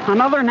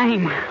 Another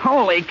name.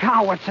 Holy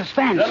cow, what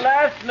suspense. The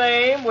last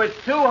name with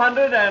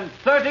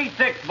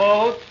 236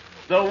 votes.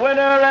 The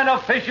winner and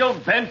official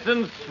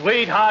Benson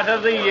Sweetheart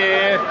of the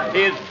Year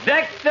is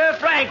Dexter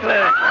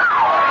Franklin.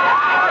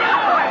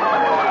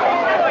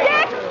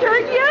 Dexter,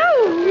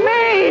 you!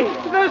 Me,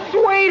 the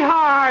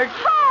sweetheart.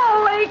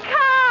 Holy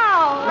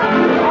cow!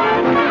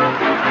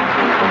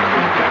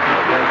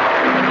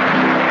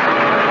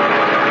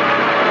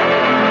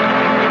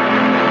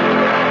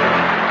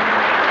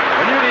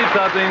 When you need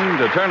something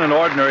to turn an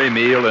ordinary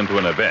meal into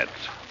an event,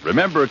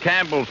 remember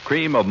Campbell's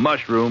Cream of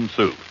Mushroom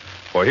Soup.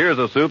 For here's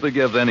a soup that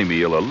gives any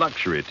meal a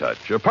luxury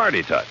touch, a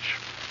party touch.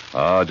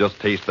 Just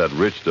taste that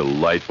rich,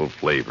 delightful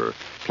flavor.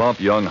 Plump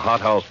young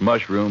hothouse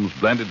mushrooms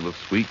blended with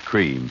sweet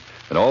cream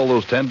and all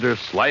those tender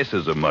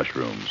slices of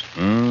mushrooms.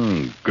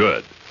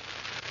 Good.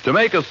 To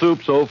make a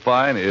soup so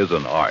fine is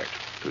an art.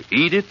 To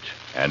eat it,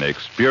 an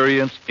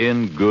experience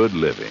in good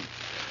living.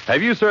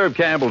 Have you served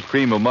Campbell's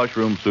Cream of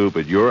Mushroom Soup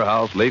at your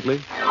house lately?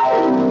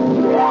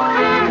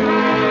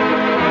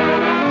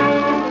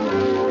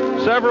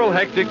 Several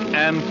hectic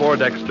and, for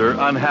Dexter,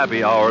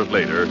 unhappy hours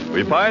later,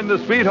 we find the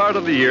sweetheart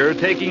of the year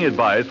taking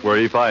advice where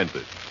he finds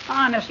it.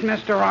 Honest,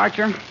 Mr.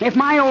 Archer, if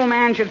my old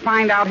man should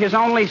find out his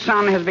only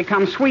son has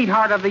become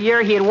sweetheart of the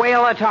year, he'd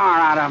wail the tar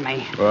out of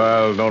me.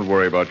 Well, don't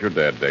worry about your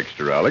dad,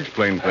 Dexter. I'll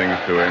explain things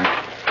to him.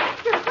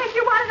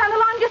 You want it on the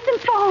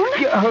long-distance phone?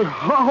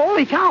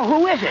 Holy cow,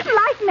 who is it?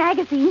 Life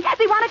magazine.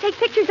 They want to take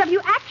pictures of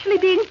you actually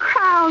being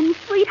crowned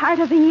sweetheart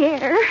of the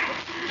year.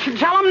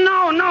 Tell them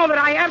no, that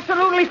I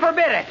absolutely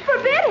forbid it.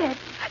 Forbid it?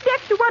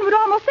 Dexter, one would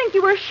almost think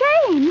you were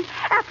ashamed.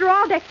 After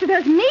all, Dexter,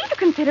 there's me to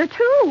consider,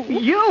 too.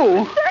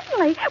 You?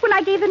 Certainly. When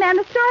I gave the man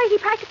the story, he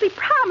practically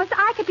promised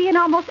I could be in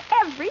almost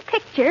every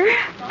picture.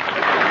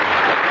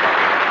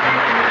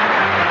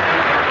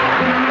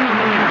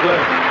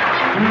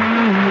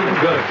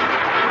 Good.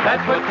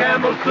 That's what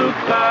Campbell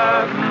soups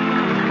are.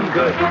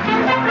 Good.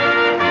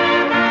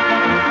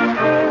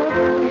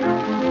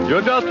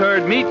 You just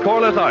heard Meet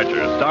Corliss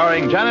Archer,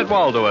 starring Janet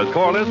Waldo as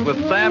Corliss with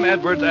Sam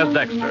Edwards as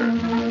Dexter.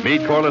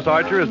 Meet Corliss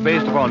Archer is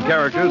based upon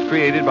characters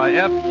created by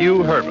F.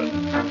 Hugh Herbert.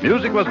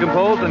 Music was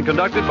composed and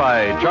conducted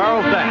by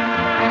Charles Dance.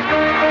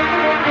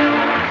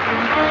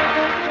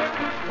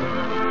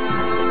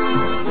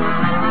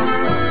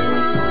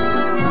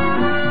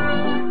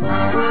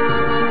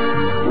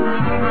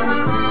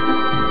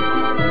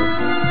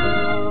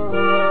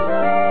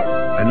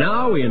 And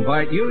now we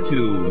invite you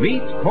to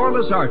Meet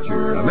Corliss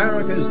Archer,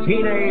 America's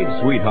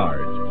Teenage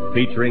Sweetheart,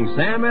 featuring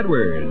Sam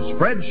Edwards,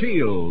 Fred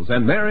Shields,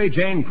 and Mary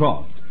Jane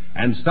Croft,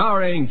 and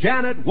starring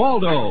Janet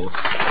Waldo.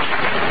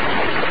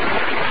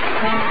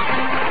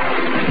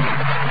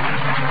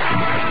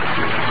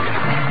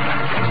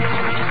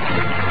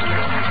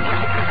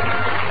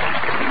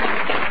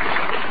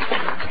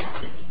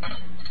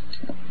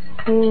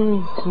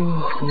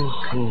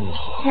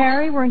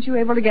 Harry, weren't you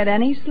able to get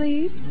any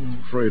sleep?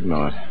 Afraid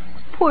not.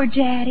 Poor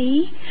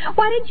Daddy.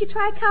 Why didn't you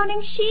try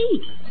counting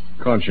sheep?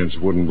 Conscience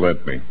wouldn't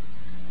let me.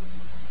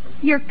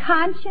 Your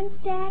conscience,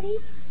 Daddy?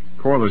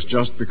 Corliss,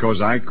 just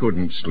because I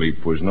couldn't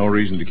sleep was no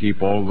reason to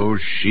keep all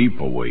those sheep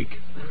awake.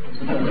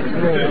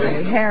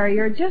 Really, Harry,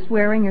 you're just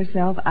wearing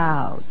yourself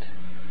out.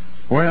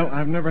 Well,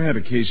 I've never had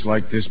a case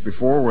like this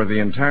before where the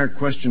entire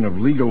question of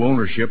legal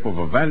ownership of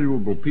a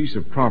valuable piece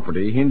of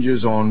property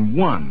hinges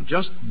on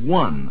just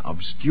one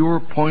obscure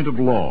point of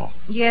law.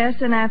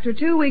 Yes, and after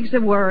 2 weeks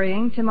of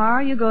worrying,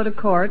 tomorrow you go to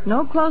court,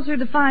 no closer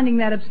to finding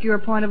that obscure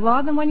point of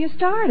law than when you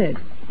started.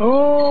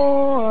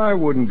 Oh, I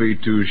wouldn't be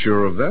too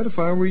sure of that if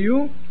I were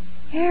you.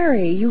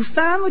 Harry, you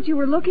found what you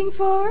were looking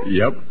for?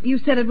 Yep. You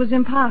said it was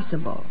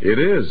impossible. It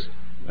is.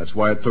 That's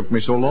why it took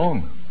me so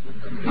long.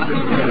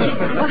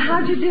 Well,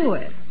 how'd you do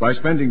it? By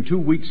spending 2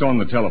 weeks on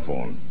the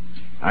telephone.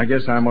 I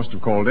guess I must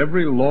have called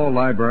every law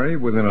library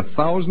within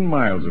 1,000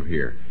 miles of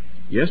here.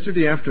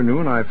 Yesterday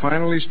afternoon, I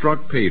finally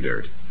struck pay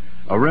dirt.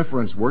 A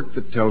reference work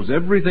that tells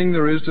everything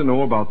there is to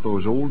know about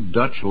those old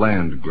Dutch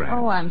land grants.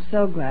 Oh, I'm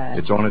so glad.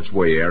 It's on its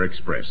way, Air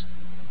Express.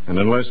 And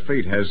unless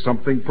fate has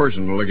something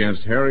personal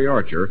against Harry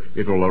Archer,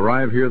 it will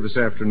arrive here this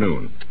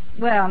afternoon.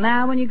 Well,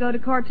 now when you go to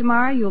court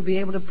tomorrow, you'll be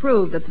able to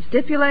prove that the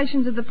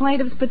stipulations of the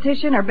plaintiff's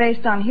petition are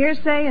based on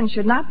hearsay and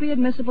should not be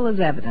admissible as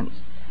evidence.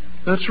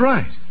 That's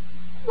right.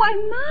 Why,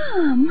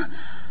 Mom.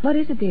 What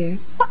is it, dear?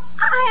 Well,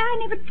 I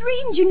never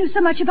dreamed you knew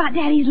so much about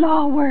Daddy's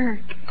law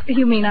work.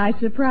 You mean I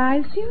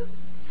surprised you?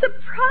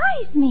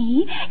 Surprised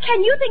me?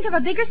 Can you think of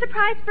a bigger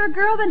surprise for a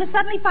girl than to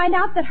suddenly find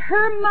out that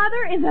her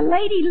mother is a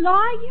lady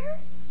lawyer?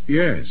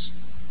 Yes,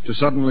 to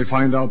suddenly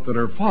find out that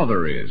her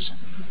father is.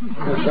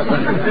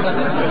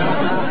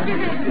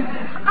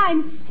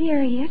 I'm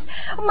serious.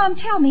 Mom,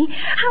 tell me,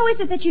 how is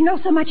it that you know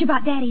so much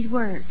about Daddy's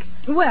work?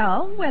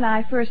 Well, when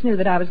I first knew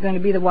that I was going to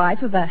be the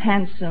wife of a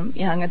handsome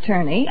young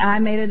attorney, I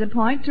made it a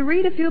point to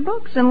read a few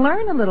books and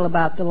learn a little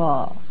about the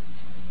law.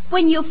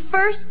 When you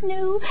first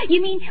knew?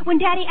 You mean when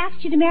Daddy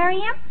asked you to marry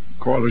him?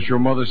 Corliss, your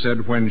mother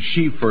said when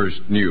she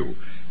first knew.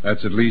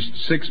 That's at least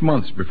 6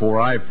 months before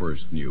I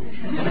first knew.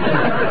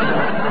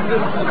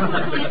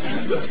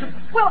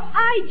 Well,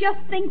 I just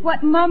think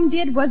what Mom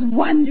did was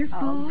wonderful.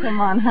 Oh,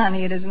 come on,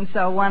 honey, it isn't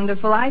so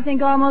wonderful. I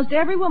think almost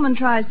every woman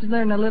tries to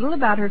learn a little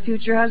about her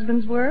future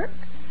husband's work.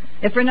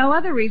 If for no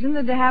other reason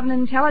than to have an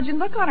intelligent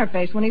look on her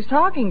face when he's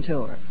talking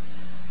to her.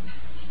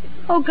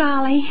 Oh,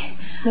 golly.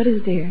 What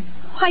is, dear?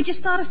 Oh, I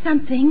just thought of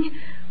something.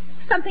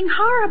 Something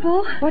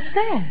horrible. What's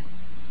that?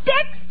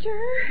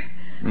 Dexter!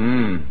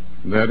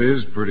 That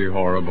is pretty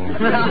horrible. Wait,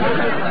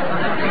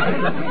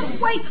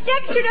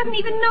 Dexter doesn't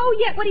even know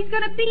yet what he's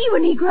going to be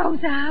when he grows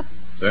up.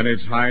 Then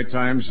it's high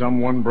time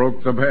someone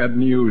broke the bad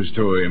news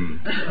to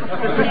him. And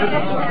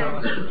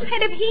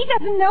if he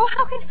doesn't know,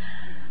 how can...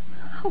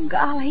 Oh,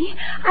 golly.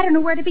 I don't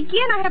know where to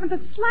begin. I haven't the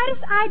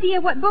slightest idea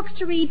what books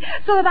to read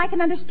so that I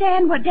can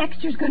understand what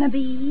Dexter's going to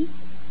be.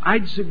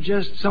 I'd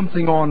suggest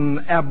something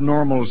on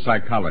abnormal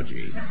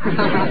psychology.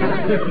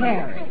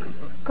 Harry.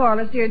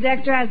 Corliss, dear,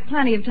 Dexter has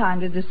plenty of time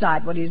to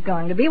decide what he's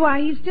going to be. Why,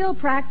 he's still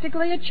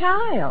practically a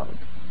child.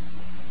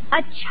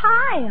 A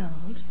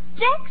child?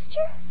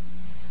 Dexter?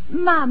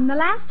 Mom, the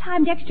last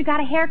time Dexter got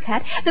a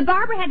haircut, the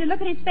barber had to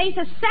look at his face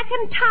a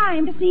second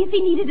time to see if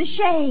he needed a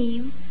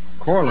shave.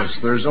 Corliss,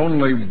 there's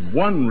only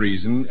one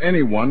reason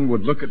anyone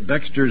would look at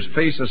Dexter's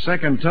face a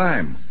second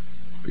time.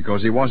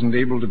 Because he wasn't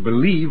able to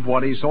believe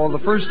what he saw the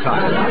first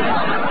time.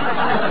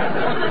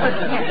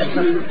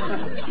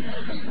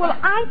 Well,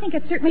 I think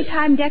it's certainly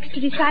time Dexter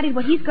decided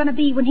what he's going to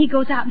be when he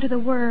goes out into the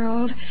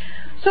world,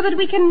 so that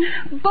we can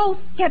both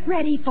get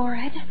ready for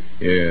it.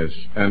 Yes,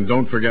 and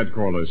don't forget,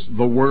 Corliss,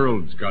 the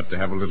world's got to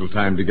have a little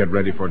time to get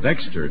ready for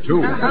Dexter,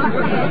 too.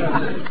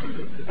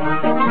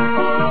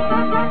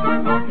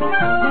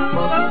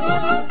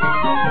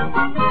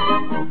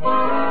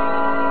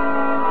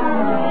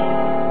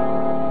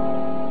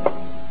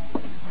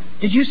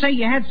 Did you say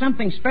you had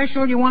something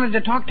special you wanted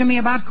to talk to me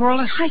about,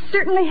 Corliss? I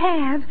certainly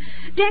have.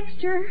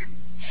 Dexter,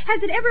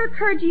 has it ever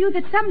occurred to you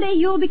that someday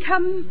you'll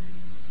become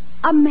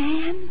a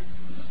man?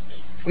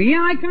 Well,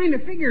 yeah, I kind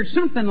of figured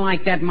something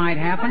like that might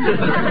happen.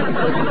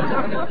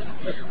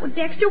 Well,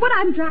 Dexter, what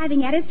I'm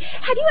driving at is,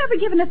 have you ever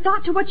given a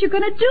thought to what you're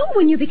going to do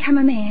when you become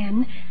a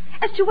man?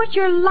 As to what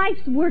your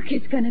life's work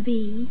is going to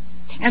be?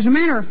 As a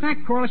matter of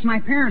fact, Corliss, my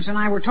parents and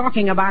I were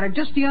talking about it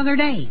just the other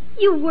day.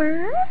 You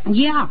were?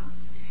 Yeah.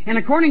 And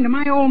according to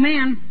my old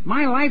man,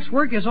 my life's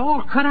work is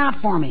all cut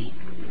out for me.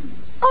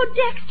 Oh,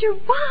 Dexter,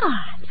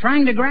 what?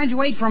 Trying to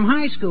graduate from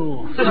high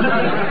school.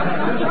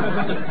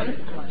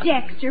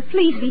 Dexter,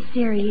 please be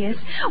serious.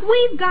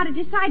 We've got to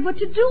decide what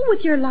to do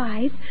with your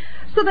life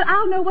so that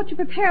I'll know what to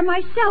prepare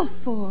myself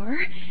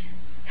for.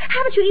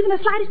 Haven't you even the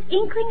slightest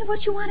inkling of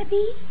what you want to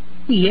be?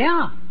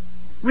 Yeah.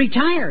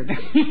 Retired.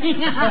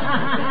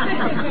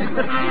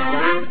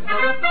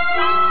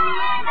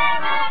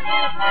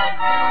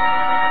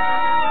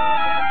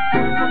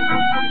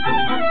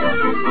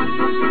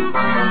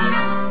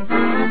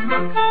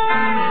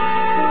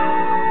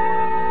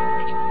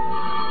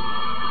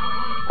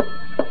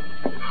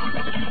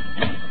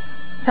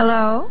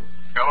 Hello?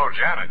 Hello,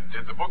 Janet.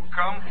 Did the book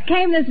come?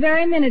 Came this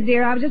very minute,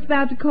 dear. I was just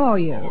about to call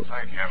you. Oh,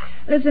 thank heaven.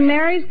 Listen,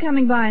 Mary's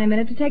coming by in a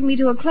minute to take me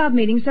to a club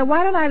meeting, so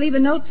why don't I leave a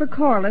note for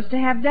Corliss to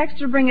have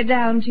Dexter bring it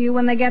down to you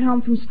when they get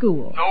home from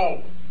school?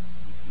 No.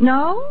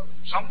 No?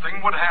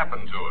 Something would happen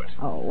to it.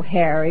 Oh,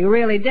 Harry,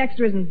 really,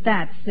 Dexter isn't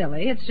that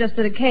silly. It's just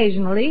that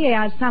occasionally he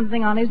has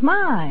something on his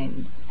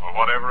mind. Well,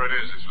 whatever it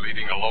is, it's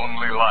leading a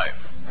lonely life.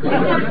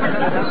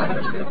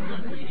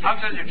 I'll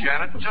tell you,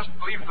 Janet, just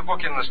leave the book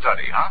in the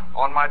study,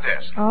 huh? On my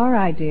desk. All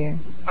right, dear.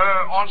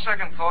 On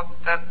second thought,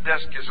 that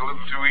desk is a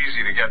little too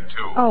easy to get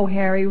to. Oh,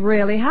 Harry,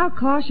 really, how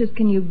cautious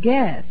can you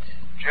get?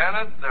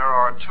 Janet, there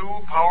are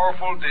two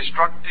powerful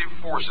destructive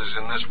forces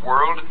in this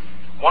world.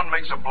 One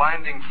makes a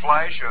blinding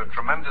flash, a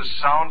tremendous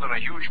sound, and a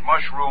huge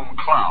mushroom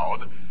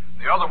cloud.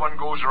 The other one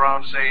goes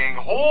around saying,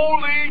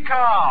 "Holy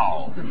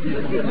cow!"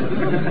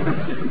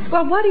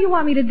 Well, what do you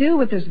want me to do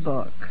with this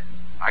book?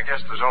 I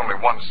guess there's only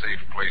one safe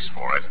place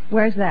for it.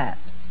 Where's that?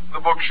 The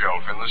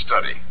bookshelf in the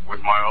study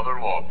with my other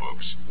law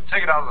books.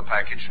 Take it out of the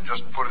package and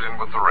just put it in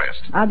with the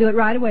rest. I'll do it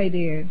right away,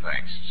 dear.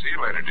 Thanks. See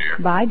you later, dear.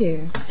 Bye,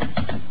 dear.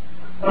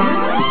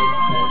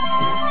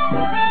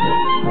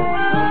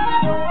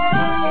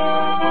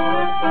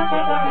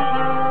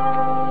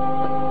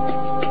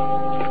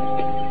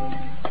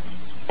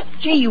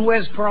 Gee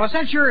whiz, Corliss,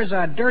 that sure is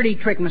a dirty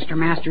trick Mr.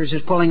 Masters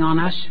is pulling on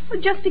us.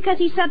 Well, just because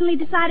he suddenly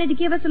decided to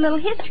give us a little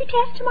history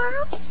test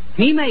tomorrow?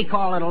 He may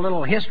call it a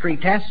little history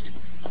test.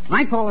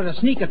 I call it a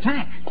sneak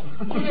attack.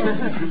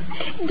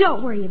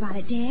 Don't worry about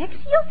it, Dex.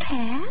 You'll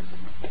pass.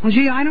 Well,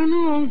 gee, I don't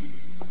know.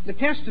 The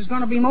test is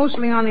going to be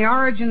mostly on the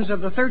origins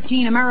of the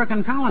 13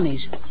 American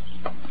colonies.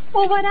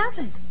 Well, what of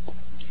it?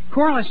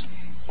 Corliss,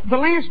 the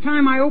last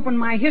time I opened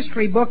my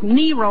history book,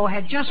 Nero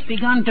had just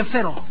begun to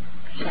fiddle.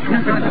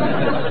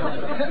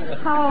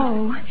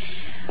 Oh.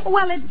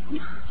 Well, it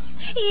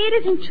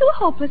isn't too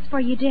hopeless for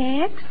you,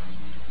 Dex.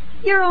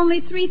 You're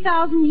only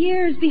 3,000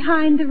 years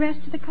behind the rest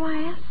of the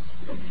class.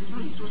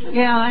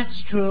 Yeah,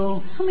 that's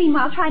true.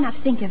 Meanwhile, try not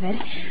to think of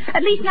it.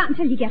 At least not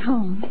until you get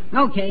home.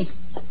 Okay.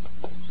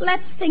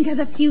 Let's think of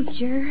the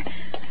future,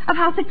 of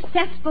how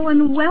successful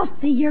and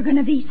wealthy you're going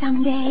to be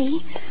someday.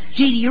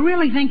 Gee, do you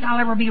really think I'll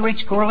ever be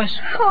rich, Corliss?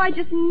 Oh, I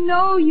just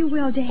know you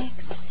will, Dex.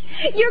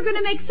 You're going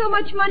to make so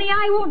much money,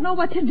 I won't know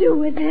what to do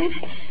with it.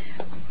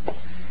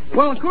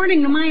 Well,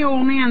 according to my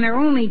old man, there are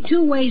only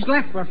two ways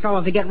left for a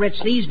fellow to get rich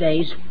these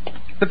days.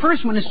 The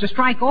first one is to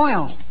strike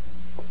oil.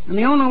 And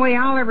the only way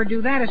I'll ever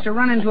do that is to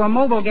run into a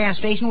mobile gas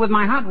station with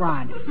my hot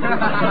rod.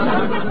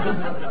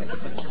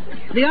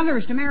 The other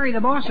is to marry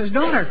the boss's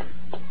daughter.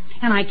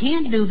 And I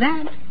can't do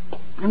that.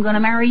 I'm going to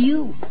marry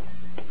you.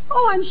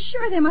 Oh, I'm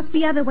sure there must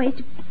be other ways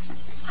to...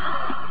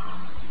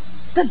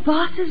 The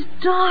boss's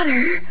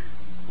daughter.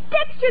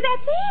 Dexter,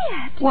 that's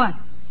it. What?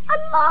 A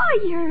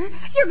lawyer.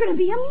 You're going to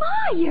be a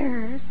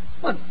lawyer.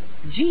 What?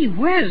 Gee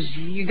whiz,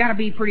 you got to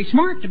be pretty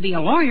smart to be a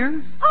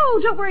lawyer. Oh,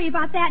 don't worry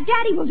about that.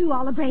 Daddy will do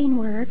all the brain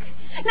work.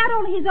 Not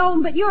only his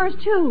own, but yours,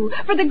 too,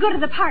 for the good of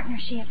the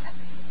partnership.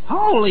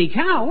 Holy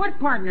cow, what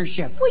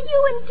partnership? Well,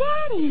 you and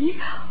Daddy.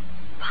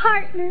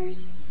 Partners.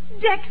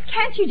 Dex,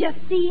 can't you just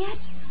see it?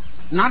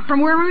 Not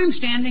from where I'm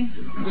standing.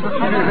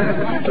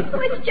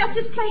 Well, it's just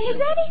as plain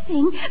as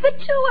anything. The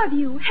two of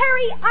you,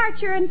 Harry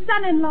Archer and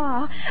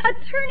son-in-law,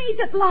 attorneys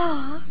at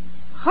law.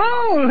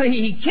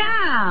 Holy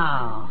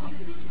cow!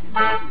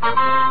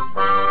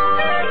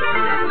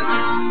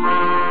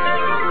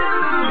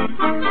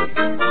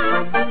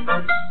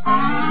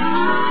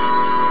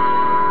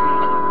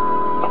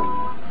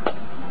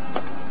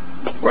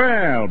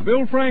 Well,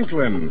 Bill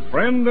Franklin,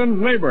 friend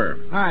and neighbor.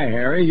 Hi,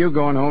 Harry. You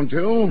going home,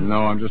 too?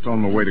 No, I'm just on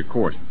my way to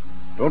court.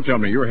 Don't tell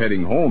me you're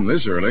heading home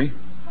this early.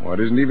 Well, it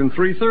isn't even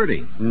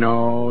 3:30.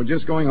 No,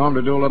 just going home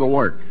to do a little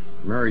work.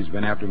 Murray's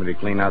been after me to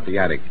clean out the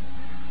attic.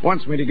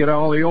 Wants me to get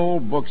all the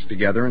old books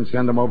together and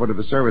send them over to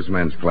the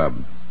Servicemen's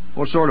Club.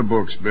 What sort of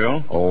books,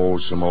 Bill? Oh,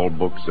 some old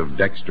books of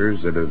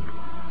Dexter's that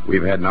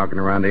we've had knocking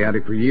around the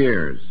attic for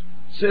years.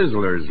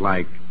 Sizzlers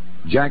like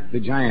Jack the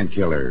Giant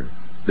Killer,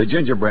 The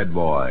Gingerbread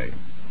Boy,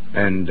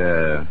 and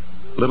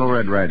Little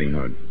Red Riding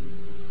Hood.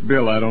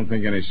 Bill, I don't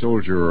think any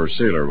soldier or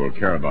sailor will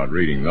care about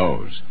reading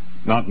those.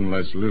 Not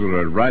unless Little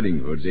Red Riding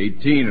Hood's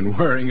 18 and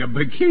wearing a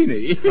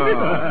bikini.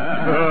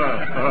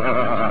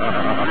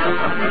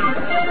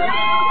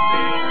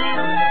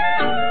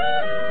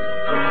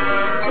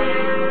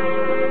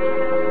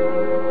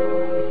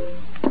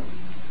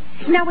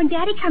 Now, when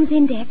Daddy comes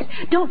in, Dex,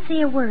 don't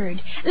say a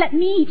word. Let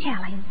me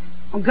tell him.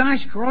 Oh,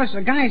 gosh, Corliss,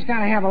 a guy's got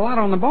to have a lot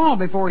on the ball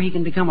before he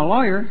can become a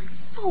lawyer.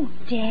 Oh,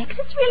 Dex,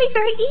 it's really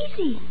very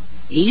easy.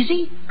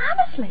 Easy?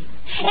 Honestly.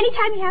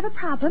 Anytime you have a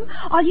problem,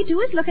 all you do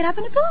is look it up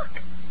in a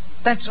book.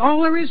 That's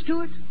all there is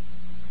to it?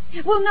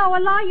 Well, no, a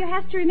lawyer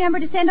has to remember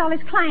to send all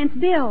his clients'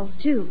 bills,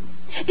 too.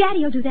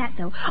 Daddy'll do that,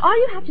 though. All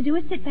you have to do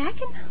is sit back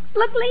and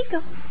look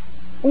legal.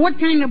 What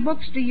kind of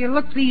books do you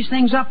look these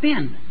things up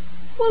in?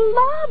 Well,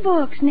 law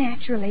books,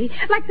 naturally,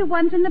 like the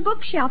ones in the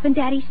bookshelf in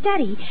Daddy's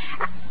study.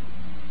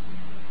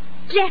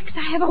 Dex,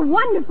 I have a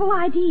wonderful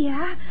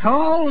idea.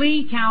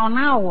 Holy cow,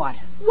 now what?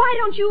 Why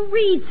don't you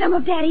read some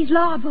of Daddy's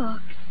law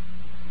books?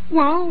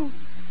 Well,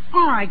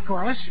 all right,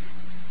 Corliss.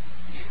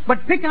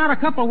 But pick out a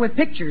couple with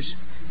pictures.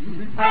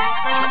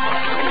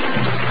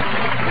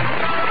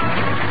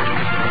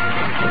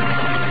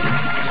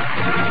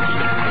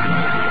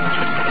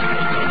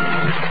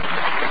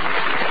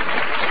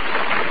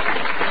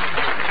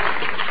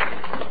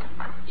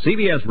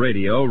 CBS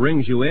Radio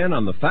rings you in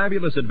on the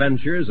fabulous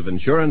adventures of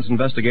insurance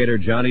investigator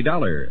Johnny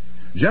Dollar.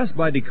 Just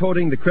by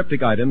decoding the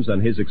cryptic items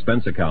on his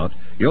expense account,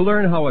 you'll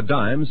learn how a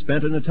dime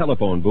spent in a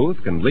telephone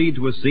booth can lead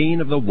to a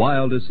scene of the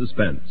wildest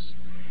suspense.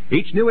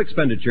 Each new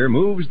expenditure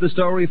moves the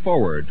story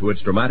forward to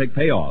its dramatic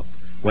payoff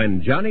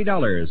when Johnny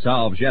Dollar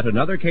solves yet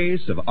another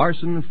case of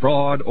arson,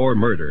 fraud, or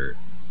murder.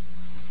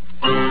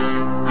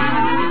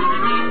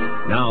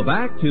 Now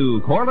back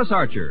to Corliss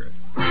Archer.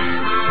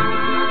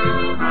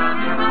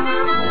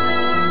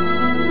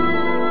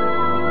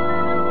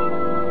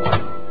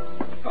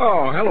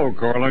 Oh, hello,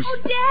 Corliss. Oh,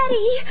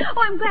 Daddy!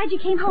 Oh, I'm glad you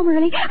came home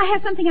early. I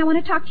have something I want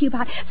to talk to you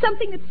about.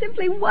 Something that's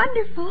simply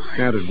wonderful.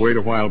 Can't it wait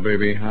a while,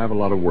 baby? I have a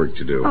lot of work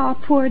to do. Oh,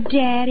 poor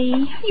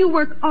Daddy. You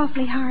work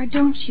awfully hard,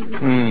 don't you?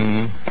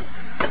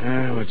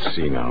 Let's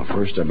see now.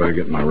 First, I better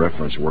get my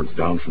reference work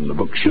down from the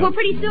bookshelf. Well,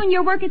 pretty soon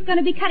your work is going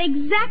to be cut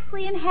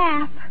exactly in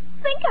half.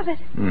 Think of it.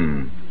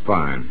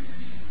 Fine.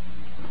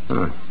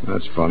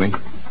 That's funny.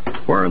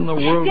 Where in the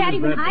world Daddy,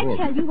 is that when I book?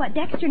 tell you what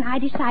Dexter and I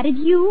decided,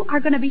 you are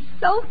going to be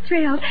so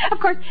thrilled. Of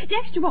course,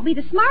 Dexter won't be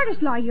the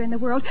smartest lawyer in the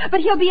world,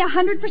 but he'll be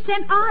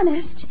 100%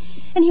 honest.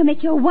 And he'll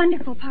make you a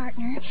wonderful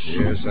partner.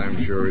 Yes,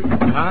 I'm sure.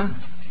 Huh?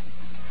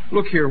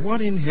 Look here,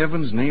 what in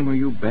heaven's name are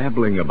you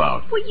babbling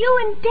about? Well, you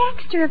and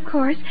Dexter, of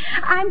course.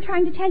 I'm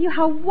trying to tell you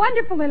how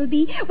wonderful it'll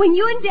be when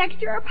you and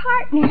Dexter are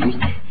partners.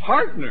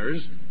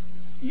 Partners?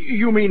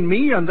 You mean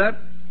me and that...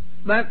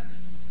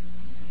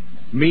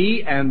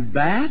 Me and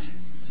that?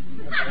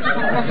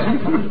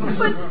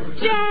 But,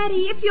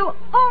 Daddy, if you'll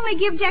only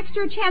give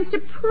Dexter a chance to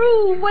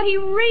prove what he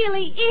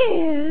really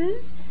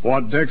is...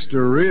 What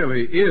Dexter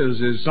really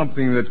is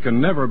something that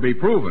can never be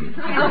proven.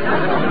 But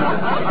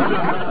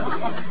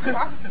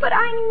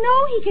I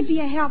know he could be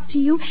a help to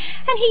you,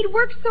 and he'd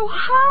work so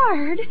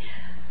hard.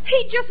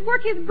 He'd just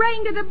work his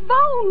brain to the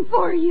bone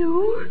for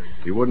you.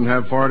 He wouldn't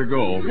have far to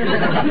go.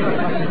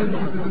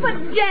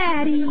 But,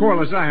 Daddy...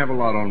 Corliss, I have a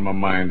lot on my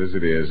mind as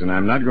it is, and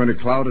I'm not going to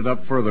cloud it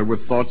up further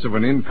with thoughts of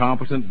an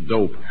incompetent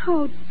dope.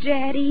 Oh,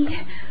 Daddy,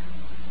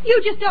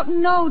 you just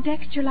don't know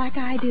Dexter like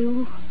I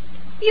do.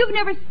 You've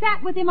never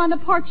sat with him on the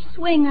porch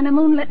swing on a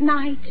moonlit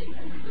night,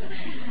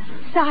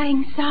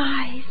 sighing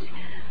sighs,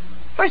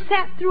 or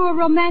sat through a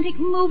romantic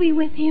movie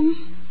with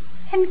him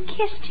and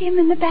kissed him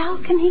in the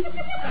balcony.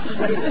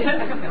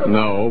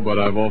 No, but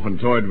I've often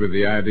toyed with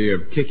the idea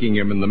of kicking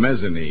him in the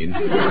mezzanine.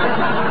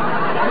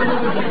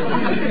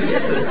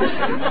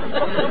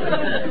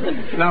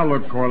 Now,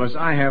 look, Corliss,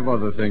 I have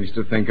other things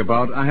to think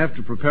about. I have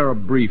to prepare a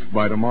brief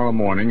by tomorrow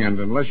morning, and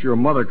unless your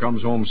mother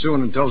comes home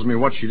soon and tells me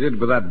what she did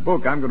with that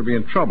book, I'm going to be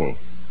in trouble.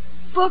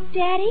 Book,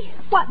 Daddy?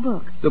 What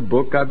book? The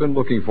book I've been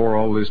looking for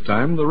all this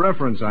time, the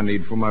reference I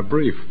need for my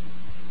brief.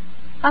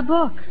 A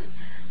book?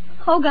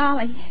 Oh,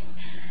 golly.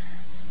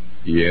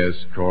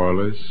 Yes,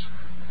 Corliss?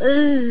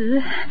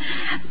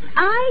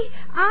 I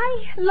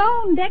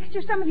loaned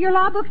Dexter some of your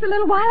law books a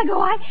little while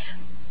ago.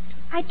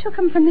 I took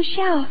them from the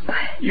shelf.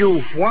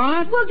 You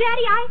what? Well,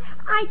 Daddy,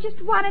 I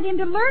just wanted him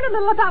to learn a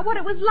little about what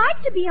it was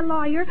like to be a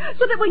lawyer,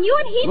 so that when you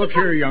and he... Look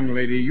here, young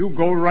lady. You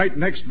go right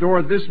next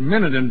door this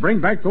minute and bring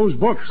back those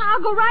books.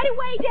 I'll go right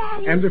away,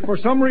 Daddy. And if for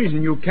some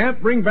reason you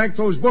can't bring back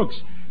those books,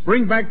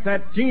 bring back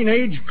that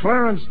teenage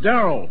Clarence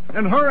Darrow.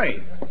 And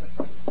hurry.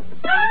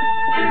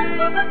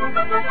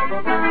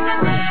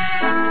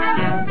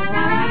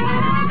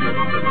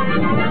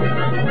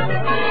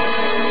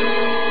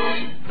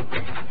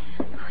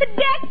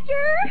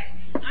 Dexter?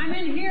 I'm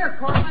in here,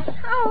 Corliss.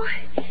 Oh,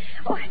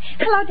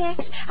 hello,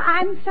 Dex.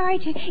 I'm sorry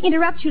to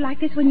interrupt you like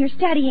this when you're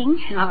studying.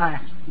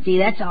 Gee,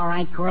 that's all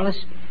right,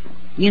 Corliss.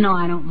 You know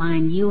I don't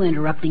mind you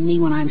interrupting me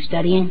when I'm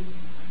studying.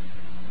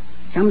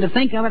 Come to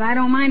think of it, I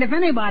don't mind if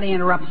anybody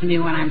interrupts me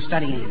when I'm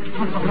studying.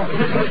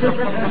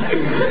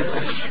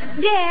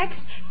 Dex,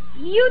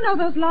 you know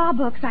those law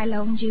books I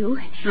loaned you.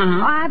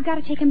 Uh-huh. I've got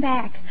to take them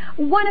back.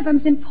 One of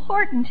them's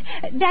important.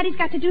 Daddy's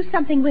got to do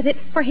something with it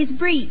for his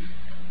brief.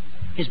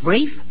 His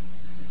brief?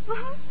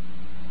 Mm-hmm.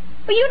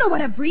 Well, you know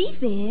what a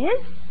brief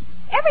is.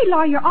 Every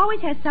lawyer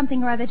always has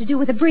something or other to do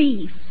with a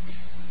brief.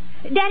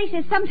 Daddy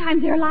says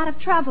sometimes they're a lot of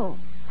trouble.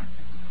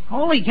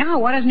 Holy cow,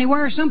 why doesn't he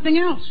wear something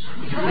else?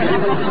 Well,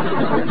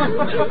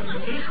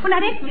 now,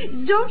 Dex,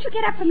 don't you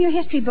get up from your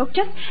history book.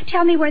 Just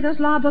tell me where those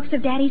law books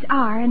of Daddy's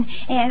are, and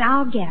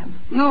I'll get them.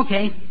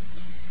 Okay.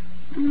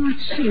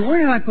 Let's see, where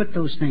did I put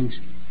those things?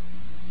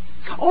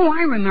 Oh,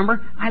 I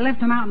remember. I left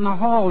them out in the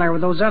hall there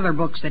with those other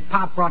books that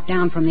Pop brought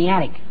down from the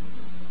attic.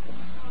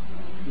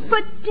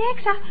 But,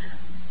 Dex,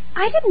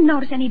 I didn't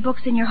notice any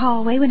books in your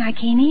hallway when I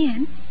came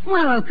in.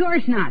 Well, of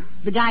course not.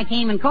 The guy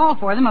came and called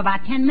for them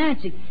about 10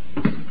 minutes ago.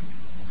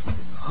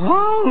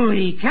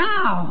 Holy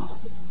cow!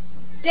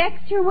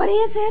 Dexter, what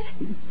is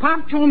it?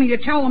 Pop told me to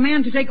tell the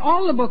man to take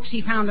all the books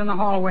he found in the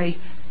hallway.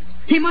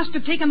 He must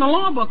have taken the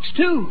law books,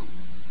 too.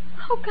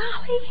 Oh,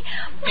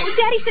 golly.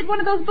 Daddy said one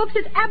of those books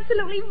is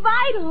absolutely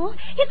vital.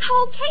 His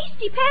whole case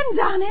depends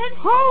on it.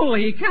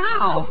 Holy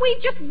cow.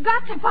 We've just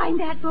got to find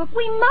that book.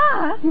 We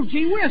must. Well,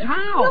 gee whiz,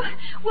 how?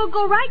 We'll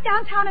go right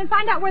downtown and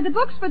find out where the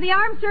books for the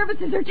armed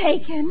services are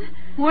taken.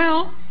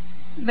 Well,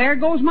 there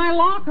goes my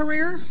law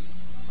career.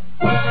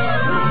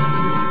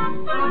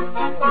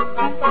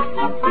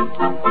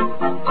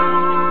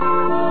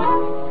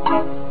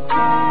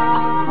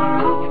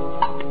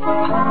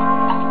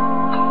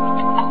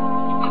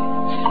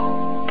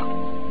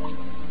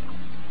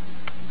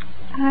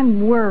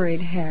 I'm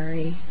worried,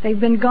 Harry. They've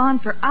been gone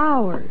for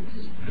hours.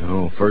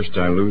 Oh, first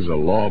I lose a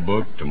law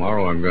book.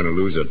 Tomorrow I'm going to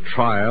lose a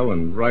trial.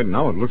 And right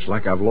now it looks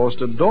like I've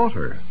lost a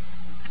daughter.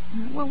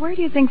 Well, where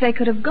do you think they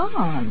could have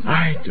gone?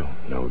 I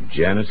don't know,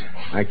 Janet.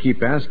 I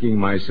keep asking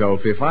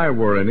myself, if I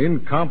were an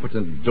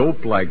incompetent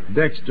dope like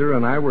Dexter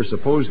and I were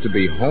supposed to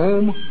be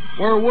home,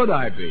 where would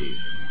I be?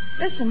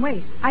 Listen,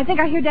 wait. I think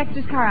I hear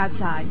Dexter's car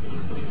outside.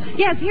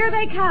 Yes, here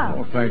they come.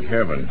 Oh, thank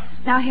heaven.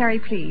 Now, Harry,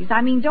 please.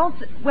 I mean, don't...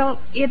 Well,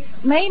 it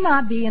may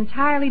not be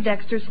entirely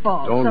Dexter's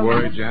fault. Don't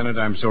worry, Janet.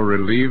 I'm so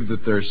relieved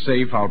that they're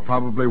safe, I'll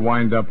probably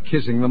wind up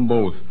kissing them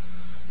both.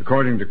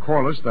 According to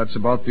Corliss, that's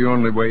about the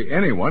only way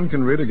anyone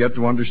can really get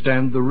to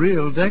understand the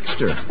real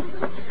Dexter.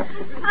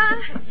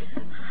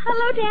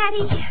 Hello,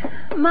 Daddy.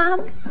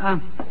 Mom.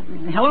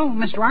 Hello,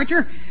 Mr.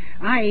 Archer.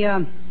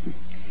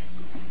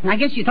 I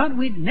guess you thought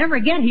we'd never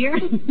get here.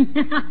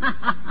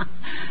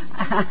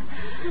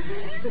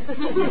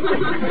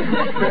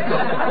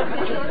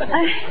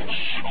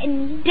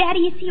 Daddy,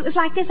 you see, it was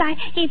like this. I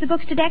gave the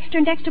books to Dexter,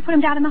 and Dexter put them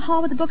down in the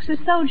hall with the books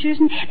with soldiers,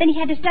 and then he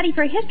had to study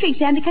for a history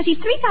exam because he's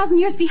 3,000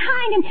 years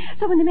behind, and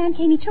so when the man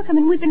came, he took them,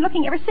 and we've been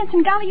looking ever since,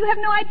 and golly, you have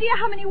no idea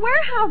how many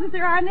warehouses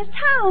there are in this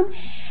town.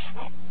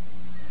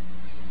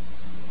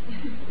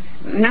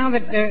 Now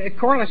that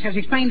Corliss has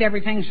explained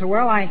everything so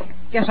well, I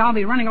guess I'll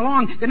be running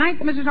along. Good night,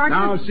 Mrs. Archer.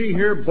 Now, see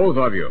here, both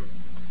of you.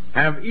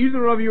 Have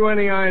either of you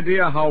any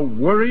idea how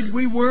worried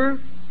we were?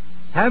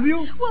 Have you?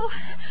 Well,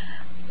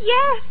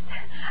 yes.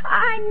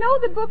 I know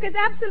the book is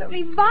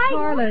absolutely vital.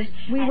 Corliss,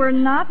 we were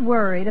not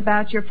worried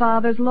about your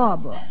father's law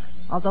book,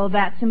 although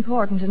that's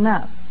important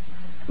enough.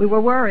 We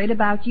were worried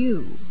about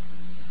you.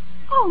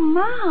 Oh,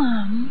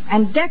 Mom.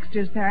 And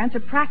Dexter's parents are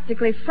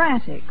practically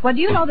frantic. Well,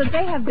 do you know that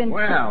they have been...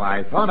 Well,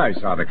 I thought I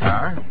saw the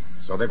car.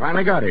 So they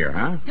finally got here,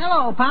 huh?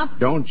 Hello, Pop.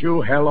 Don't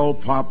you hello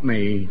pop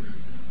me.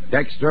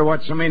 Dexter,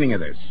 what's the meaning of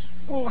this?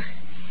 Oh,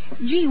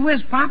 gee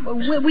whiz, Pop.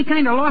 We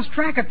kind of lost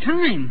track of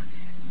time.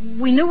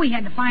 We knew we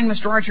had to find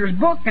Mr. Archer's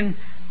book, and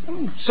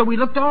so we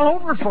looked all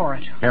over for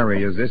it.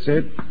 Harry, is this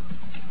it?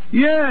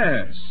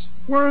 Yes.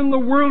 Where in the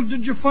world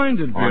did you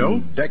find it, Bill?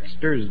 On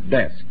Dexter's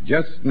desk,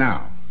 just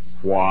now.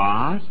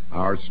 What?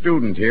 Our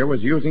student here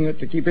was using it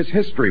to keep his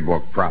history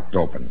book propped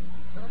open.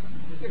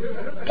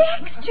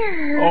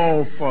 Dexter!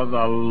 Oh, for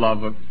the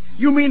love of...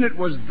 You mean it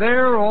was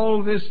there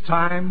all this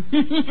time?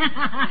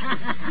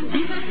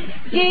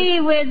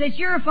 Gee whiz, it's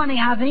sure funny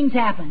how things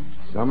happen.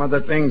 Some of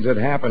the things that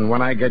happen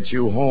when I get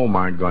you home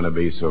aren't going to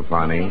be so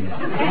funny.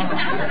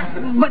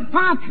 But,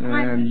 Pop...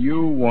 And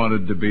you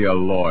wanted to be a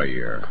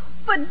lawyer.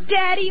 But,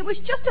 Daddy, it was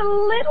just a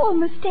little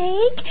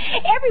mistake.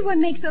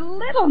 Everyone makes a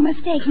little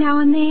mistake now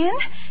and then.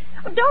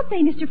 Don't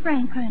they, Mr.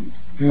 Franklin?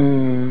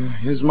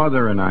 His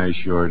mother and I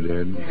sure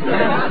did.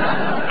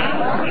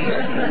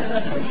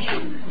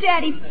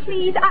 Daddy,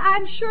 please,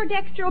 I'm sure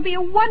Dexter will be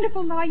a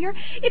wonderful lawyer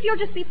if you'll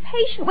just be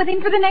patient with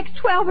him for the next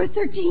 12 or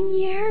 13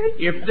 years.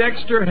 If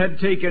Dexter had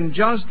taken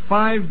just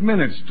 5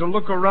 minutes to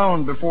look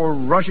around before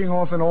rushing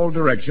off in all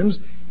directions,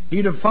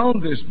 he'd have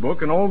found this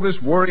book and all this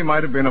worry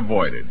might have been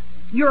avoided.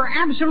 You're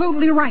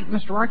absolutely right,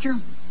 Mr. Archer.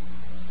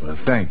 Well,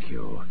 thank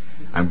you.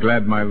 I'm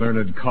glad my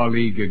learned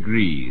colleague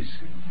agrees.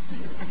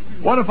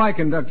 What if I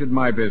conducted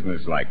my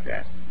business like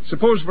that?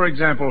 Suppose, for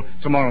example,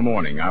 tomorrow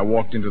morning I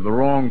walked into the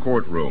wrong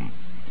courtroom.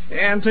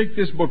 And take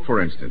this book,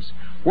 for instance.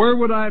 Where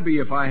would I be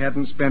if I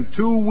hadn't spent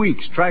 2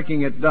 weeks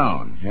tracking it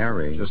down?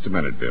 Harry. Just a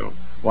minute, Bill.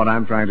 What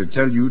I'm trying to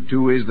tell you,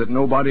 too, is that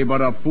nobody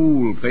but a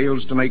fool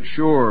fails to make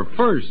sure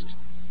first,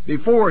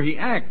 before he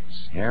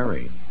acts.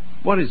 Harry.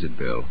 What is it,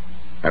 Bill?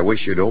 I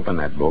wish you'd open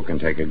that book and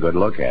take a good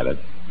look at it.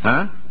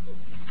 Huh?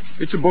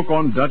 It's a book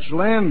on Dutch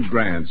land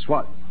grants.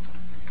 What?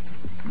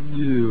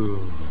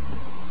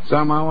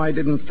 Somehow I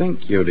didn't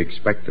think you'd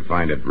expect to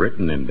find it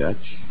written in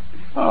Dutch.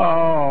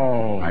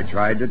 Oh. I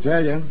tried to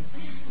tell you.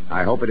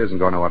 I hope it isn't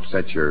going to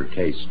upset your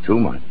case too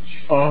much.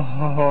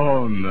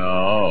 Oh,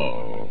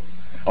 no.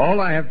 All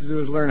I have to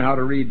do is learn how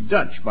to read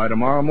Dutch by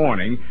tomorrow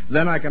morning.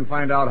 Then I can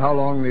find out how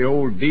long the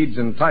old deeds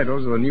and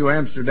titles of the New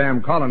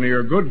Amsterdam colony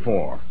are good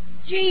for.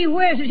 Gee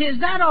whiz, is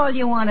that all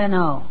you want to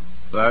know?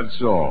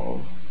 That's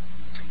all.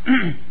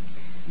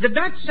 The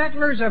Dutch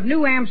settlers of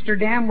New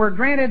Amsterdam were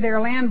granted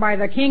their land by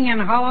the King in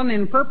Holland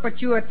in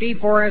perpetuity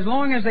for as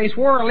long as they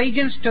swore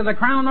allegiance to the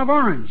Crown of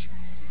Orange,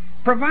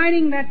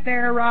 providing that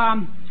their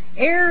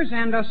heirs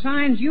and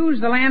assigns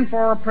use the land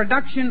for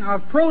production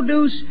of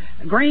produce,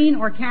 grain,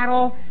 or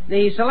cattle,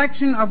 the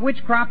selection of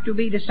which crop to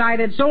be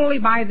decided solely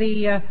by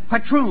the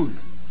patroon.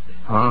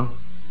 Huh?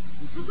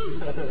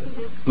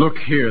 Look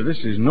here, this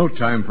is no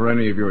time for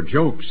any of your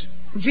jokes.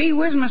 Gee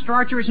whiz, Mr.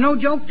 Archer, it's no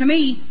joke to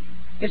me.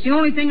 It's the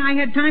only thing I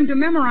had time to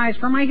memorize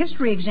for my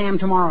history exam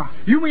tomorrow.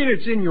 You mean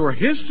it's in your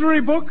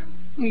history book?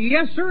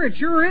 Yes, sir, it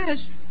sure is.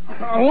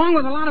 Along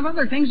with a lot of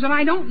other things that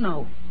I don't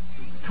know.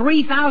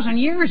 3,000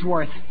 years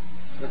worth.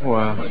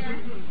 Well,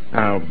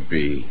 I'll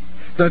be.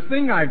 The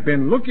thing I've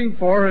been looking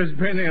for has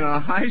been in a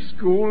high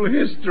school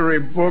history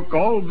book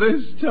all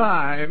this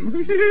time.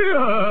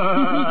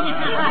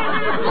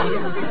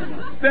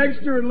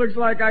 Dexter, it looks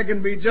like I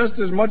can be just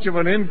as much of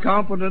an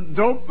incompetent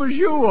dope as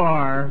you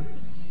are.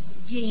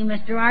 Gee,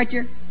 Mr.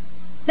 Archer,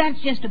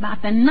 that's just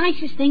about the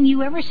nicest thing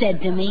you ever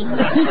said to me.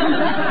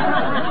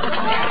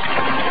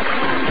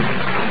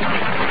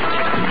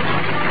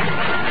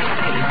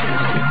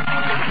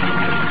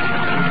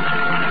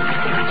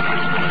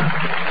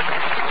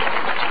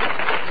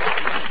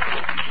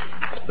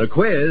 The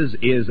quiz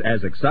is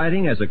as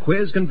exciting as a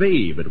quiz can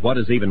be, but what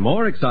is even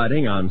more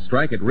exciting on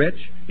Strike It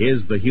Rich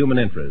is the human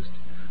interest.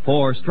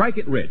 For Strike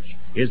It Rich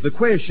is the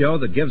quiz show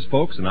that gives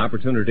folks an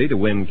opportunity to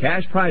win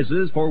cash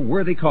prizes for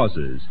worthy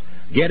causes.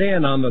 Get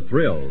in on the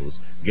thrills.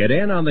 Get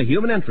in on the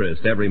human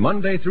interest every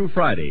Monday through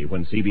Friday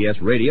when CBS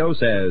Radio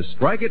says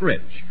Strike It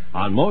Rich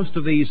on most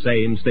of these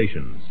same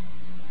stations.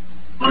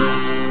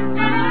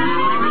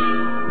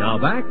 Now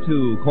back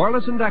to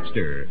Corliss and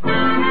Dexter.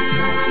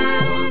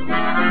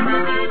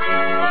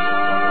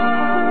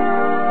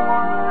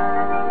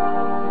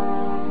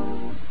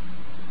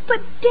 But,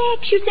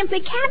 Dex, you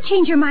simply can't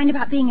change your mind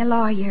about being a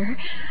lawyer.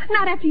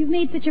 Not after you've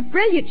made such a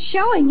brilliant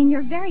showing in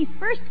your very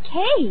first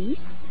case.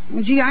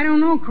 Well, gee, I don't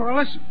know,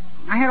 Corliss.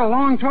 I had a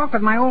long talk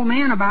with my old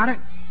man about it.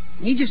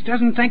 He just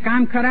doesn't think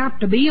I'm cut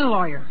out to be a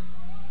lawyer.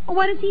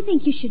 What does he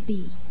think you should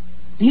be?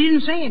 He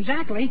didn't say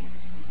exactly.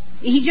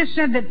 He just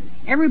said that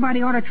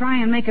everybody ought to try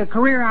and make a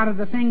career out of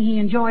the thing he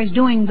enjoys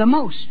doing the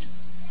most.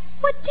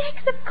 Well,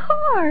 Dex, of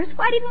course.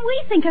 Why didn't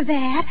we think of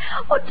that?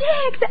 Oh,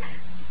 Dex,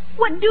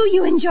 what do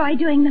you enjoy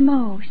doing the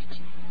most?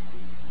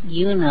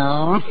 You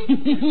know.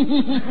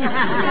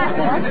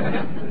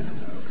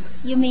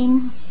 You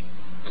mean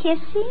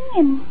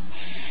kissing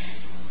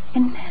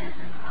and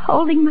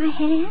holding my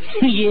hand?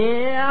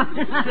 Yeah.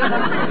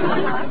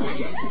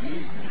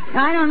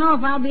 I don't know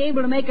if I'll be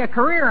able to make a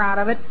career out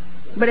of it,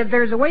 but if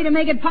there's a way to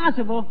make it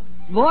possible,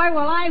 boy, will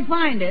I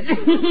find it.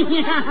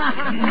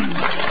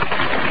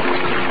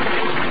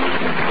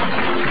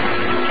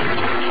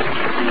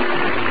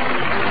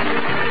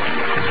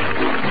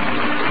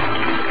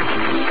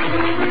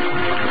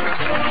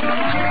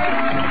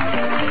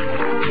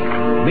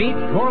 Meet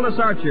Corliss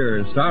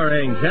Archer,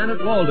 starring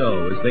Janet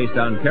Waldo, is based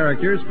on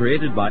characters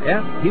created by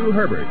F. Hugh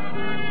Herbert.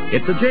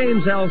 It's a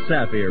James L.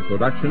 Saphir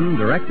production,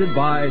 directed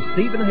by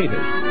Stephen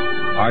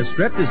Haytis. Our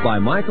script is by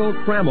Michael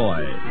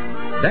Cramoy.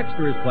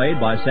 Dexter is played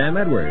by Sam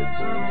Edwards,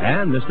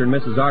 and Mr. and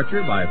Mrs.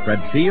 Archer by Fred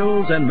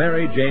Shields and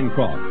Mary Jane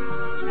Croft.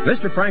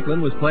 Mr.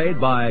 Franklin was played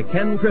by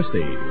Ken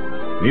Christie.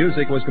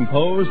 Music was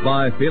composed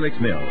by Felix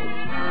Mills.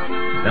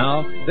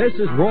 Now, this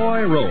is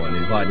Roy Rowan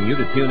inviting you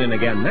to tune in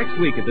again next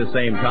week at the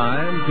same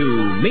time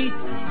to Meet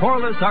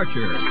Corliss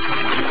Archer.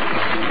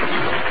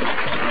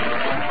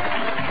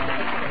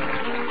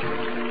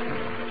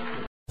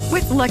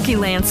 With Lucky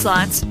Land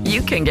Slots,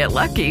 you can get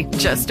lucky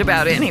just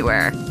about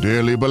anywhere.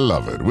 Dearly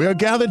beloved, we are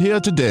gathered here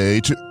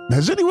today to...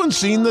 Has anyone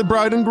seen the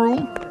bride and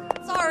groom?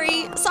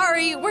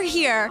 Sorry, we're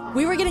here.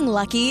 We were getting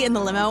lucky in the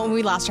limo and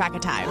we lost track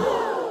of time.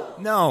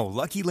 No,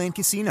 Lucky Land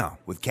Casino,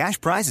 with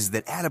cash prizes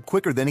that add up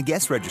quicker than a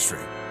guest registry.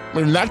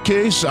 In that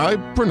case, I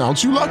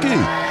pronounce you lucky.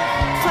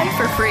 Play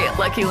for free at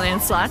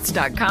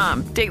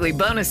LuckyLandSlots.com. Daily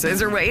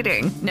bonuses are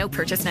waiting. No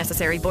purchase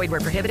necessary. Void where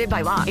prohibited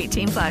by law.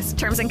 18+.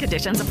 Terms and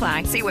conditions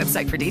apply. See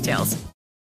website for details.